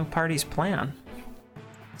party's plan.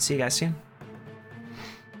 See you guys soon.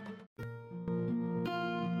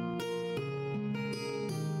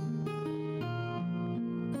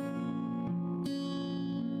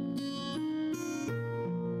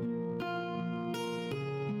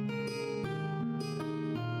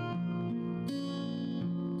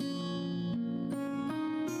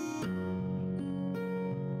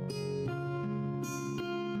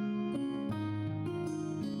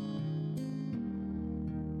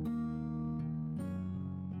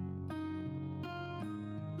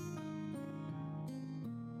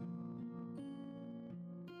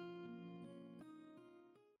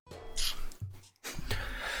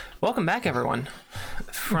 Welcome back, everyone,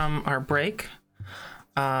 from our break.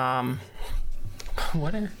 What? Oh,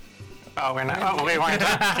 we're not. Oh, we weren't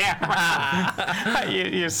on camera.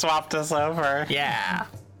 you swapped us over. Yeah.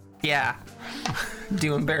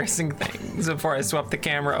 Do embarrassing things before I swap the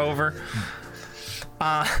camera over.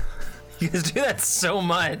 You guys do that so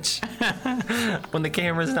much when the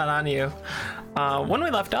camera's not on you. When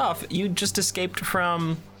we left off, you just escaped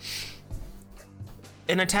from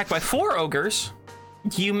an attack by 4 ogres.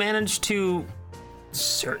 You managed to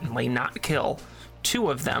certainly not kill 2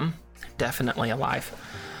 of them, definitely alive.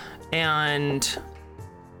 And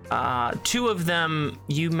 2 of them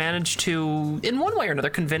you managed to, in one way or another,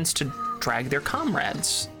 convince to drag their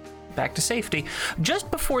comrades back to safety just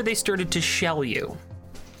before they started to shell you.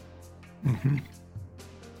 Mm-hmm.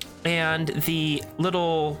 And the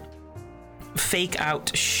little fake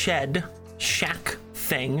out shack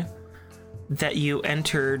thing that you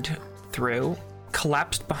entered through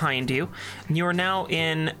collapsed behind you, and you are now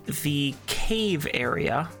in the cave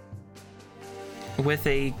area with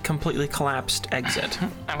a completely collapsed exit.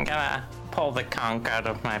 I'm gonna pull the conch out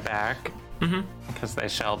of my back because they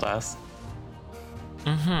shelled us.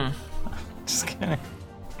 Just kidding.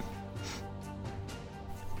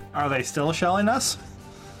 Are they still shelling us?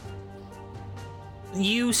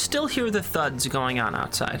 You still hear the thuds going on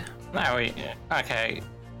outside. Okay.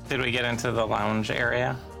 Did we get into the lounge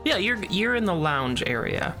area? Yeah, you're in the lounge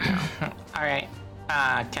area now. All right,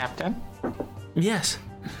 Captain. Yes.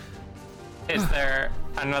 Is there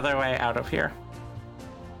another way out of here?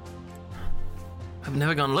 I've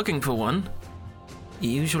never gone looking for one.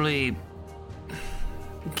 Usually,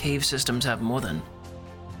 cave systems have more than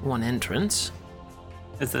one entrance.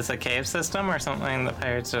 Is this a cave system or something the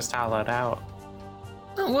pirates just hollowed out?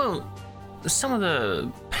 Oh, well, some of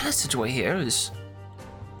the passageway here is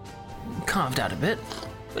carved out a bit,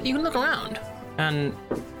 but you can look around. And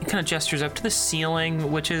he kind of gestures up to the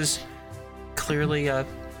ceiling, which is clearly a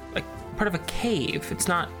part of a cave. It's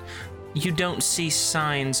not, you don't see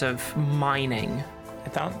signs of mining. I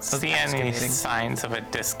don't see any signs of a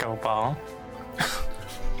disco ball.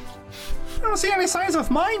 I don't see any signs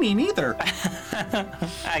of mining either.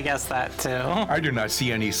 I guess that too. I do not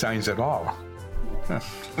see any signs at all.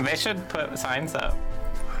 They should put signs up.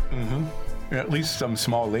 At least some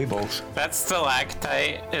small labels. That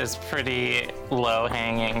stalactite is pretty low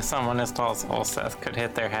hanging. Someone as tall as Ulseth could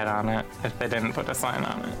hit their head on it if they didn't put a sign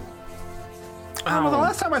on it. Well, the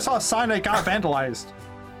last time I saw a sign, it got vandalized.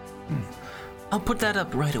 I'll put that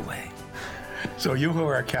up right away. So you who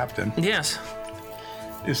are a captain, Yes.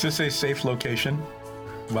 is this a safe location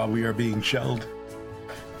while we are being shelled?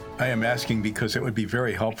 I am asking because it would be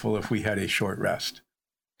very helpful if we had a short rest.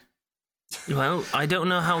 Well, I don't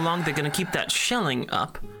know how long they're going to keep that shelling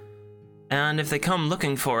up. And if they come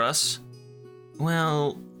looking for us,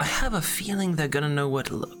 well, I have a feeling they're going to know where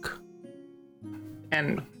to look.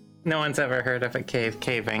 And no one's ever heard of a cave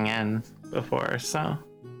caving in before, so.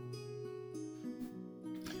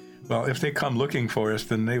 Well, if they come looking for us,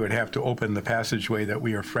 then they would have to open the passageway that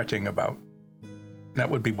we are fretting about. That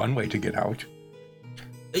would be one way to get out.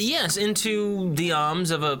 Yes, into the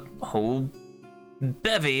arms of a whole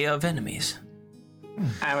bevy of enemies.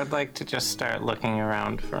 I would like to just start looking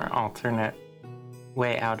around for an alternate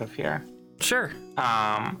way out of here. Sure.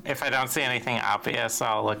 If I don't see anything obvious,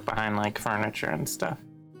 I'll look behind like furniture and stuff.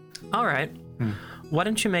 All right. Why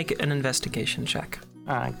don't you make an investigation check?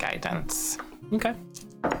 Guidance. Okay.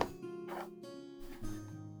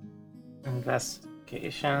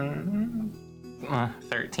 Investigation.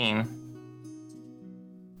 13.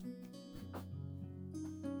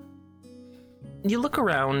 You look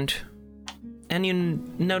around and you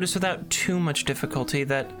notice without too much difficulty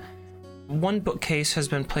that one bookcase has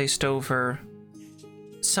been placed over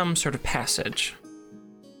some sort of passage.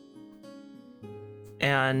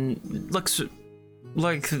 And looks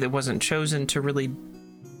like it wasn't chosen to really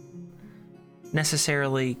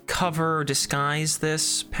necessarily cover or disguise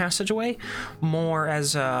this passageway, more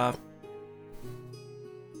as a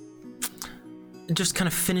just kind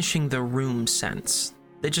of finishing the room sense.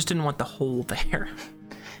 They just didn't want the hole there.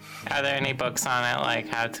 Are there any books on it, like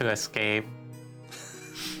How to Escape?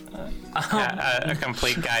 A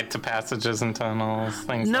complete guide to passages and tunnels,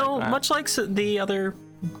 things No, like that? much like the other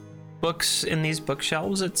books in these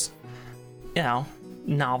bookshelves, it's, you know,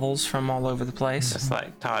 novels from all over the place. Just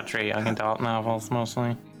like tawdry young adult novels,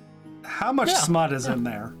 mostly. How much smut is in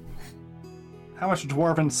there? How much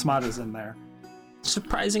dwarven smut is in there?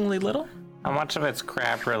 Surprisingly little. How much of it's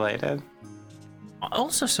crab related?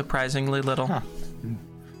 Also surprisingly little. Huh.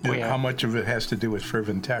 Weird. How much of it has to do with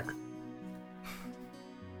fervent tech?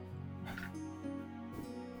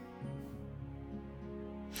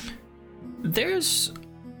 There's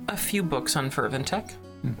a few books on Fervent Tech.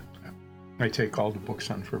 I take all the books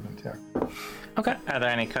on fervent tech. Okay. Are there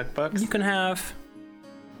any cookbooks? You can have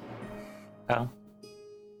Oh.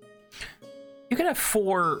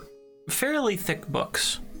 4 fairly thick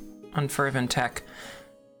books on Fervent Tech.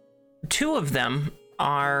 2 of them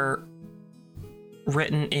are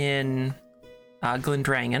written in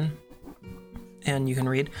Glendrangan, and you can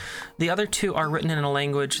read. The other 2 are written in a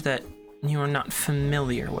language that you are not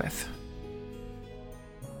familiar with.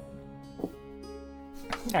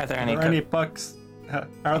 Are there any, Are any books?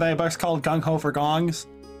 Are they books called Gung Ho for Gongs?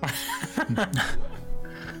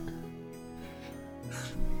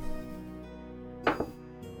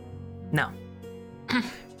 No.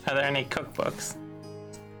 Are there any cookbooks?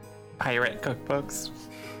 Pirate cookbooks?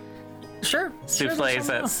 Sure. Souffles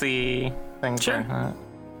at sea? Things Sure. like that.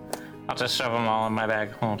 I'll just shove them all in my bag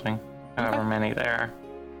of holding. However many there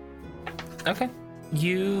are. Okay.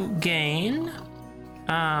 You gain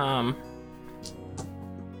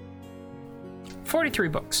 43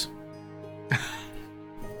 books.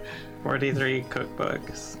 43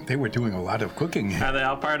 cookbooks. They were doing a lot of cooking. Are they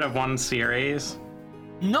all part of one series?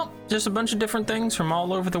 Nope, just a bunch of different things from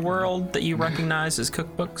all over the world that you recognize as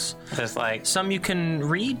cookbooks. Just like Some you can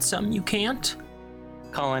read, some you can't.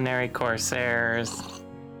 Culinary Corsairs,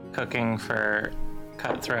 Cooking for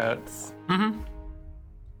Cutthroats,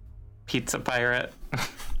 Pizza Pirate.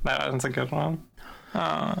 That one's a good one.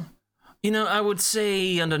 You know, I would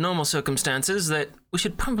say under normal circumstances that we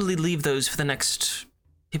should probably leave those for the next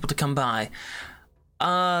people to come by.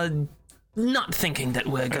 Not thinking that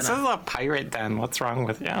we're This is gonna... a pirate den. What's wrong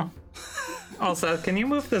with you? Also, can you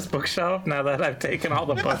move this bookshelf now that I've taken all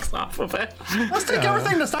the books off of it? Let's take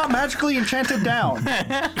everything that's not magically enchanted down.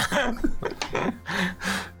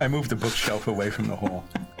 I moved the bookshelf away from the hole.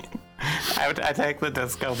 I take the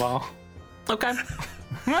disco ball. Okay.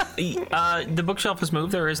 The bookshelf is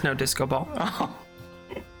moved. There is no disco ball.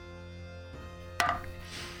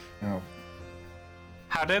 No.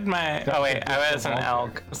 How did my... Oh wait, I was an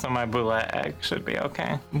elk, so my boulette egg should be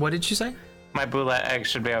okay. What did you say? My boulette egg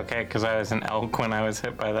should be okay because I was an elk when I was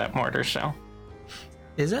hit by that mortar shell.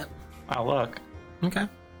 Is it? Oh look. Okay.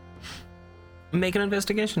 Make an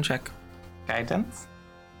investigation check. Guidance?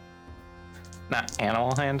 Not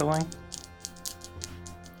animal handling?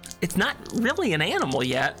 It's not really an animal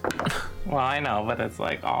yet. Well, I know, but it's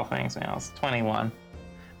like all things else. 21.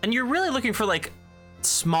 And you're really looking for, like,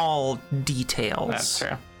 small details. That's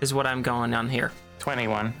true. Is what I'm going on here.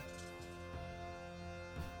 21.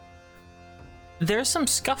 There's some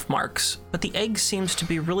scuff marks, but the egg seems to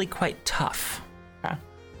be really quite tough. Okay.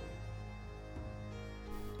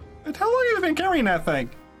 And how long have you been carrying that thing?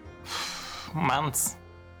 Months.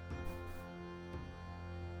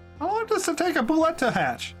 How long does it take a boulette to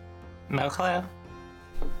hatch? No clue.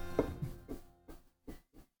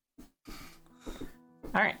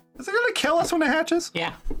 Alright. Is it gonna kill us when it hatches?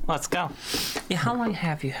 Yeah, let's go. Yeah, how long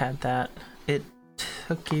have you had that? It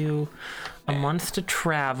took you a month to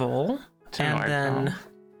travel, and Nordville. then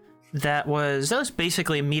that was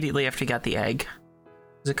basically immediately after you got the egg.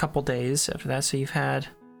 It was a couple days after that, so you've had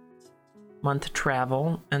a month to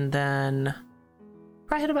travel, and then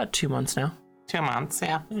probably had about 2 months now. 2 months,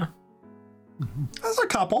 yeah. That's a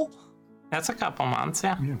couple. That's a couple months,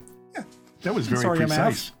 yeah. That was very Sorry, I'm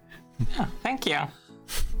precise. Yeah, thank you.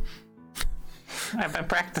 I've been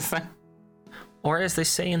practicing. Or as they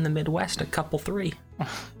say in the Midwest, a couple 3.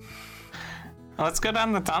 Let's go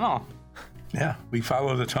down the tunnel. Yeah, we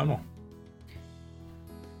follow the tunnel.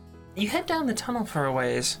 You head down the tunnel for a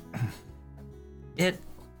ways. It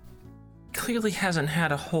clearly hasn't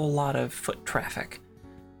had a whole lot of foot traffic.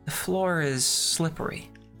 The floor is slippery.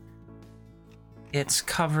 It's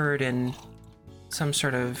covered in some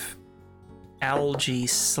sort of algae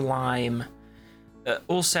slime.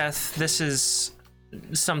 Ulseth, this is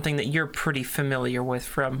something that you're pretty familiar with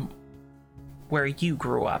from where you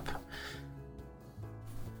grew up.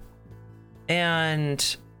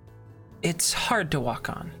 And it's hard to walk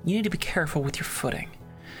on. You need to be careful with your footing.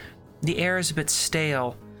 The air is a bit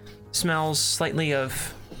stale, smells slightly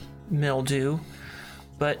of mildew,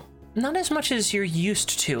 but not as much as you're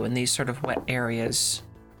used to in these sort of wet areas.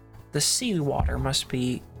 The seawater must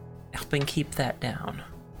be helping keep that down.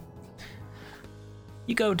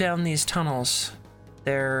 You go down these tunnels.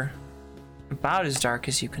 They're about as dark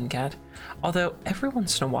as you can get, although every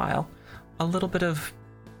once in a while, a little bit of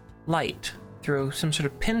light through some sort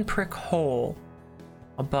of pinprick hole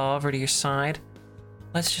above or to your side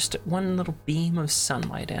lets just one little beam of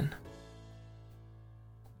sunlight in.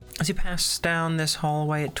 As you pass down this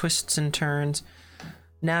hallway, it twists and turns,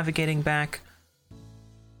 navigating back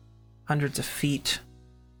hundreds of feet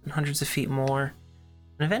and hundreds of feet more,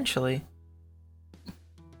 and eventually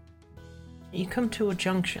you come to a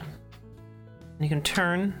junction, and you can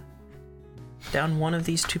turn down one of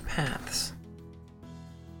these two paths.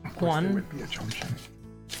 Of course, One- there would be a junction.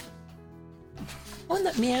 One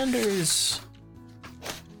that meanders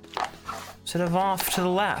sort of off to the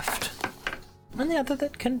left, and the other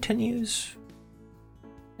that continues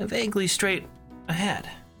vaguely straight ahead.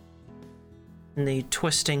 In the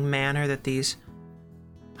twisting manner that these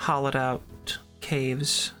hollowed out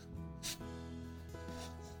caves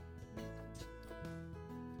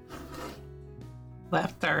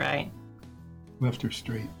Left or right? Left or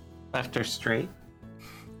straight? Left or straight?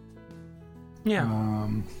 Yeah.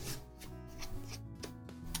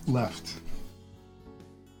 Left.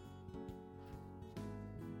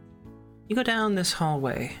 You go down this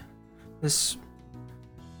hallway, this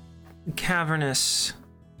cavernous.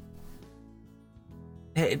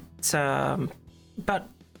 It's about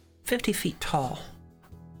 50 feet tall,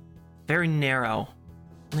 very narrow,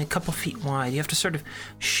 only a couple feet wide. You have to sort of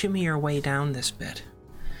shimmy your way down this bit,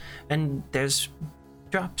 and there's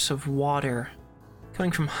drops of water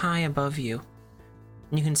coming from high above you,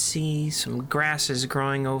 and you can see some grasses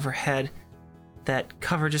growing overhead that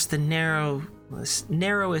cover just the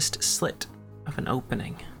narrowest slit of an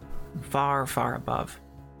opening, far, far above.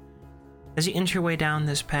 As you inch your way down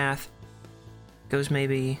this path, it goes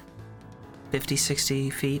maybe 50, 60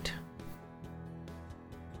 feet.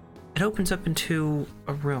 It opens up into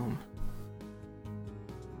a room.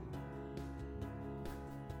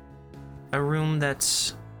 A room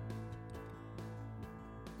that's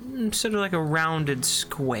sort of like a rounded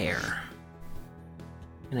square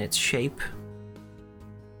in its shape.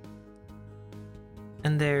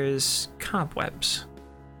 And there's cobwebs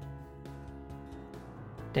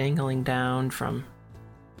dangling down from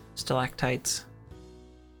stalactites.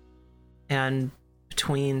 And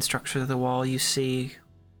between structures of the wall, you see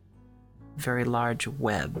very large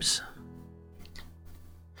webs.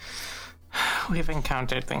 We've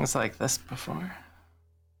encountered things like this before.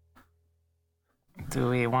 Do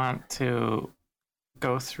we want to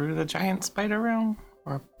go through the giant spider room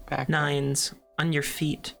or back? Nines on your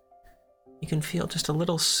feet. You can feel just a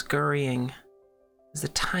little scurrying as the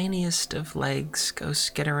tiniest of legs go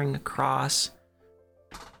skittering across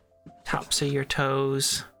tops of your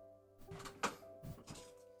toes.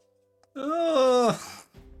 Ugh.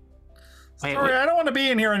 Wait, Sorry, I don't want to be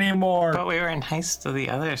in here anymore. but we were in haste to the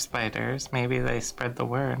other spiders. Maybe they spread the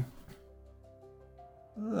word.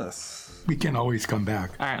 Ugh. We can always come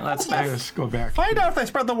back. All right, let's Let back. us go back. Find out if they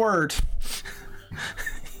spread the word.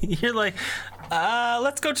 You're like,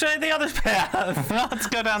 let's go try the other path. Let's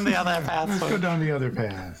go down the other path. Let's go down the other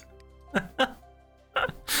path.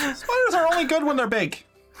 Spiders are only good when they're big.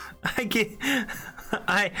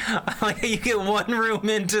 I like you get one room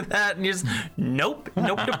into that and you're just nope. You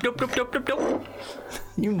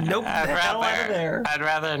nope the hell out of there. I'd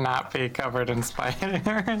rather not be covered in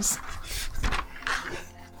spiders.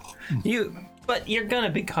 But you're gonna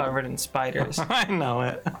be covered in spiders. I know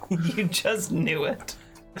it. You just knew it.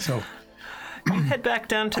 So You head back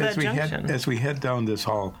down to that junction. as we head down this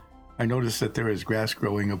hall, I noticed that there is grass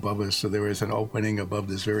growing above us, so there is an opening above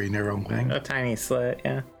this very narrow thing. A tiny slit,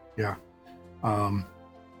 yeah. Yeah.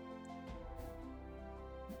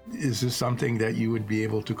 Is this something that you would be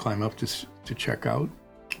able to climb up to check out?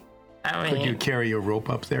 I Could you mean, carry a rope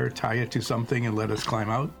up there, tie it to something, and let us climb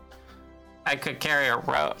out? I could carry a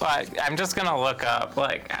rope. I'm just gonna look up,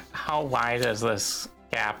 like, how wide is this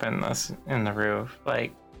gap in the roof?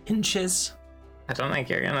 Like, Inches. I don't think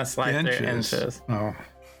you're gonna slide through inches. Oh,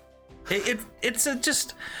 It's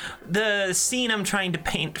just the scene I'm trying to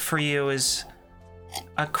paint for you is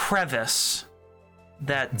a crevice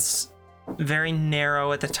that's very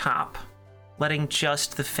narrow at the top, letting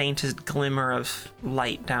just the faintest glimmer of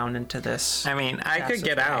light down into this. I mean, I could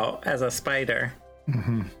get out as a spider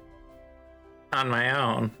on my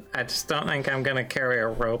own. I just don't think I'm going to carry a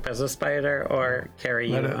rope as a spider or carry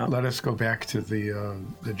you out. Let us go back to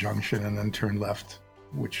the junction and then turn left,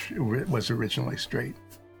 which was originally straight.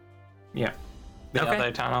 Yeah. The Okay.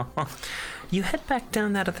 other tunnel. You head back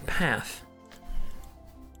down that other path.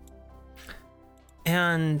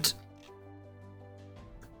 And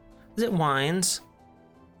as it winds,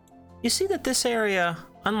 you see that this area,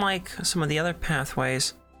 unlike some of the other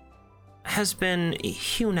pathways, has been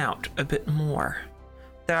hewn out a bit more.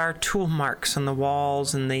 There are tool marks on the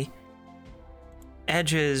walls, and the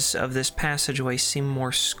edges of this passageway seem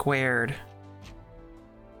more squared.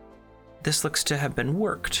 This looks to have been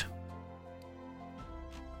worked.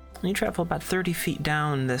 You travel about 30 feet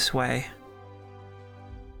down this way.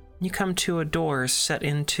 You come to a door set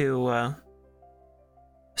into a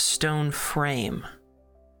stone frame.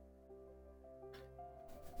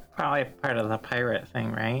 Probably part of the pirate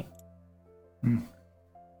thing, right?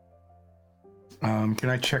 Can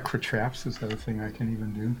I check for traps? Is that a thing I can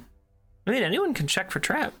even do? I mean, anyone can check for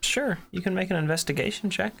traps, sure. You can make an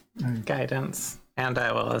investigation check. Guidance. And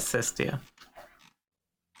I will assist you.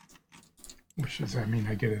 Which does that mean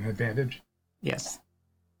I get an advantage? Yes.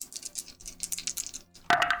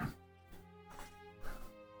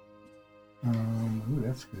 Ooh,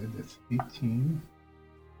 that's good. That's 18,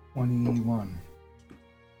 21.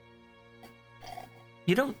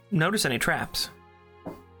 You don't notice any traps.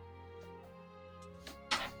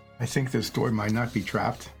 I think this door might not be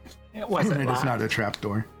trapped. Was it It is locked? not a trap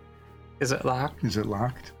door. Is it locked? Is it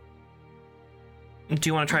locked? Do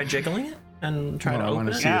you want to try jiggling it and try to I open want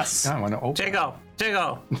to it? see. Yes. I want to open. Jiggle!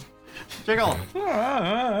 Jiggle! Jiggle.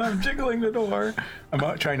 I'm jiggling the door. I'm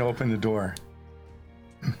out trying to open the door.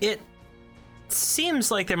 It seems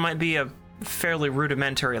like there might be a fairly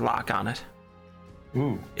rudimentary lock on it.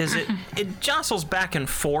 Ooh. It jostles back and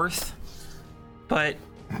forth, but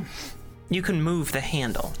you can move the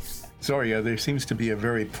handle. Zoria, there seems to be a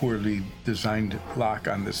very poorly designed lock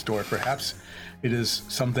on this door. Perhaps it is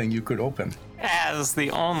something you could open. As the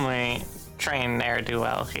only trained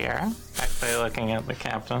ne'er-do-well here, actually looking at the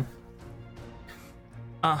captain,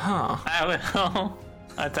 Uh-huh. I will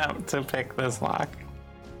attempt to pick this lock.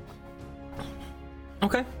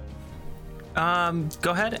 Okay.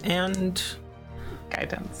 Go ahead and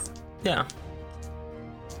Guidance. yeah.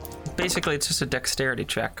 Basically, it's just a dexterity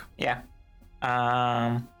check. Yeah.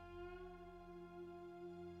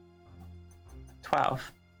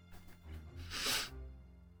 12.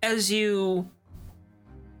 As you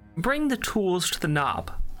bring the tools to the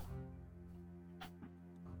knob,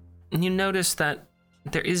 you notice that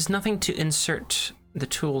there is nothing to insert the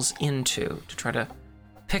tools into to try to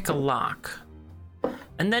pick a lock.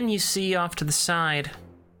 And then you see off to the side,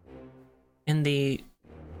 in the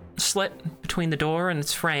slit between the door and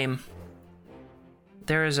its frame,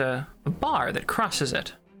 there is a bar that crosses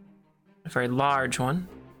it. A very large one.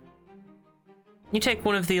 You take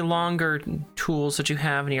one of the longer tools that you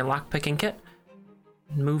have in your lockpicking kit,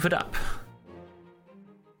 and move it up.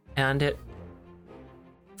 And it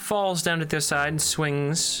falls down to the side and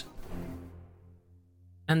swings.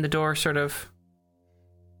 And the door sort of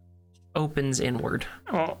opens inward.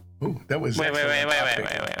 Well, Ooh, that was wait.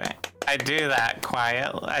 excellent. I do that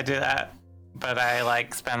quiet. I do that, but I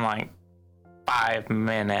spend 5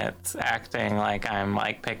 minutes acting like I'm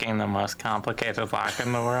picking the most complicated lock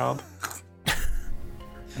in the world.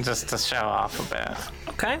 Just to show off a bit.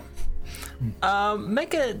 Okay.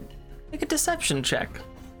 Make a deception check.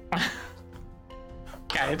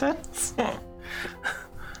 Guidance?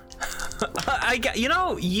 You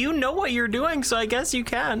know what you're doing, so I guess you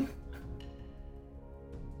can.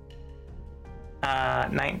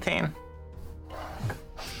 19.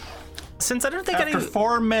 Since I don't think After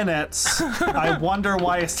 4 minutes, I wonder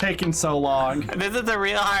why it's taking so long. This is a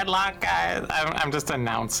real hard lock, guys. I'm just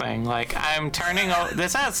announcing. I'm turning over.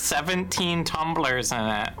 This has 17 tumblers in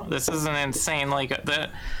it. This is an insane.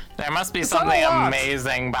 There must be something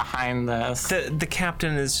amazing behind this. the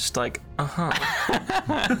captain is just like, uh-huh.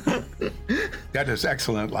 That is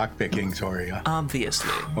excellent lockpicking, Zoria,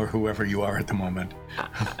 Obviously. or whoever you are at the moment.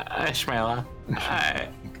 Ishmaela.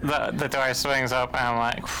 The door swings open. I'm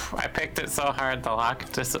like, I picked it so hard, the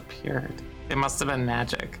lock disappeared. It must have been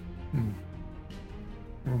magic.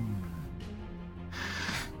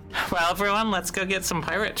 Well, everyone, let's go get some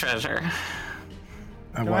pirate treasure.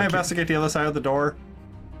 Can I investigate the other side of the door?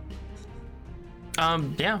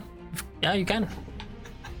 Yeah. Yeah, you can.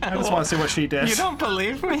 I just want to see what she did. You don't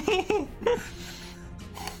believe me?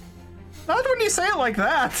 Not when you say it like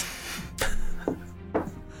that.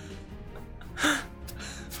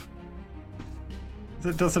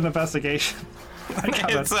 It does an investigation. I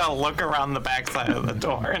got It's a look around the backside of the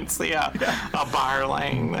door and see a bar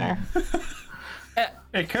laying there.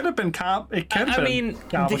 It could have been It could have I been mean,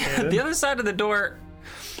 complicated. the other side of the door,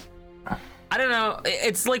 I don't know.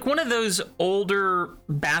 It's like one of those older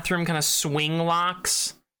bathroom kind of swing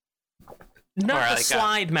locks. Not Or the like a-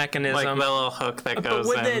 slide Like mechanism, the little hook that but goes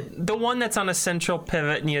with in. the one that's on a central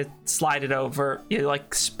pivot and you slide it over, you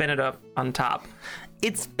like spin it up on top.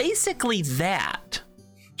 It's basically that,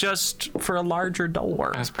 just for a larger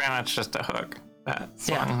door. It's pretty much just a hook. That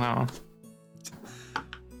Yeah. swung no.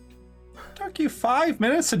 Took you 5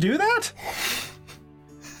 minutes to do that?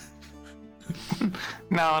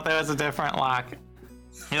 No, there was a different lock.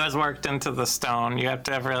 It was worked into the stone. You have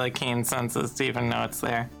to have really keen senses to even know it's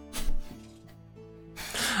there.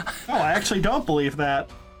 Oh, I actually don't believe that.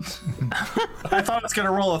 I thought I was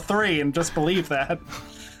gonna roll a 3 and just believe that.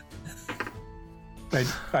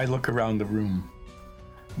 I look around the room.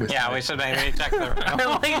 With Yeah, my, we should maybe check the I room.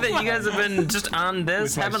 like that you guys have been just on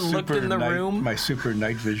this, with my haven't looked super in the night- room. My super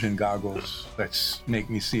night vision goggles that make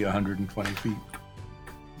me see 120 feet.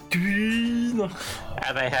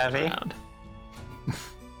 Are they heavy?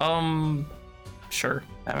 Sure.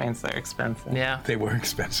 That means they're expensive. Yeah. They were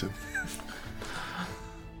expensive.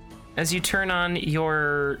 As you turn on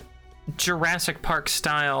your Jurassic Park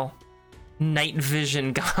style night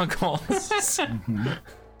vision goggles,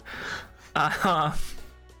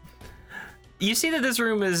 you see that this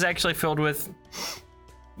room is actually filled with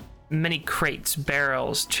many crates,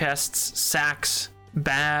 barrels, chests, sacks,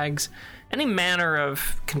 bags, any manner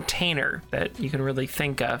of container that you can really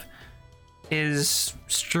think of is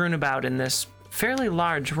strewn about in this fairly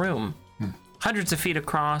large room, hundreds of feet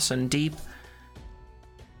across and deep.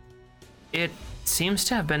 It seems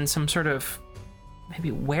to have been some sort of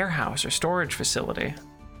maybe warehouse or storage facility.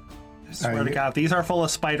 I swear to God, these are full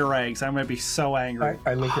of spider eggs. I'm gonna be so angry.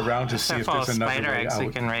 I look around to see They're if full of there's another spider way eggs. We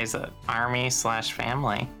out. can raise an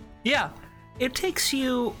army/family. Yeah, it takes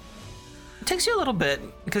you a little bit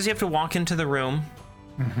because you have to walk into the room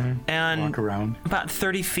and Walk around. about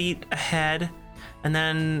 30 feet ahead, and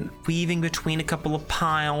then weaving between a couple of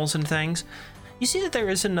piles and things, you see that there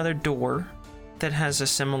is another door that has a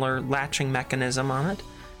similar latching mechanism on it,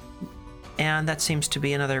 and that seems to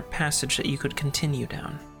be another passage that you could continue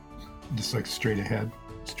down. Just like straight ahead,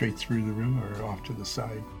 straight through the room, or off to the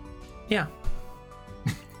side. Yeah.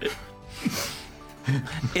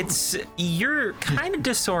 It's you're kind of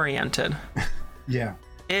disoriented. Yeah.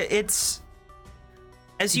 It's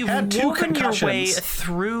as you've had 2 woven your way concussions.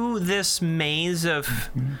 through this maze of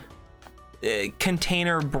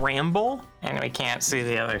container bramble, And we can't see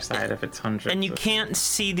the other side if it's hundreds. and you of- can't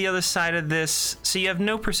see the other side of this, so you have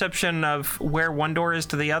no perception of where one door is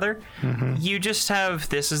to the other. You just have,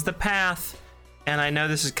 this is the path, and I know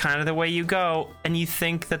this is kind of the way you go, and you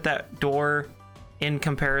think that that door, in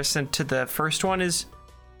comparison to the first one, is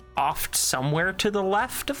off somewhere to the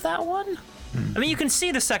left of that one. I mean, you can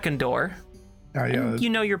see the second door. You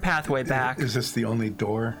know your pathway back. Is this the only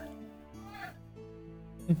door?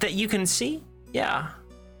 That you can see? Yeah.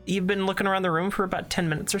 You've been looking around the room for about 10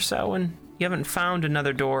 minutes or so, and you haven't found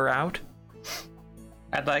another door out.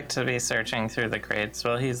 I'd like to be searching through the crates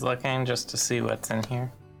while he's looking just to see what's in here.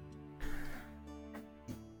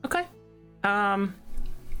 Okay.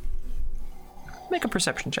 Make a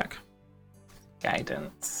perception check.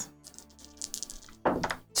 Guidance.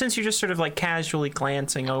 Since you're just sort of like casually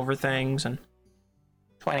glancing over things and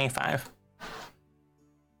 25.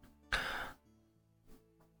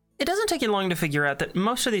 it doesn't take you long to figure out that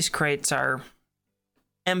most of these crates are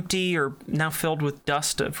empty or now filled with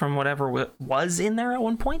dust from whatever was in there at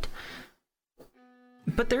one point.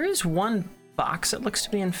 But there is one box that looks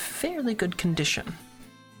to be in fairly good condition.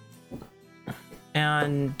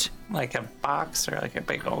 And Like a box or like a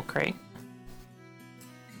big old crate?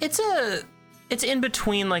 it's in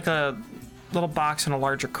between like a little box and a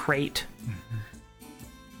larger crate.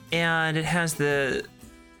 And it has the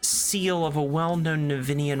seal of a well-known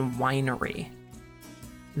Navinian winery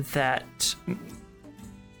that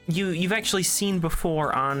you've actually seen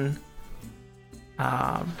before on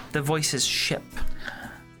the Voices ship.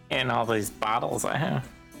 In all these bottles I have.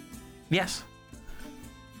 Yes.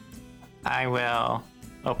 I will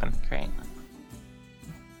open the crate.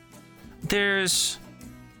 There's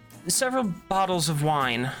several bottles of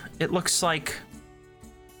wine. It looks like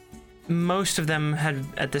most of them had,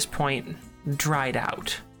 at this point, dried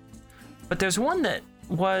out. But there's one that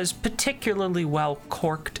was particularly well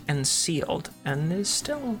corked and sealed and is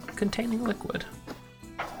still containing liquid.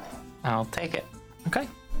 I'll take it. Okay.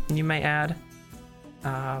 You may add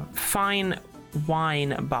a fine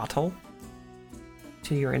wine bottle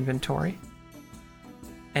to your inventory.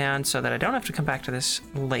 And so that I don't have to come back to this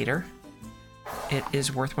later, it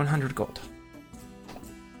is worth 100 gold.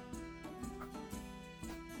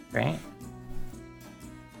 Great.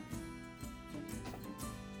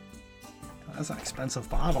 That's an expensive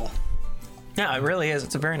bottle. Yeah, it really is.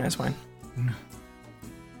 It's a very nice wine.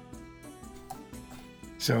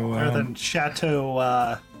 So, Better than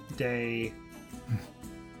Chateau de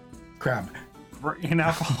crab. in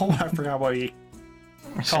alcohol. I forgot what you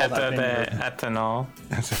call that Chateau de vineyard. Ethanol.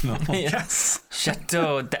 That's enough. Yes.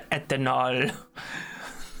 Chateau d'Ethanol.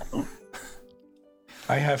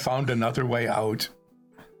 I have found another way out.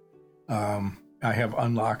 I have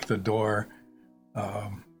unlocked the door.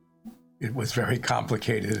 It was very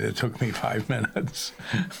complicated. It took me 5 minutes.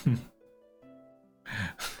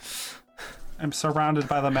 I'm surrounded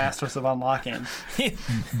by the masters of unlocking.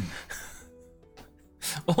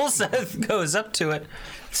 Ulseth goes up to it,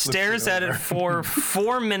 stares at it for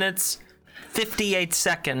 4 minutes, 58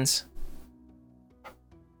 seconds.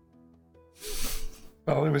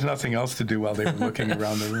 Well, there was nothing else to do while they were looking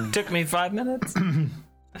around the room. Took me 5 minutes.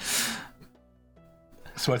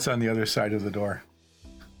 So what's on the other side of the door?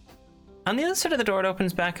 On the other side of the door, it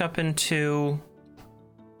opens back up into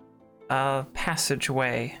a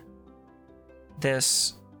passageway.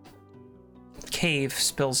 This cave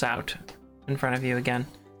spills out in front of you again.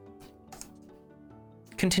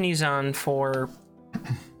 Continues on for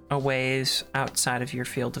a ways outside of your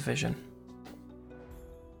field of vision.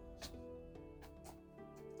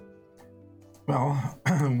 Well,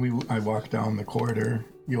 I walk down the corridor.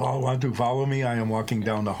 You all want to follow me? I am walking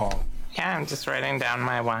down the hall. Yeah, I'm just writing down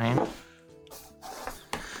my wine.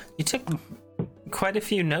 You took quite a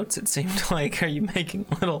few notes, it seemed like. Are you making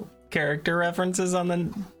little character references on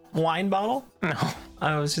the wine bottle? No.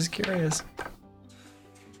 I was just curious.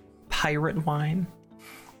 Pirate wine?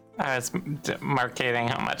 I was marketing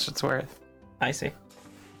how much it's worth. I see.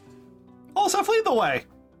 Also, lead the way.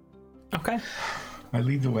 Okay. I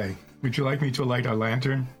lead the way. Would you like me to light a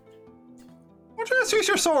lantern? Why don't you just use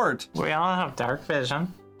your sword? We all have dark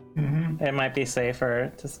vision. Mm-hmm. It might be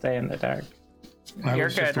safer to stay in the dark. You're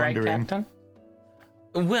was just good, right, wondering. Captain?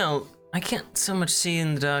 Well, I can't so much see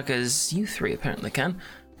in the dark as you three apparently can,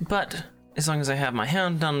 but as long as I have my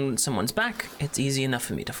hand on someone's back, it's easy enough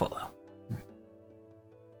for me to follow.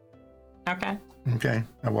 Okay. Okay.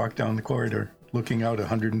 I walk down the corridor, looking out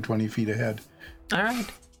 120 feet ahead. All right.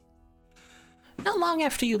 Not long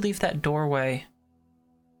after you leave that doorway,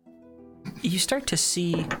 you start to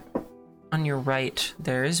see on your right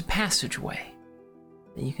there is a passageway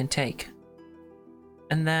that you can take.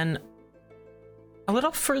 And then a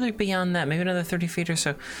little further beyond that, maybe another 30 feet or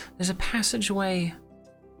so, there's a passageway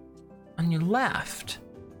on your left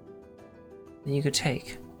that you could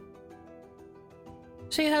take.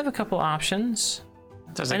 So you have a couple options.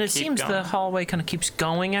 Does And it keep seems going? the hallway kind of keeps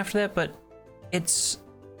going after that, but it's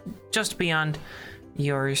just beyond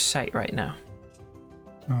your sight right now.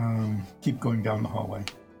 Keep going down the hallway.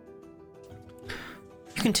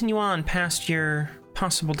 You continue on past your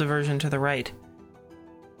possible diversion to the right.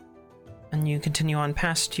 And you continue on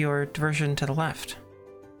past your diversion to the left.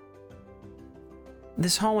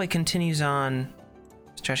 This hallway continues on,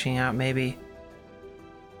 stretching out maybe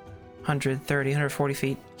 130, 140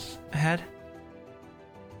 feet ahead.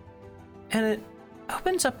 And it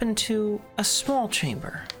opens up into a small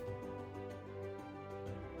chamber.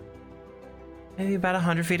 Maybe about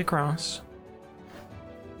 100 feet across.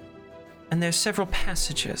 And there's several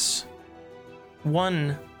passages.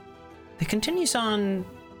 One that continues on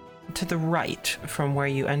to the right from where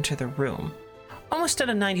you enter the room, almost at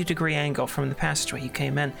a 90-degree angle from the passageway you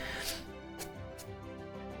came in.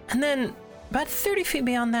 And then, about 30 feet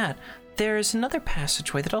beyond that, there's another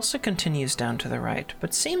passageway that also continues down to the right,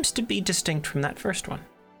 but seems to be distinct from that first one.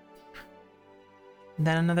 And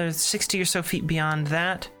then another 60 or so feet beyond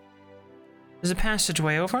that, there's a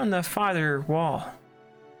passageway over on the farther wall.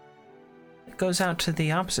 It goes out to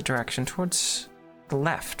the opposite direction, towards the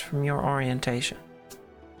left from your orientation.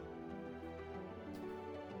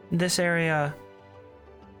 This area,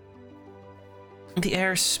 the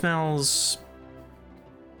air smells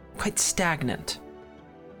quite stagnant.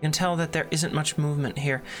 You can tell that there isn't much movement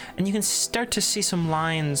here, and you can start to see some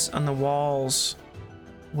lines on the walls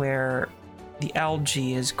where the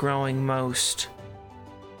algae is growing most,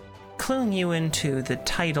 cluing you into the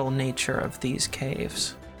tidal nature of these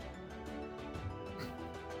caves.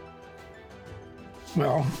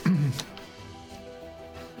 Well,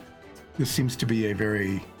 this seems to be a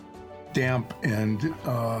very damp and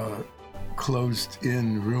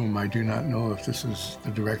closed-in room. I do not know if this is the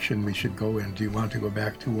direction we should go in. Do you want to go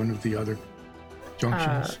back to one of the other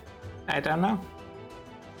junctions? I don't know.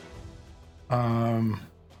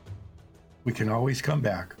 We can always come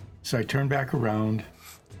back. So I turn back around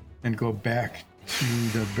and go back to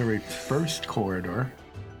the very first corridor.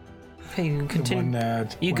 Okay, you can The continue. one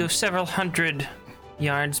that You go went several hundred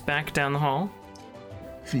yards back down the hall.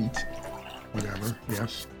 feet, whatever,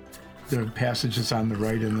 yes. The passage is on the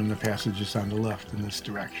right and then the passage is on the left in this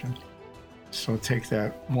direction. So take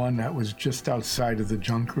that one that was just outside of the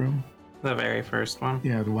junk room. The very first one,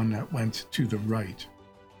 Yeah, the one that went to the right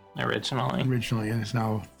originally. originally and is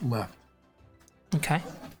now left. Okay.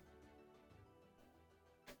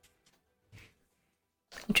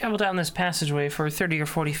 You travel down this passageway for 30 or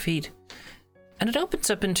 40 feet, and it opens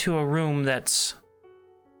up into a room that's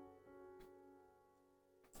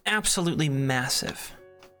absolutely massive.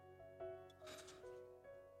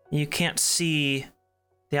 You can't see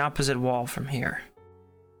the opposite wall from here.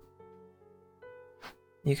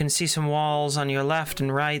 You can see some walls on your left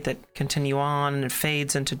and right that continue on, and it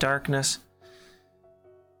fades into darkness,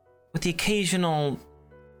 with the occasional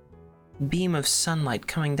beam of sunlight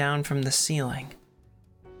coming down from the ceiling,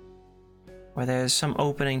 where there's some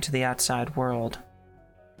opening to the outside world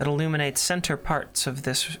that illuminates center parts of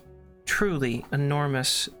this truly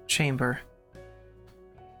enormous chamber.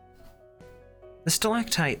 The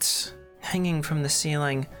stalactites hanging from the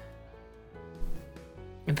ceiling,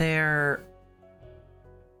 they're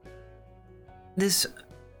this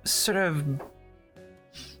sort of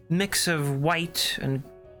mix of white and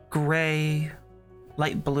gray,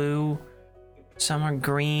 light blue, some are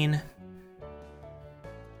green.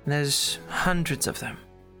 There's hundreds of them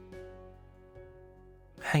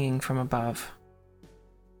hanging from above.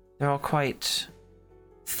 They're all quite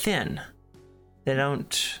thin. They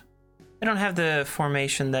don't have the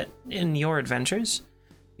formation that in your adventures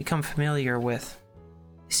become familiar with.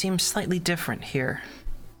 They seem slightly different here.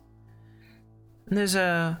 And there's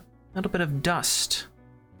a little bit of dust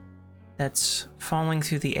that's falling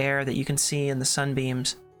through the air that you can see in the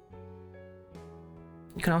sunbeams.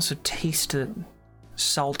 You can also taste the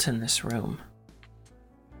salt in this room.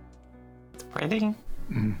 It's pretty.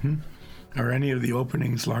 Mm-hmm. Are any of the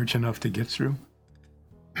openings large enough to get through?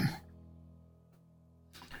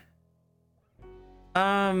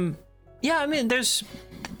 Yeah, I mean, there's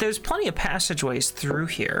plenty of passageways through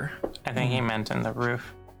here. I think he meant in the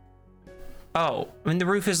roof. Oh, I mean, the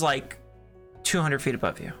roof is like 200 feet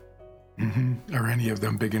above you. Mm-hmm. Are any of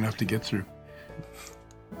them big enough to get through?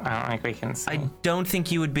 I don't think we can see. I don't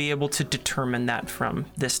think you would be able to determine that from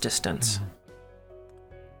this distance.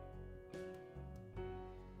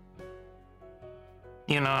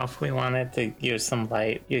 You know, if we wanted to use some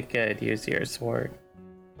light, you could use your sword.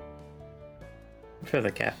 For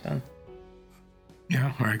the captain.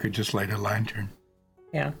 Yeah, or I could just light a lantern.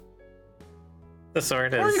 Yeah. The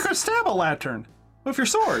sword is... Or you could stab a lantern with your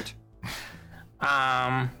sword.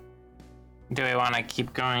 Do we want to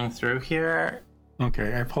keep going through here?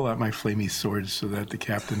 Okay, I pull out my flamey sword so that the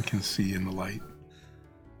captain can see in the light.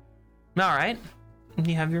 All right.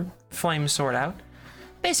 You have your flame sword out.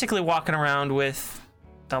 Basically walking around with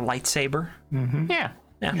the lightsaber. Mm-hmm. Yeah.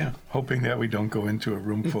 Yeah, hoping that we don't go into a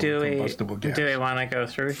room full Do of we combustible gas. do we want to go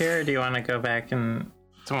through here, or do you want to go back and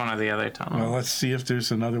to one of the other tunnels? Well, let's see if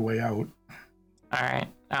there's another way out. All right.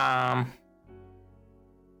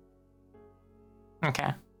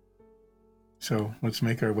 Okay. So let's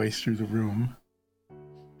make our way through the room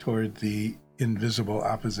toward the invisible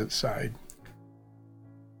opposite side.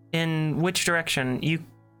 In which direction?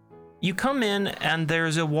 You come in and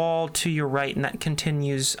there's a wall to your right, and that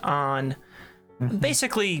continues on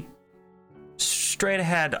basically straight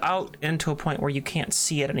ahead out into a point where you can't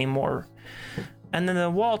see it anymore. And then the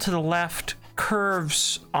wall to the left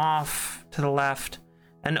curves off to the left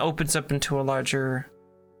and opens up into the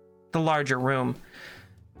larger room.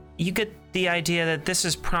 You get the idea that this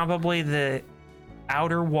is probably the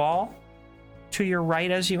outer wall to your right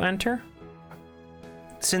as you enter,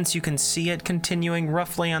 since you can see it continuing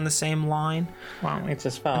roughly on the same line Why don't we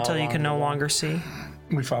just follow until you along can the no wall? longer see.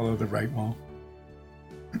 We follow the right wall.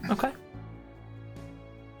 Okay.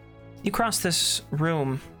 You cross this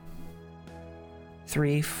room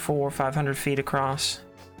 300, 400, 500 feet across.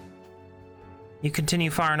 You continue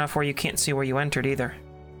far enough where you can't see where you entered either.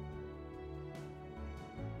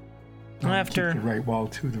 After Keep the right wall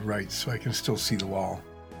to the right so I can still see the wall.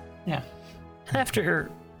 Yeah. After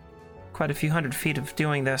quite a few hundred feet of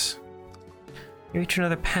doing this, you reach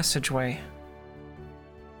another passageway.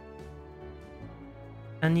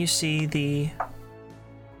 And you see the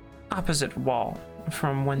opposite wall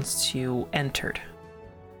from whence you entered.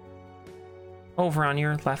 over on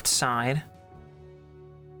your left side.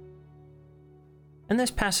 And this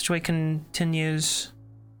passageway continues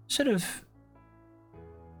sort of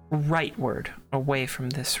rightward away from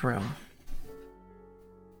this room.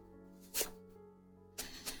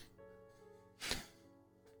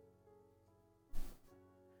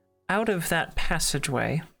 Out of that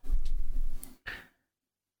passageway,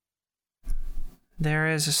 there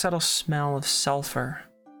is a subtle smell of sulfur,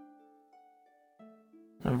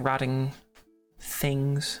 of rotting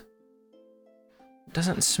things. It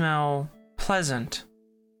doesn't smell pleasant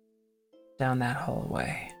down that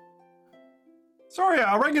hallway. Sorry,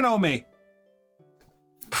 oregano me.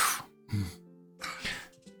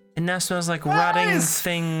 It now smells like rotting Nice.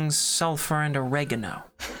 things, sulfur, and oregano.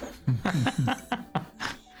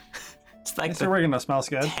 It's like This the oregano smells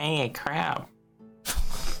good. tangy crab.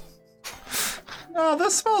 Oh,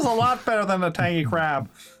 this smells a lot better than the tangy crab.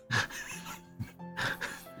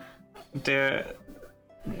 Do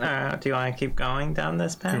you want to keep going down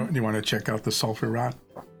this Do path? you want to check out the sulfur rot?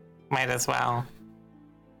 Might as well.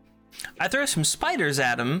 I throw some spiders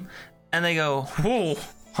at him, and they go, whoa,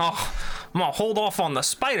 oh, I'm gonna hold off on the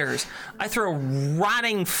spiders. I throw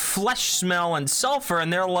rotting flesh smell and sulfur,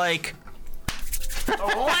 and they're like,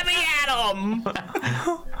 let me at them!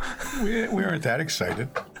 We aren't that excited.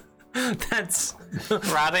 That's...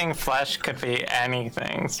 Rotting flesh could be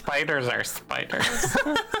anything. Spiders are spiders.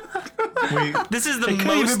 This is the It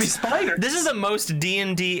could even be most... spiders. This is the most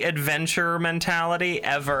D&D adventure mentality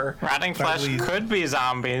ever. Rotting flesh we- could be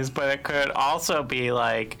zombies, but it could also be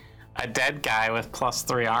like a dead guy with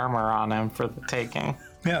 +3 armor on him for the taking.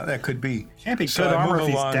 Yeah, that could be. Can't be So good I armor move if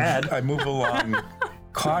he's along. dead. I move along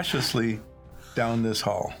cautiously down this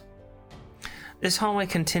hall. This hallway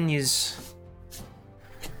continues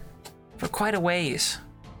for quite a ways,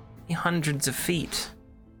 hundreds of feet.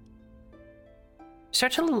 You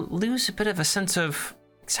start to lose a bit of a sense of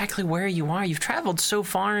exactly where you are. You've traveled so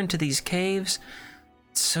far into these caves,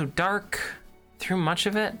 it's so dark through much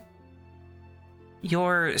of it.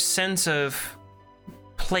 Your sense of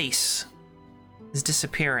place is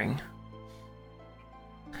disappearing.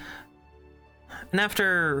 And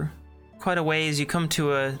after quite a ways, you come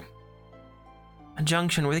to a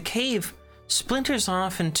junction where the cave splinters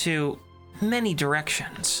off into many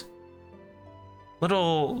directions.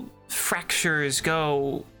 Little fractures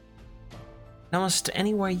go almost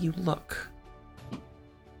anywhere you look.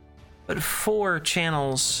 But 4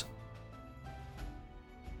 channels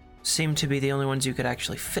seem to be the only ones you could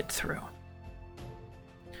actually fit through.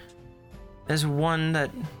 There's one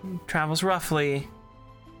that travels roughly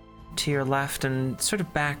to your left and sort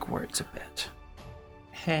of backwards a bit.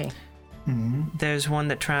 Hey. There's one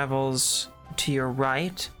that travels to your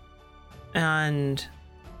right and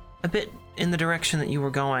a bit in the direction that you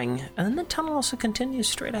were going, and then the tunnel also continues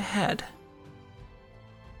straight ahead.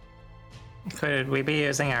 Could we be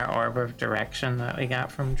using our orb of direction that we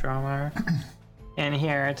got from Dromar in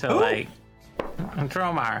here to like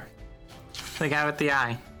Dromar, the guy with the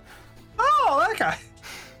eye? Oh, that guy.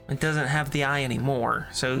 It doesn't have the eye anymore,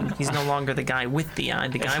 so he's no longer the guy with the eye,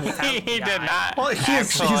 the guy without He the did eye. not. Well, he's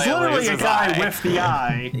actually literally lose a his guy eye. with the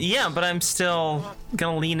eye. Yeah, but I'm still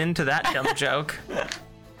gonna lean into that dumb joke.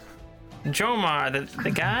 Jomar,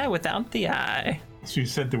 the guy without the eye. So you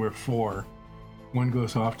said there were 4. One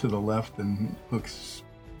goes off to the left and looks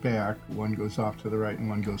back. One goes off to the right and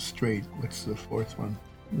one goes straight. What's the 4th one?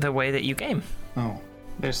 The way that you came. Oh,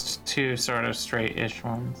 There's 2 sort of straight-ish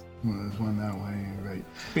ones. well, there's one that way and right.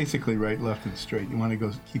 Basically right, left, and straight. You want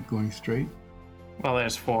to keep going straight? Well,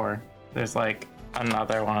 there's 4. There's like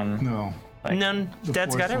another one. No. Like, None. The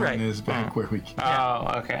Dad's got 4th it one right. is back where we came.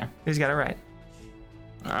 Oh, okay. He's got it right.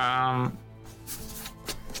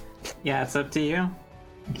 Yeah, it's up to you.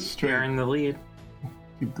 You're Straight. in the lead.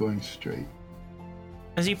 Keep going straight.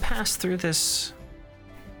 As you pass through this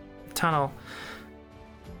tunnel,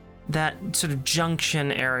 that sort of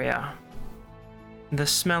junction area, the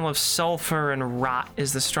smell of sulfur and rot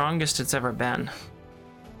is the strongest it's ever been.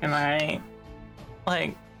 Can I,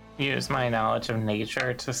 like, use my knowledge of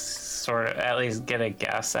nature to sort of at least get a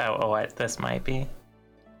guess at what this might be?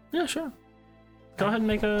 Yeah, sure. Go ahead and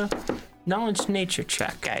make a knowledge nature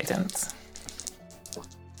check. Guidance.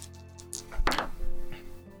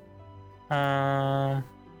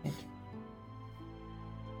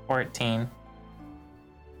 14.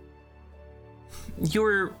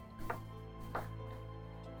 Your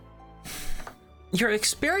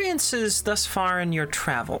experiences thus far in your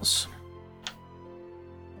travels.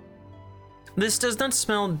 This does not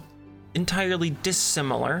smell entirely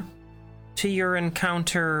dissimilar to your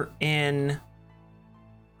encounter in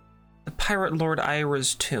the Pirate Lord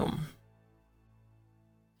Ira's tomb.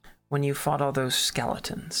 when you fought all those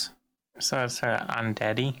skeletons. So it's sort of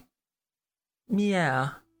undeady.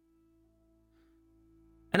 Yeah.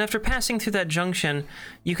 And after passing through that junction,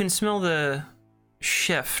 you can smell the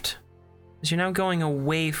shift as you're now going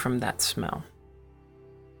away from that smell.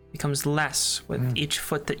 It becomes less with each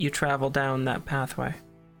foot that you travel down that pathway.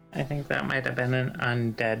 I think that might have been an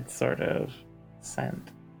undead sort of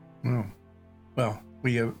scent. Oh. Well,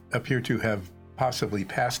 we appear to have possibly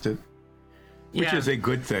passed it, which is a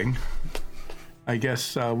good thing. I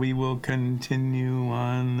guess we will continue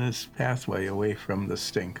on this pathway away from the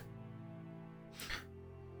stink.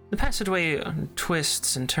 The passageway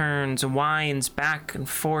twists and turns and winds back and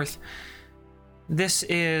forth. This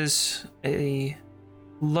is a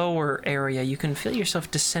lower area. You can feel yourself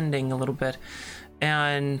descending a little bit,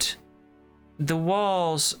 and the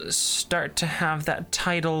walls start to have that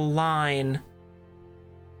tidal line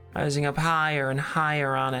rising up higher and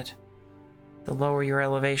higher on it the lower your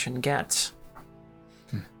elevation gets.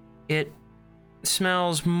 It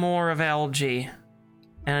smells more of algae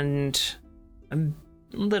and a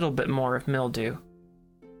little bit more of mildew.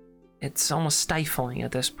 It's almost stifling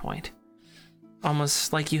at this point.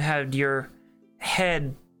 Almost like you had your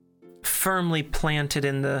head firmly planted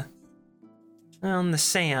in the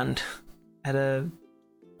sand at a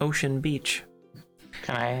ocean beach.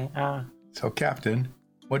 Can I? So, Captain,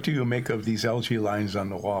 what do you make of these algae lines on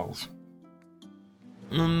the walls?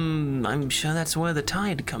 I'm sure that's where the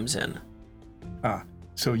tide comes in.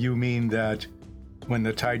 So you mean that when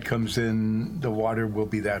the tide comes in, the water will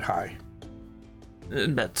be that high?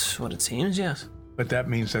 That's what it seems, yes. But that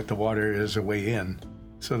means that the water is a way in,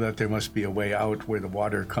 so that there must be a way out where the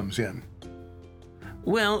water comes in.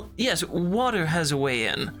 Well, yes, water has a way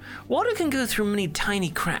in. Water can go through many tiny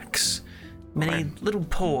cracks, many little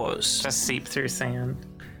pores. Just seep through sand.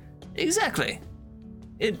 Exactly.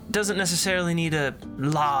 It doesn't necessarily need a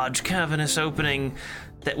large cavernous opening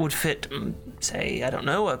that would fit, say, I don't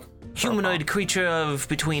know, a humanoid creature of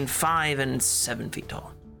between 5 and 7 feet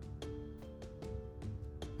tall.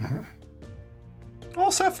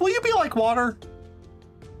 Oh, Seth, will you be like water?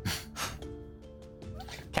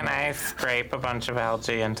 Can I scrape a bunch of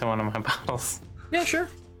algae into one of my bottles? Yeah, sure.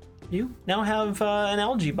 You now have an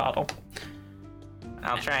algae bottle.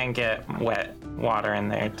 I'll try and get wet water in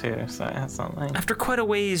there too, so it has something. After quite a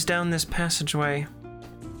ways down this passageway,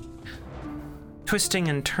 twisting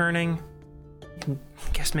and turning, I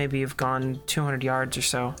guess maybe you've gone 200 yards or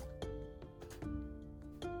so.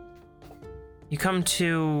 You come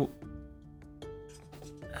to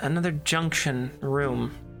another junction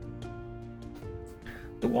room.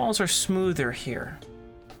 The walls are smoother here.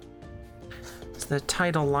 So the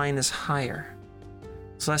tidal line is higher.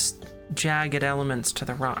 There's less jagged elements to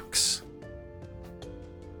the rocks.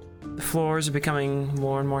 The floors are becoming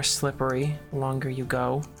more and more slippery the longer you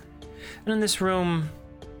go. And in this room,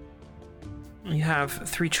 you have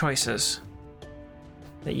 3 choices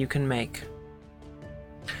that you can make.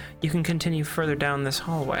 You can continue further down this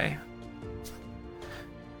hallway.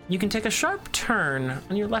 You can take a sharp turn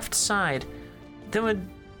on your left side that would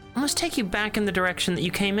almost take you back in the direction that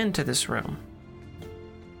you came into this room.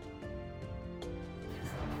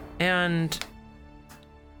 And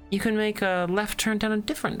you can make a left turn down a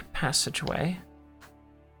different passageway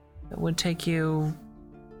that would take you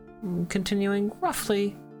continuing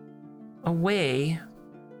roughly away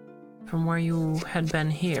from where you had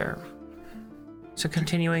been here. So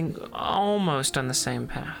continuing almost on the same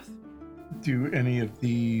path. Do any of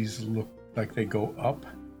these look like they go up?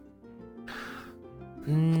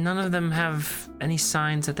 None of them have any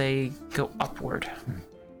signs that they go upward.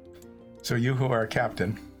 So you who are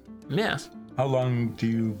captain, Yes. how long do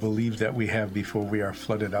you believe that we have before we are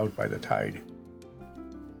flooded out by the tide?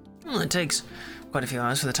 Well, it takes quite a few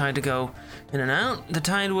hours for the tide to go in and out. The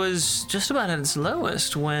tide was just about at its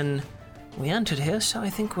lowest when we entered here, so I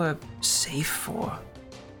think we're safe for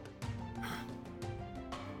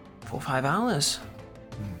 4 or 5 hours.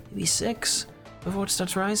 Maybe 6 before it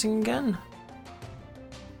starts rising again.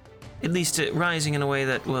 At least rising in a way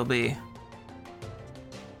that will be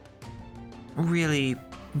really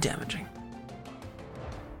damaging.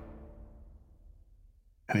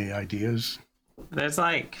 Any ideas? There's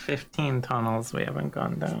like 15 tunnels we haven't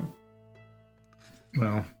gone down.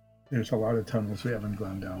 Well, there's a lot of tunnels we haven't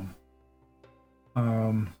gone down.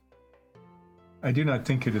 I do not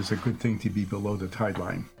think it is a good thing to be below the tide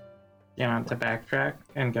line. You want to backtrack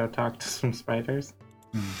and go talk to some spiders?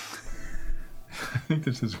 I think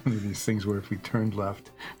this is one of these things where if we turned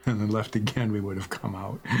left and then left again, we would have come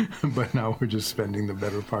out. But now we're just spending the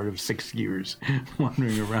better part of 6 years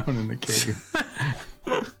wandering around in the cave.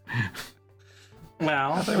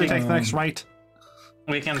 Well, We take the next right.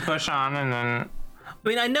 We can push on and then. I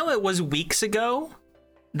mean, I know it was weeks ago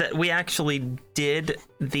that we actually did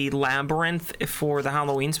the labyrinth for the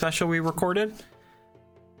Halloween special we recorded.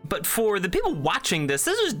 But for the people watching this,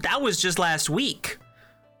 that was just last week.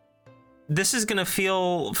 This is gonna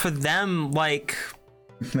feel for them like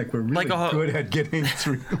we're really good at getting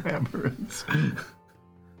through labyrinths.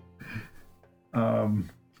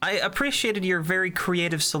 I appreciated your very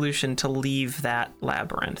creative solution to leave that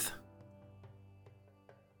labyrinth.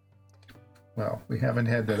 Well, we haven't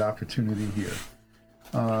had that opportunity here.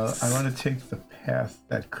 I want to take the path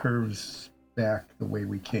that curves back the way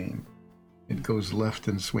we came. It goes left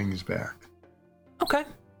and swings back. Okay.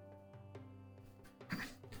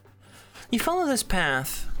 You follow this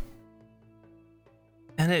path,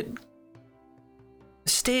 and it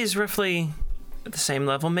stays roughly at the same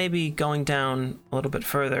level, maybe going down a little bit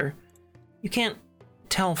further. You can't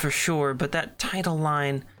tell for sure, but that tidal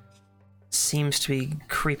line seems to be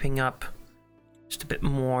creeping up just a bit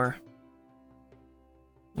more.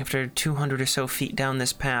 After 200 or so feet down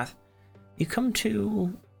this path, you come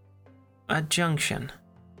to a junction.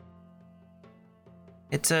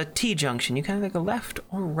 It's a T-junction. You can either go left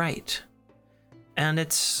or right. And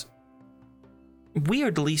it's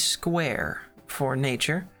weirdly square for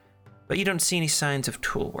nature, but you don't see any signs of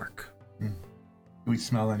tool work. Do we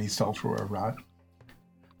smell any sulfur or rot?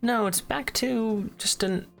 No, it's back to just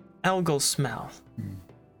an algal smell.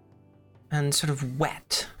 And sort of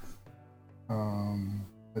wet.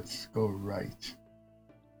 Let's go right.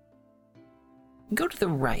 Go to the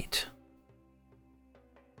right.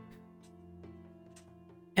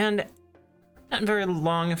 And not very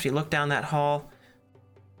long after you look down that hall,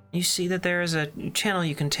 you see that there is a channel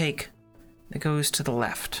you can take that goes to the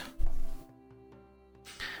left.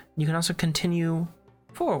 You can also continue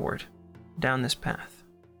forward down this path.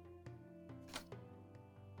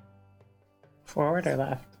 Forward or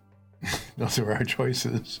left? Those are our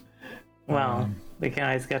choices. Well, we can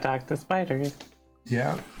always go talk to spiders.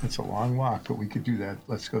 Yeah, it's a long walk, but we could do that.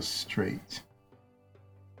 Let's go straight.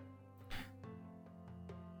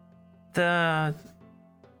 The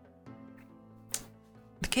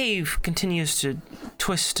cave continues to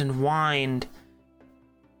twist and wind,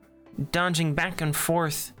 dodging back and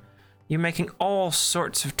forth. You're making all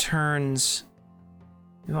sorts of turns.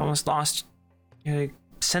 You've almost lost your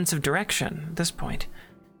sense of direction at this point.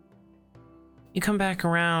 You come back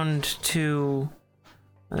around to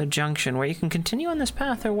the junction where you can continue on this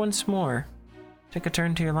path or once more take a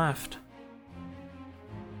turn to your left.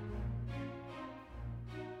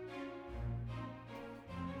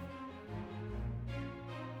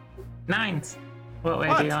 Nines. What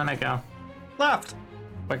way do you want to go? Left.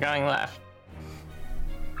 We're going left.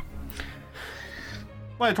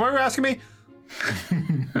 Wait, what were you asking me?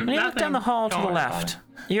 When you look down the hall to Don't the worry about left,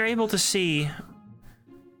 you're able to see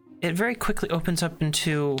it very quickly opens up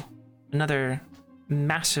into another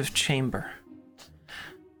massive chamber.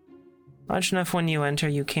 Large enough when you enter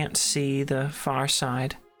you can't see the far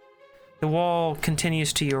side. The wall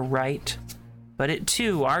continues to your right, but it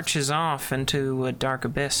too arches off into a dark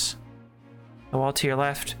abyss. The wall to your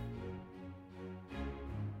left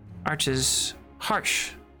arches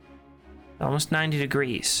harsh, almost 90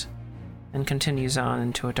 degrees, and continues on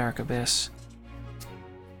into a dark abyss.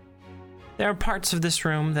 There are parts of this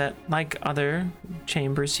room that, like other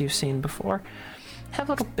chambers you've seen before, have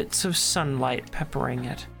little bits of sunlight peppering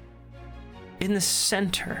it. In the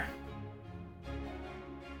center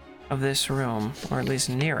of this room, or at least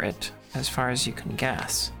near it, as far as you can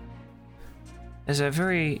guess, is a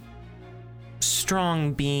very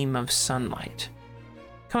strong beam of sunlight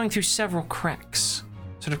coming through several cracks,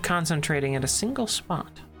 sort of concentrating at a single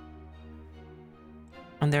spot.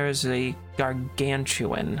 And there is a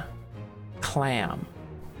gargantuan clam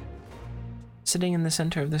sitting in the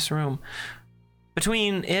center of this room.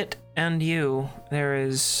 Between it and you, there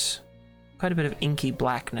is quite a bit of inky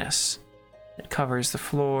blackness that covers the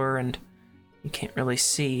floor, and you can't really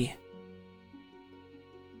see.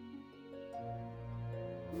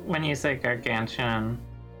 When you say gargantuan,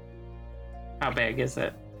 how big is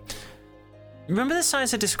it? Remember the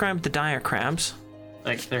size I described the dire crabs?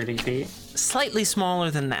 Like 30 feet? Slightly smaller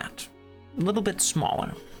than that. A little bit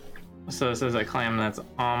smaller. So this is a clam that's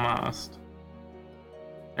almost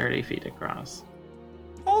 30 feet across.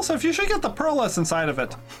 Also, if you should get the pearless inside of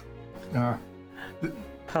it.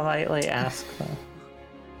 Politely ask them.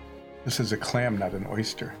 This is a clam, not an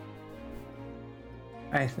oyster.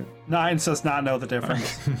 Nines does not know the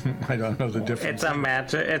difference. I don't know the difference. It's a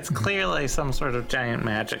magic. It's clearly some sort of giant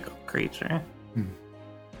magical creature.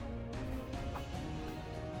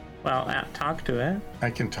 Well, talk to it.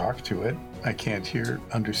 I can talk to it. I can't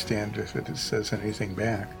understand if it says anything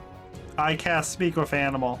back. I cast Speak with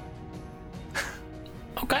Animal.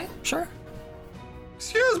 Okay, sure.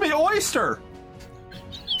 Excuse me, oyster!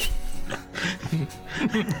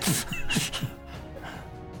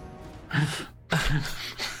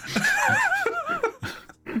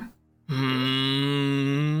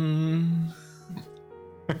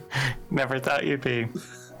 Never thought you'd be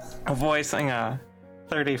voicing a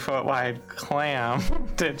 30-foot wide clam,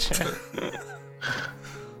 did you?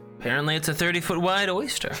 Apparently it's a 30-foot wide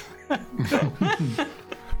oyster. I'm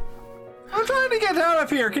trying to get out of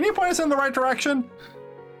here. Can you point us in the right direction?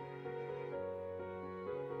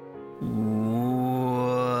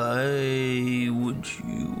 Why would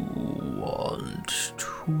you want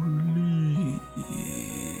to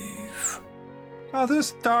leave? Oh,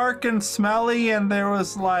 this dark and smelly, and there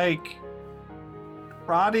was like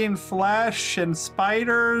rotting flesh and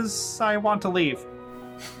spiders. I want to leave.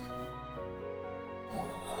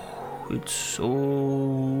 It's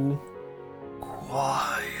so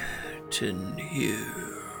quiet in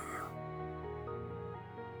here.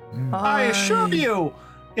 I assure you,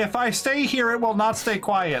 if I stay here, it will not stay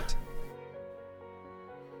quiet.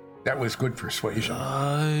 That was good persuasion.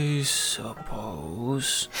 I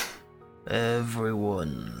suppose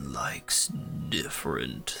everyone likes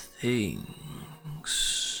different things.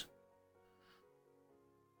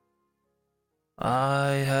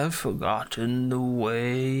 I have forgotten the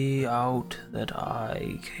way out that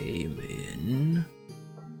I came in.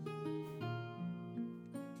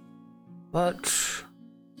 But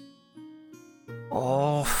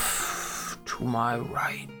off to my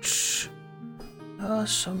right are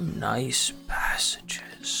some nice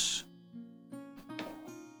passages.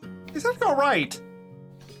 He said go right.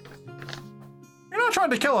 You're not trying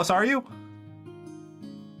to kill us, are you?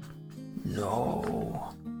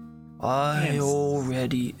 No, I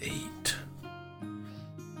already ate.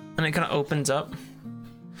 And it kind of opens up.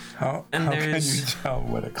 How And can you there's- tell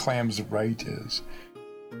what a clam's right is?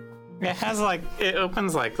 It has it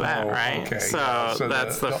opens like that, right? Okay. So, yeah.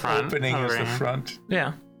 that's the front. opening is over the here. front.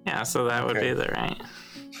 Yeah. Yeah, so that would Okay. be the right.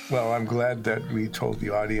 Well, I'm glad that we told the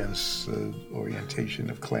audience the orientation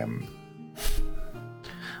of clam.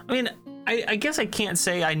 I mean, I guess I can't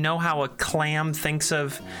say I know how a clam thinks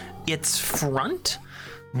of its front,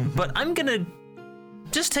 but I'm gonna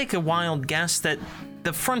just take a wild guess that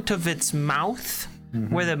the front of its mouth,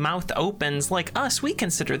 where the mouth opens, like us, we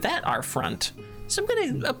consider that our front. So I'm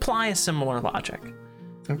gonna apply a similar logic.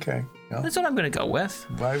 Okay. Well, That's what I'm gonna go with.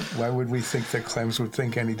 why would we think that clams would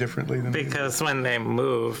think any differently than we do? Because when they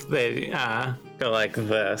move, they go like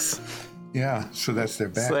this. Yeah, so that's their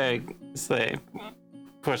back. So they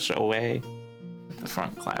push away the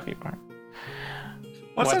front clavy part.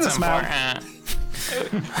 What's in his mouth?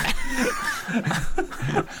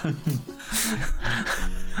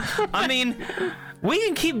 I mean, we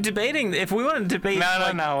can keep debating if we want to debate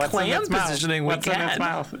No. What's in clam its mouth? positioning. What's we in its can.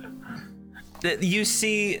 mouth? That you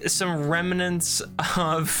see some remnants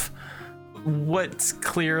of what's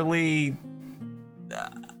clearly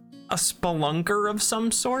a spelunker of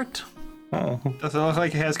some sort. Does it look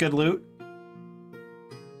like it has good loot?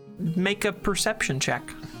 Make a perception check.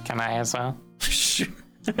 Can I as well? Sure.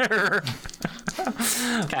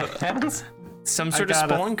 Guidance? Some sort of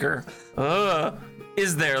got a- spelunker.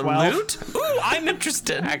 Is there 12. loot? Ooh, I'm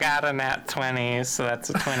interested. I got a nat 20, so that's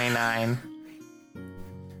a 29.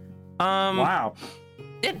 Wow.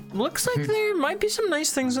 It looks like there might be some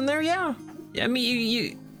nice things in there. Yeah. I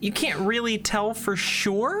mean, you can't really tell for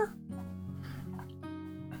sure.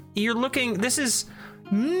 You're looking. This is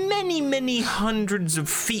many hundreds of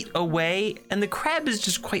feet away, and the crab is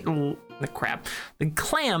just quite. The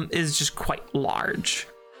clam is just quite large.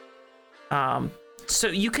 So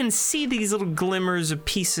you can see these little glimmers of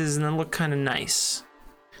pieces, and they look kind of nice.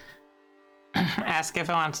 Ask if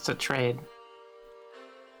it wants to trade.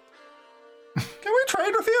 Can we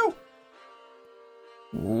trade with you?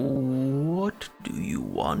 What do you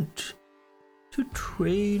want to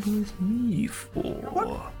trade with me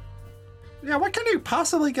for? Yeah, what can you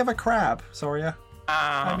possibly give a crab, Soria?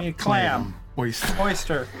 I mean, clam, Oyster.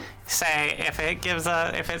 oyster. Say if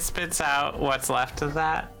it spits out what's left of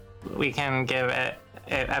that, we can give it.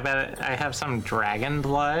 I bet I have some dragon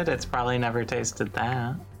blood. It's probably never tasted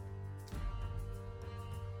that.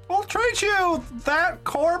 We'll trade you that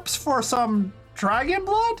corpse for some dragon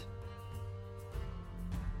blood?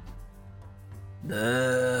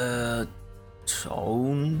 That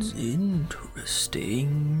sounds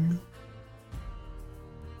interesting.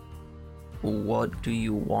 What do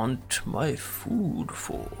you want my food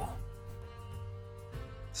for?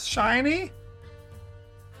 Shiny?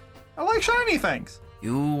 I like shiny things.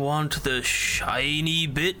 You want the shiny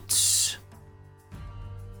bits?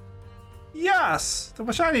 Yes,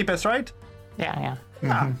 the shiny bits, right? Yeah.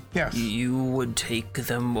 Yeah. Yes. You would take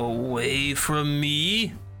them away from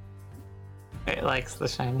me? It likes the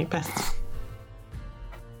shiny bits.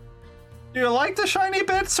 Do you like the shiny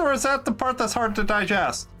bits, or is that the part that's hard to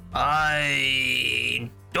digest? I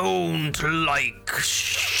don't like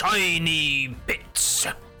shiny bits.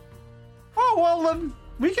 Oh, well, then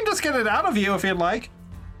we can just get it out of you if you'd like.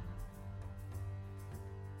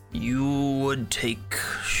 You would take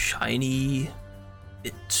shiny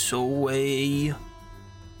bits away?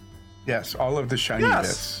 Yes, all of the shiny Yes.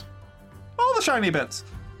 bits. All the shiny bits.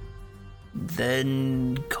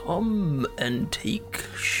 Then come and take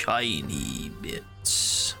shiny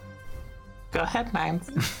bits. Go ahead, Nines.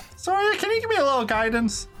 Sorry, can you give me a little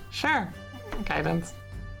guidance? Sure. Guidance.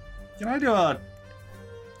 Can I do a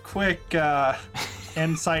quick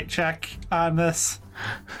insight check on this?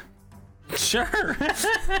 Sure.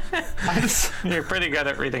 You're pretty good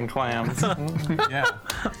at reading clams. Yeah.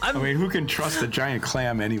 I mean, who can trust a giant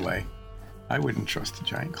clam anyway? I wouldn't trust a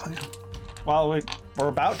giant clam. Well, we're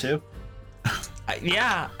about to.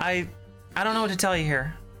 I don't know what to tell you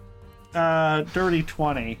here. Dirty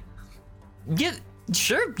 20. Yeah,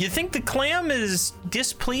 sure. You think the clam is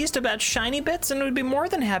displeased about shiny bits and would be more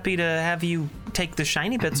than happy to have you take the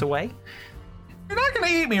shiny bits away? You're not gonna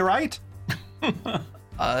eat me, right?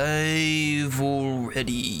 I've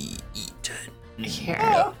already eaten. Here.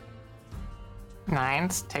 Oh.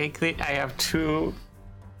 Nines, take the. I have 2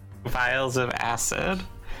 vials of acid.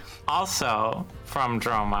 Also from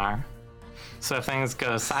Dromar. So if things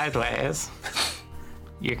go sideways,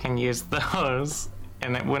 you can use those,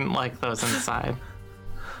 and it wouldn't like those inside.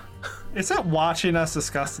 Is it watching us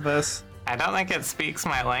discuss this? I don't think it speaks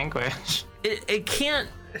my language. It can't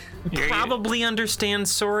You're- probably understand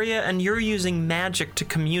Soria, and you're using magic to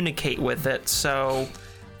communicate with it, so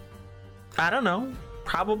I don't know.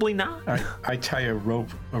 Probably not. I tie a rope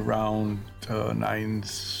around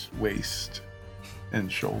Nine's waist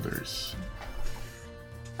and shoulders.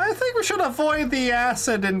 I think we should avoid the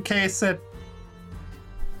acid in case it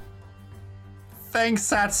thinks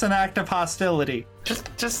that's an act of hostility.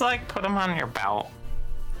 Just like put them on your belt,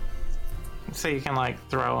 so you can like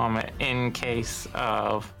throw them in case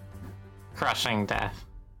of crushing death.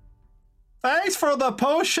 Thanks for the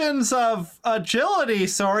potions of agility,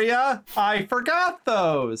 Soria. I forgot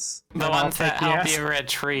those. The And I'll ones that take the help acid. you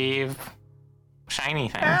retrieve shiny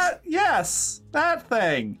things. Yes, that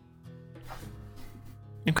thing.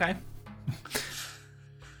 Okay.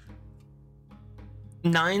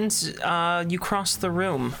 Nines, you cross the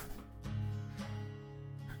room.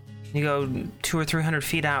 You go 200 or 300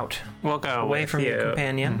 feet out, We'll go away with from you. your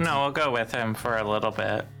companion. No, we'll go with him for a little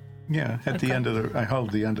bit. Yeah, at the end of I held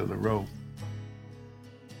the end of the rope.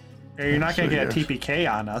 Yeah, you're not gonna So, get a yes. TPK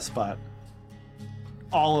on us, but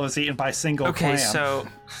all of us eaten by single Okay, clam. so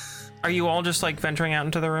are you all just like venturing out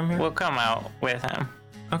into the room here? We'll come out with him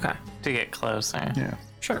Okay, to get closer. Yeah,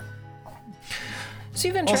 sure. So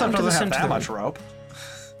you venture also out into the doesn't have center that of the much room. rope.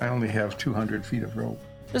 I only have 200 feet of rope.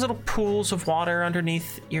 There's little pools of water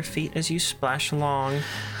underneath your feet as you splash along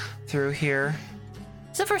through here.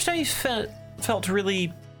 It's the first time you felt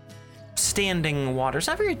really standing water. It's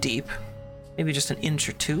not very deep, maybe just an inch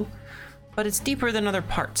or 2, but it's deeper than other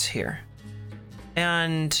parts here.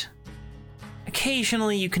 And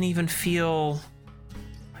occasionally you can even feel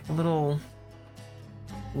like a little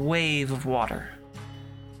wave of water.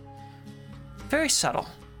 Very subtle,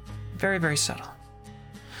 very, very subtle.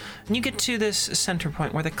 And you get to this center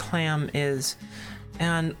point where the clam is,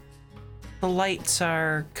 and the lights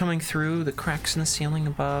are coming through the cracks in the ceiling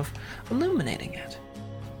above, illuminating it.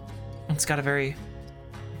 It's got a very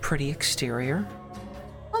pretty exterior,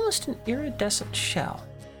 almost an iridescent shell.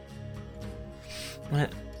 And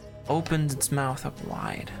it opens its mouth up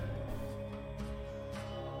wide.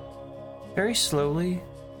 Very slowly,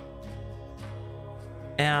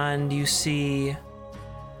 and you see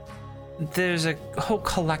there's a whole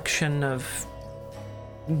collection of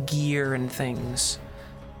gear and things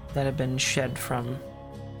that have been shed from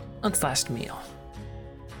its last meal.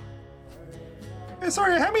 Hey,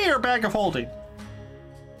 sorry, hand me your bag of holding.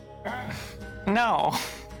 No.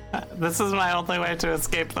 This is my only way to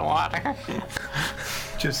escape the water.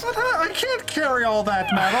 Just I can't carry all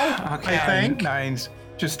that metal, Okay. I think. Nines,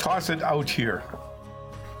 just toss it out here.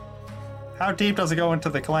 How deep does it go into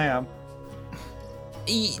the clam?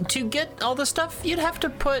 To get all the stuff, you'd have to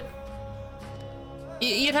kind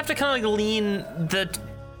of like lean the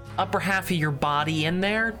upper half of your body in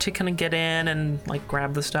there to kind of get in and like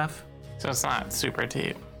grab the stuff. So it's not super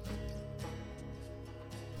deep.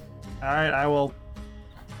 All right, I will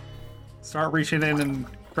start reaching in and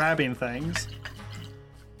grabbing things.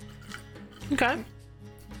 Okay.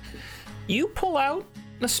 You pull out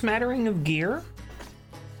a smattering of gear.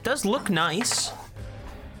 Does look nice.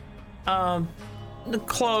 The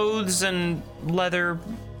clothes and leather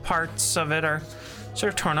parts of it are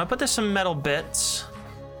sort of torn up, but there's some metal bits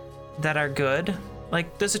that are good.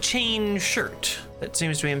 Like, there's a chain shirt that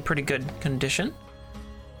seems to be in pretty good condition.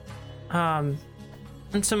 And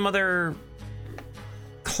some other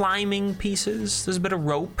climbing pieces. There's a bit of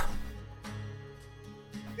rope.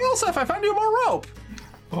 Yosef, I found you more rope.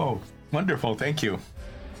 Oh, wonderful. Thank you.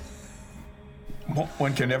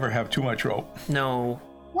 One can never have too much rope. No.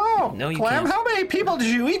 Wow, No, you Clam, can't. how many people did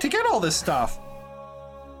you eat to get all this stuff?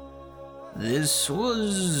 This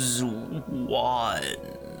was one.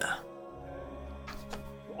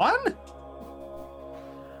 One?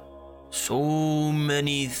 So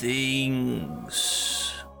many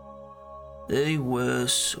things. They were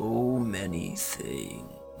so many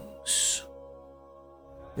things.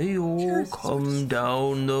 They all come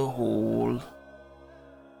down the hole.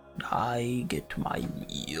 I get my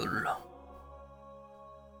meal.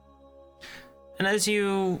 And as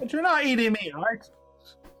you... But you're not eating me, right?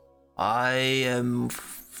 I am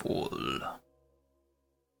full.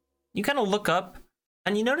 You kind of look up,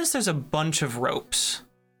 and you notice there's a bunch of ropes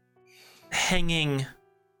hanging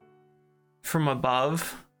from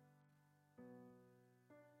above.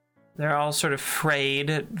 They're all sort of frayed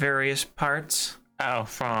at various parts. Oh,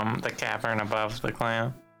 from the cavern above the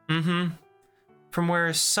clan. Mm-hmm. From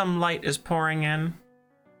where some light is pouring in.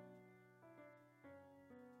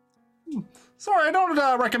 Sorry, I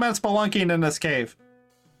don't recommend spelunking in this cave.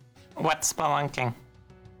 What's spelunking?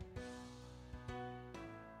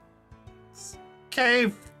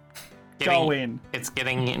 Cave going. It's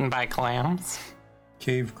getting eaten by clams.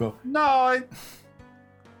 Cave go. No,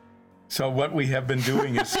 So what we have been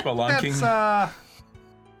doing is spelunking. that's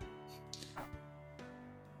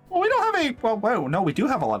well, we don't have any. Well, whoa, no, we do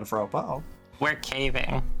have a lot of rope. Uh-oh. We're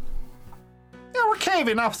caving. Yeah, we're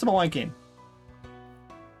caving, not spelunking.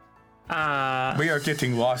 We are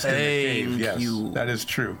getting lost in the cave. Thank Yes, you. that is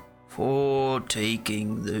true. For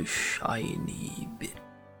taking the shiny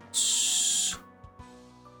bits.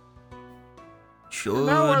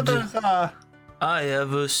 Now where Should there's I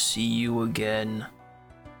ever see you again,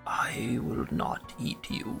 I will not eat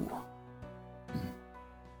you.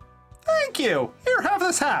 Thank you. Here, have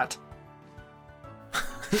this hat.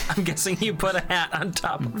 I'm guessing you put a hat on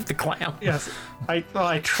top of the clown. Yes,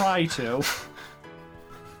 I try to.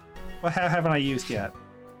 What haven't I used yet?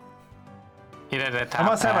 You did a top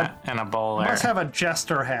must have hat and a bowler. I must have a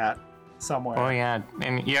jester hat somewhere. Oh yeah,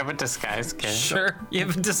 and you have a disguise kit. Sure, you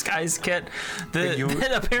have a disguise kit that, You-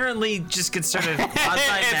 that apparently just gets sort of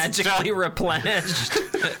quasi-magically replenished.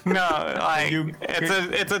 No, like You-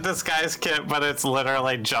 it's a disguise kit, but it's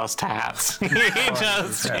literally just hats. He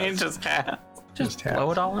just changes hats. Just have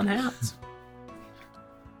Blow it all on hats.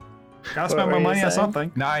 Gotta spend my were you money on saying?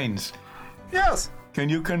 something. Nines. Yes, Can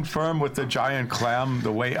you confirm with the giant clam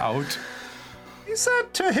the way out? you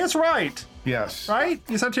said to his right, Yes. right?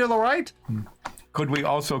 You said to the right? Could we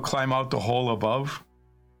also climb out the hole above?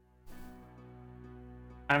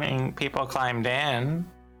 I mean, people climbed in,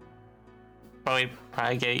 but we'd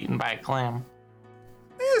probably get eaten by a clam.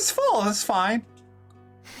 It's full, it's fine.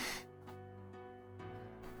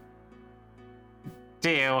 Do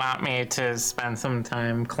you want me to spend some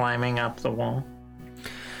time climbing up the wall?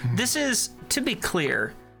 This is, to be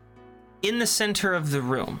clear, in the center of the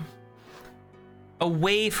room,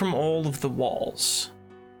 away from all of the walls.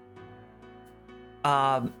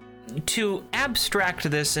 To abstract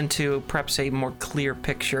this into perhaps a more clear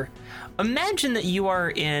picture, imagine that you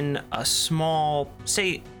are in a small,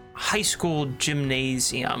 say, high school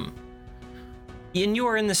gymnasium, and you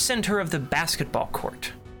are in the center of the basketball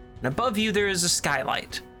court. And above you there is a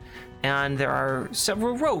skylight, and there are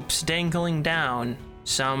several ropes dangling down,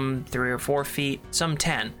 some 3 or 4 feet, some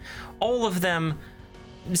 10. All of them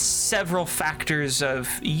several factors of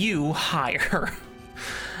you higher.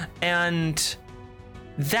 And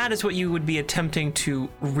that is what you would be attempting to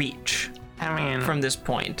reach I mean, from this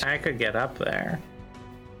point. I could get up there.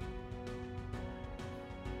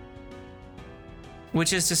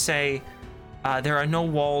 Which is to say, there are no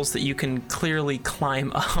walls that you can clearly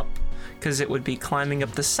climb up, because it would be climbing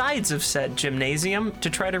up the sides of said gymnasium to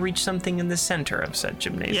try to reach something in the center of said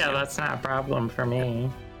gymnasium. Yeah, that's not a problem for me.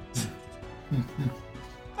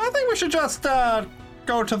 I think we should just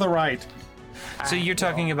go to the right. So you're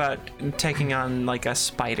talking about taking on like a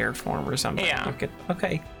spider form or something? Yeah.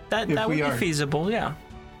 Okay. That would we be are- feasible. Yeah.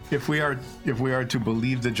 If we are to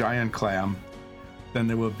believe the giant clam, Then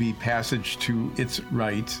there will be passage to its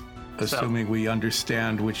right, assuming we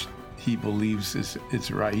understand which he believes is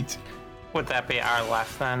its right. Would that be our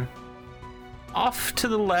left then? Off to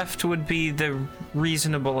the left would be the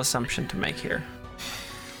reasonable assumption to make here.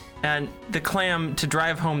 And the clam, to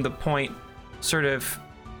drive home the point, sort of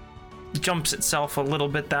jumps itself a little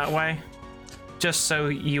bit that way, just so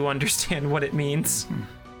you understand what it means.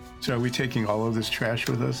 So are we taking all of this trash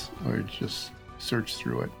with us, or just search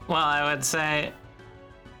through it? Well, I would say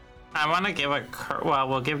I want to give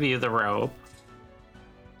we'll give you the rope.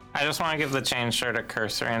 I just want to give the chain shirt a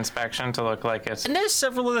cursory inspection to look like it's... And there's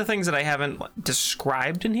several other things that I haven't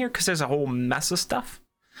described in here, because there's a whole mess of stuff.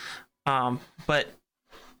 But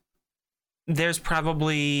there's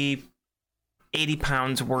probably 80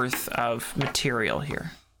 pounds worth of material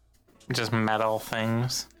here. Just metal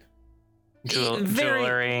things.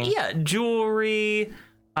 Jewelry. Yeah, jewelry,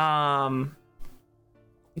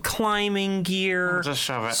 climbing gear, Just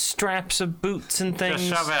shove it. straps of boots and things. Just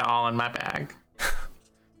shove it all in my bag.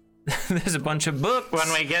 There's a bunch of books.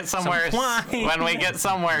 When we get somewhere,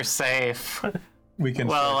 safe, We can.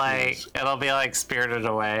 well, search like this. it'll be like Spirited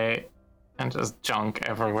Away, and just junk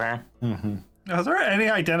everywhere. Is there any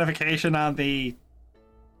identification on the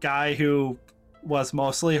guy who was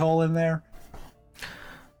mostly whole in there?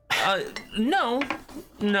 No.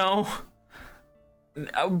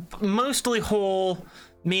 Mostly whole,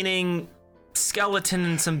 meaning skeleton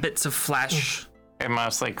and some bits of flesh. It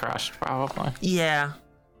mostly crushed, probably. Yeah.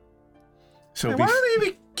 So Hey, why do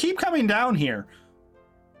they keep coming down here?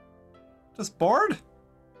 Just bored?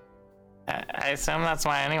 I assume that's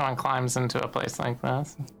why anyone climbs into a place like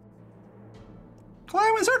this.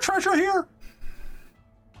 Clam, is there treasure here?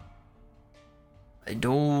 I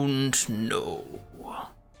don't know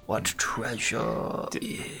what treasure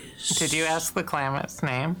is. Did you ask the clam its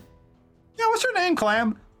name? Yeah, what's your name,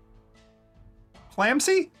 Clam?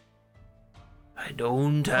 Clamsy? I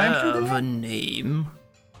don't Clam have Fruit a name.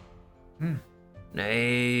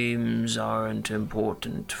 Names aren't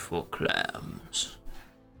important for clams.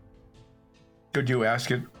 could you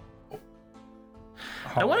ask it?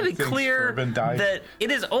 I want to be thinks clear Urban died? that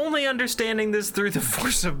it is only understanding this through the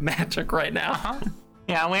force of magic right now.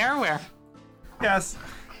 Yeah, we are aware. Yes.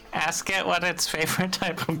 Ask it what its favorite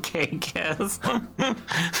type of cake is.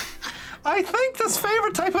 I think this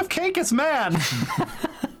favorite type of cake is man.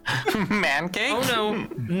 Man cake? Oh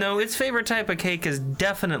no, its favorite type of cake is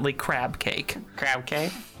definitely crab cake. Crab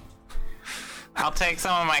cake? I'll take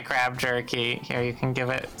some of my crab jerky. Here, you can give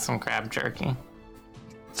it some crab jerky.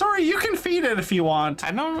 Sorry, you can feed it if you want.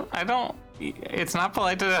 I don't. It's not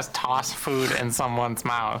polite to just toss food in someone's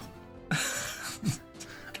mouth.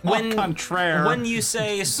 Au contraire. When you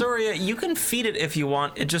say, Soria, you can feed it if you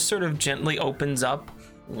want, it just sort of gently opens up.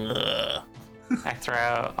 Ugh. I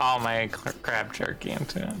throw all my crab jerky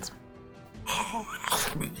into it.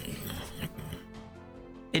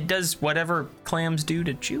 It does whatever clams do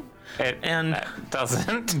to chew. It And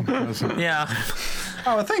doesn't. yeah,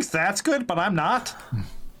 Oh, it thinks that's good, but I'm not.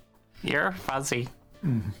 You're fuzzy. I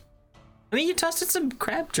mean, you tossed it some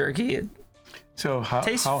crab jerky. It So how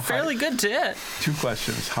tastes how fairly high, good to it. Two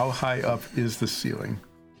questions. How high up is the ceiling?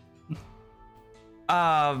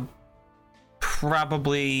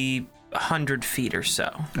 Probably 100 feet or so.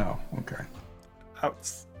 Oh, okay. Oh,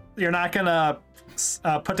 you're not gonna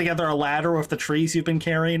put together a ladder with the trees you've been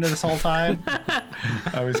carrying this whole time?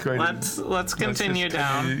 I was going Let's continue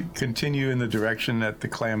down. Continue in the direction that the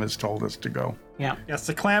clam has told us to go. Yeah. Yes,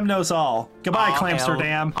 the clam knows all. Goodbye,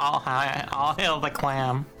 Clamsterdam. I'll hail the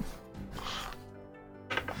clam.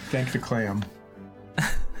 Thank the clam.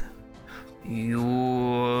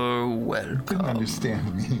 You're welcome. Didn't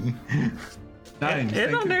understand me. Nine.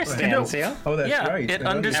 It understands you. Oh, that's Yeah, right. it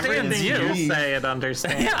understands Everything you. you say, it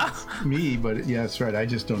understands. Yeah, Me, but yeah, that's right. I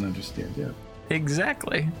just don't understand. Yeah.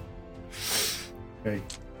 exactly. Okay.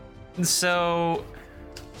 So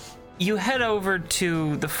you head over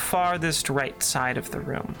to the farthest right side of the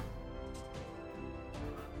room.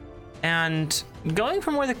 And going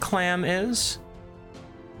from where the clam is,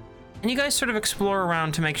 and you guys sort of explore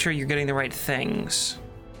around to make sure you're getting the right things.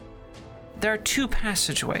 There are two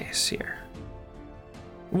passageways here.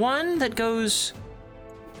 One that goes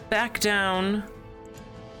back down,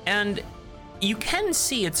 and you can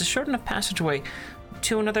see it's a short enough passageway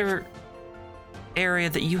to another area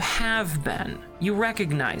that you have been. You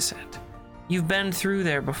recognize it. You've been through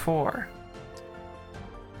there before.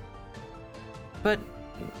 But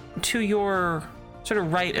to your sort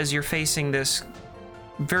of right, as you're facing this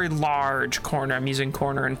very large corner, I'm using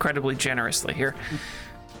corner incredibly generously here,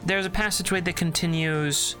 there's a passageway that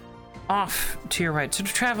continues off to your right. So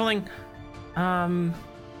traveling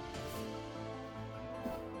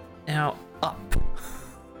now up.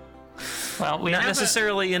 Well, we Not have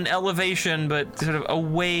necessarily in elevation, but sort of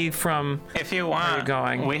away from. if you want, you're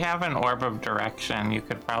going. we have an orb of direction. You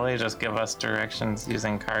could probably just give us directions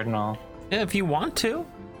using Cardinal. Yeah, if you want to,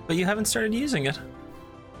 but you haven't started using it.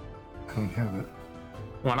 I don't have it.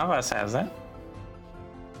 One of us has it.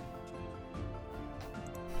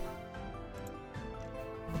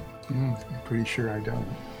 I'm pretty sure I don't.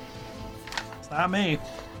 It's not me.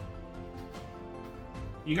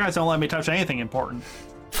 You guys don't let me touch anything important.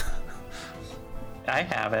 I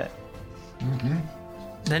have it.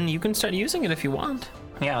 Then you can start using it if you want.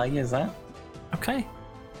 Yeah, I'll use that. Okay.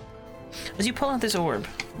 As you pull out this orb,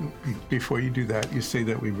 Before you do that, you say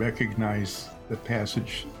that we recognize the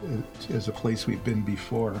passage as a place we've been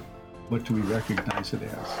before. What do we recognize it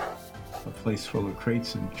as? A place full of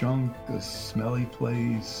crates and junk, a smelly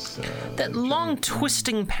place. that long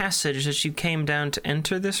twisting passage that you came down to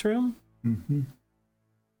enter this room. Mm-hmm.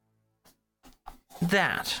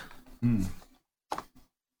 That.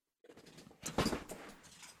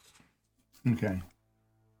 Okay.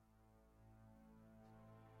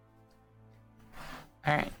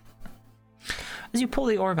 All right. As you pull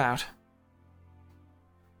the orb out,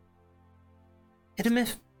 it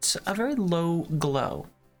emits a very low glow.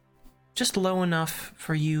 Just low enough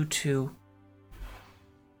for you to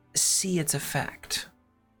see its effect.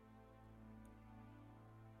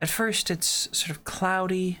 At first, it's sort of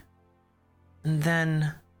cloudy, and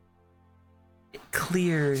then it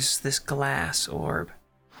clears this glass orb.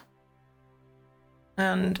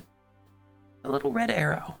 And a little red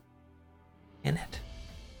arrow in it.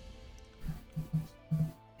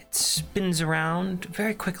 It spins around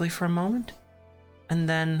very quickly for a moment, and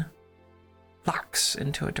then locks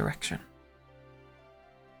into a direction.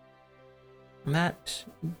 And that,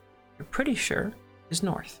 you're pretty sure, is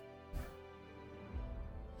north.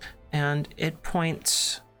 And it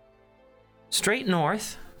points straight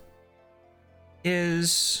north,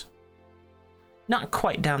 is not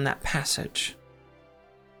quite down that passage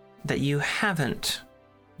that you haven't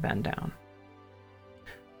been down.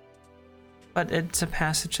 But it's a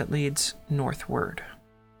passage that leads northward.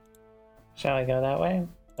 Shall I go that way?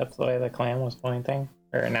 That's the way the clam was pointing.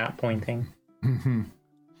 Or not pointing. Mm-hmm.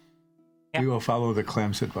 Yeah. We will follow the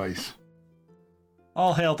clam's advice.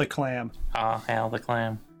 All hail the clam. All hail the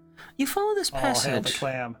clam. You follow this All hail the passage.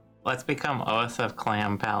 clam. Let's become Oath of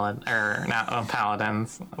Clam paladins,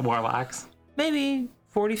 warlocks. Maybe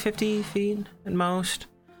 40, 50 feet at most.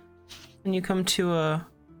 And you come to a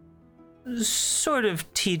sort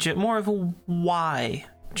of T, more of a Y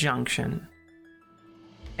junction.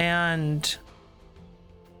 And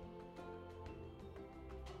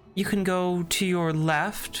you can go to your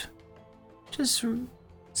left, just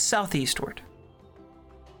southeastward.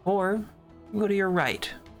 Or you can go to your right,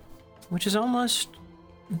 which is almost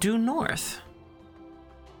due north.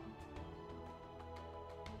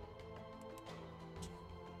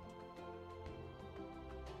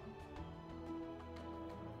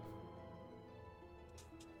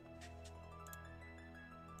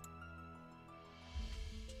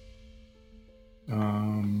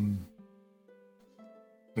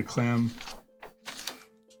 The clam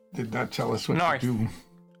did not tell us what North. to do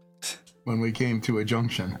when we came to a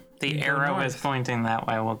junction. The go arrow north. is pointing that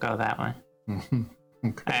way. We'll go that way.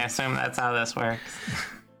 Okay. I assume that's how this works.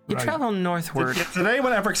 You Right. travel northward. Did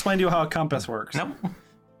anyone ever explain to you how a compass works? Nope.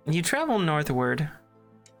 You travel northward.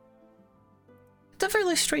 It's a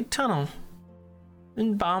fairly straight tunnel.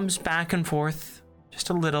 And bombs back and forth, just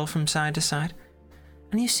a little from side to side.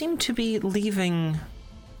 And you seem to be leaving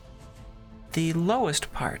the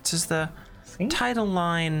lowest parts as the See? tidal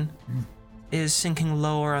line is sinking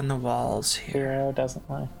lower on the walls The here. arrow doesn't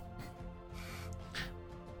lie.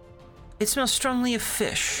 It smells strongly of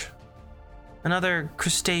fish and other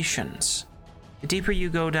crustaceans the deeper you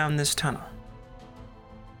go down this tunnel.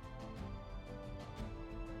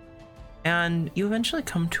 And you eventually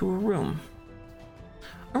come to a room.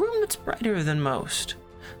 A room that's brighter than most.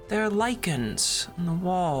 There are lichens on the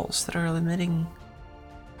walls that are emitting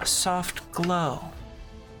a soft glow.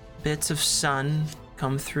 Bits of sun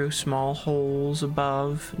come through small holes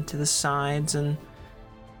above and to the sides and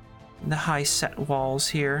the high set walls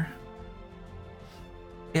here.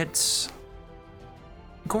 It's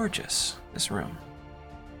gorgeous, this room.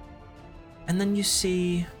 And then you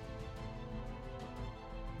see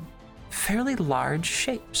fairly large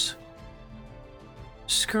shapes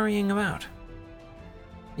scurrying about.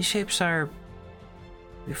 These shapes are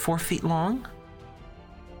 4 feet long,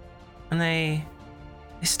 and they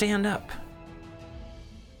stand up,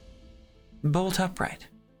 bolt upright.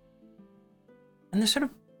 And they're sort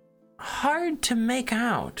of hard to make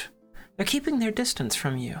out. They're keeping their distance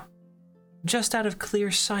from you. just out of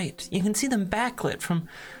clear sight. You can see them backlit from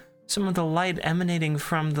some of the light emanating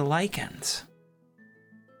from the lichens.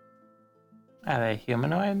 Are they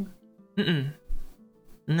humanoid?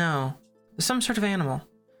 No. Some sort of animal.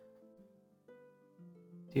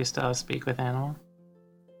 Do you still speak with animal?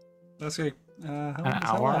 That's good. How long An does that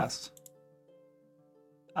hour? last?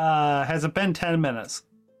 Has it been 10 minutes?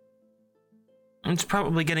 It's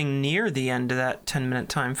probably getting near the end of that 10-minute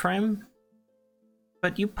time frame.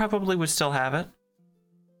 But you probably would still have it.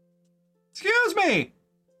 Excuse me!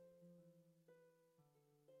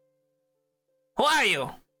 Who are you?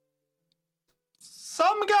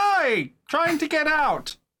 Some guy trying to get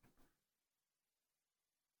out.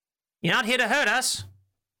 You're not here to hurt us.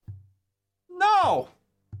 No!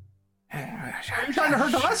 Are you trying to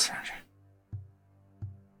hurt us?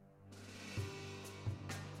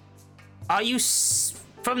 Are you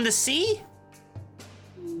from the sea?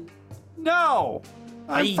 No!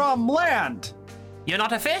 I'm from land. You're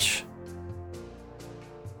not a fish?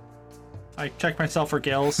 I check myself for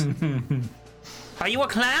gills. Are you a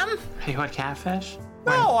clam? Are you a catfish?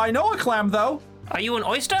 No, I know a clam, though. Are you an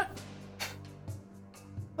oyster?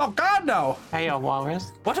 Oh, God, no. Are you a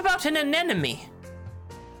walrus? What about an anemone?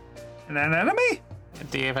 An enemy?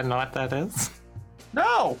 Do you even know what that is?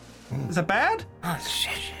 No. Is it bad? Oh,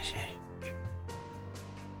 shit.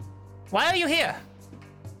 Why are you here?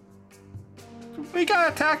 We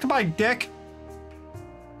got attacked by Dick.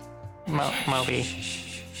 Moby.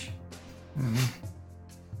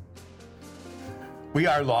 We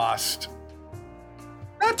are lost.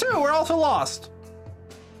 That too, we're also lost.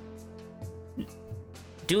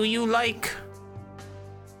 Do you like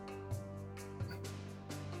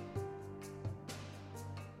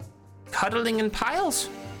cuddling in piles?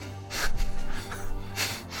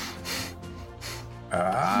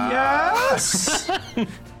 Yes.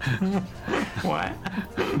 What?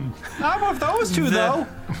 Not with those two, though.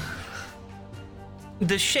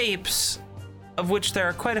 The shapes, of which there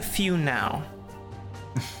are quite a few now,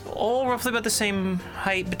 all roughly about the same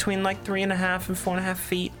height, between like 3.5 and 4.5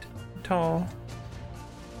 feet tall.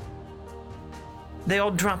 They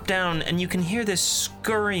all drop down, and you can hear this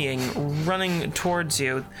scurrying running towards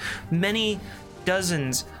you. Many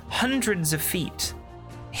dozens, hundreds of feet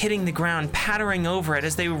hitting the ground, pattering over it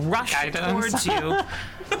as they rush towards you.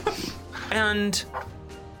 And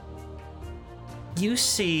you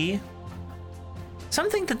see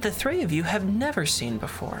something that the three of you have never seen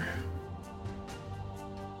before.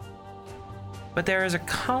 But there is a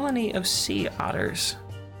colony of sea otters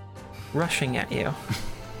rushing at you.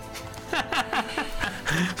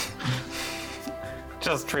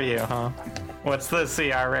 Just for you, huh? What's the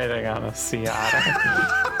CR rating on a sea otter?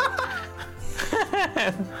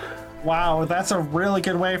 Wow, that's a really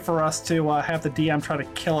good way for us to have the DM try to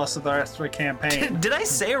kill us for the rest of the campaign. Did I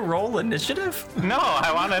say roll initiative? No,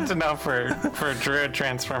 I wanted to know for druid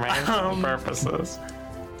transformation purposes.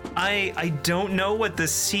 I don't know what the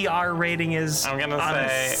CR rating is. I'm gonna on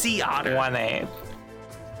say a sea otter. 1/8.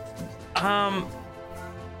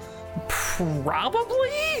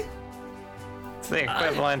 Probably. It's the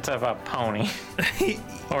equivalent of a pony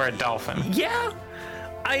or a dolphin. Yeah,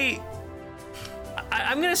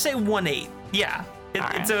 I'm gonna say 1/8. Yeah,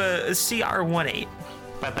 it's a CR 1/8.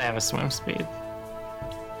 But they have a swim speed.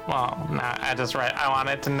 Well, no, I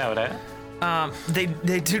wanted to note it.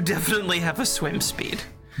 They do definitely have a swim speed.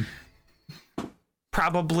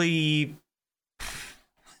 Probably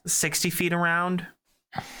 60 feet around.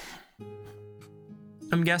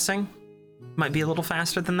 I'm guessing. Might be a little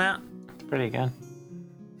faster than that. Pretty good.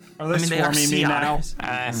 Are they they are swarming sea me now?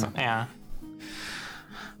 otters. Yeah.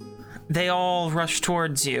 They all rush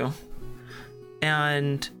towards you,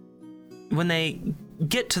 and when they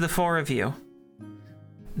get to the four of you,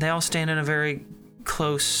 they all stand in a very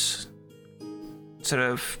close sort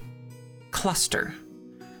of cluster.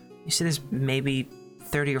 You see there's maybe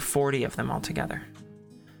 30 or 40 of them all together.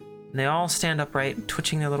 They all stand upright,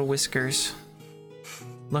 twitching their little whiskers,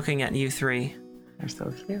 looking at you three. They're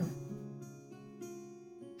so cute.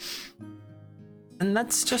 And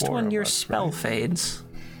that's just Four when of your us, spell right? fades.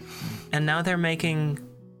 And now they're making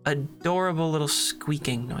adorable little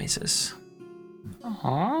squeaking noises.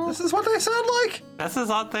 Aww. This is what they sound like? This is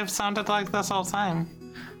what they've sounded like this whole time.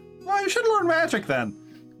 Well, you should learn magic then.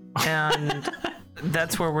 And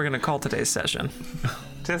that's where we're going to call today's session.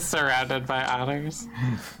 Just surrounded by otters.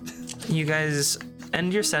 You guys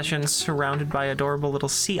end your session surrounded by adorable little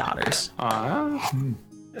sea otters. Aww.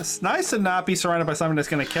 It's nice to not be surrounded by something that's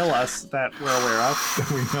going to kill us that we're aware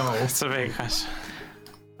of. We know. It's a big question.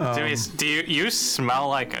 You smell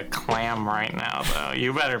like a clam right now, though.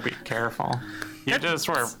 You better be careful. You just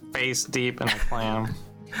were face deep in a clam.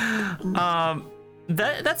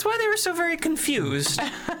 That's why they were so very confused.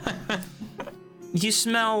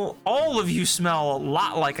 All of you smell a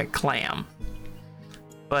lot like a clam.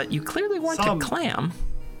 But you clearly weren't a clam.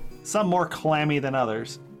 Some more clammy than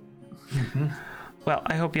others. Well,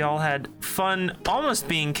 I hope you all had fun almost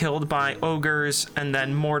being killed by ogres and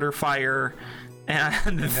then mortar fire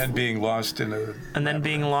and then being lost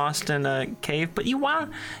in a cave. But you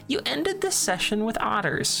ended this session with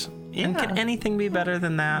otters. And can anything be better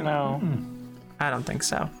than that? No. I don't think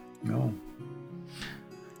so. No.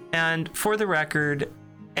 And for the record,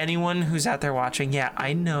 anyone who's out there watching, yeah,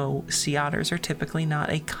 I know sea otters are typically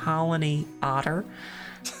not a colony otter.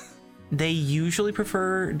 They usually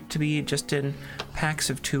prefer to be just in packs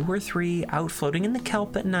of 2 or 3 out floating in the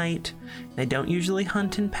kelp at night. They don't usually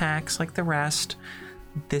hunt in packs like the rest.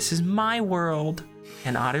 This is my world,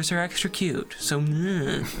 and otters are extra cute, so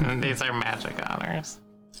These are magic otters.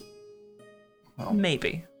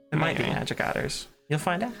 maybe. It might be magic otters. You'll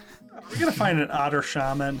find out. We're gonna find an otter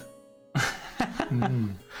shaman.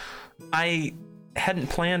 I hadn't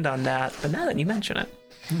planned on that, but now that you mention it,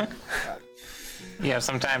 You have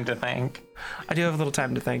some time to think. I do have a little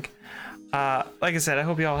time to think. Like I said, I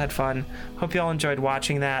hope you all had fun. Hope you all enjoyed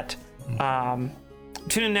watching that.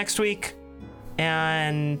 Tune in next week,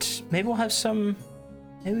 and maybe we'll have some.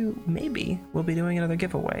 Maybe we'll be doing another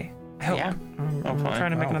giveaway. I hope. Yeah. I'm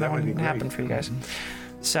trying to make another that would one be happen great. for you guys.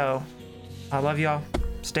 So, I love y'all.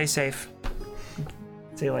 Stay safe.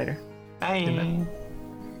 See you later. Bye.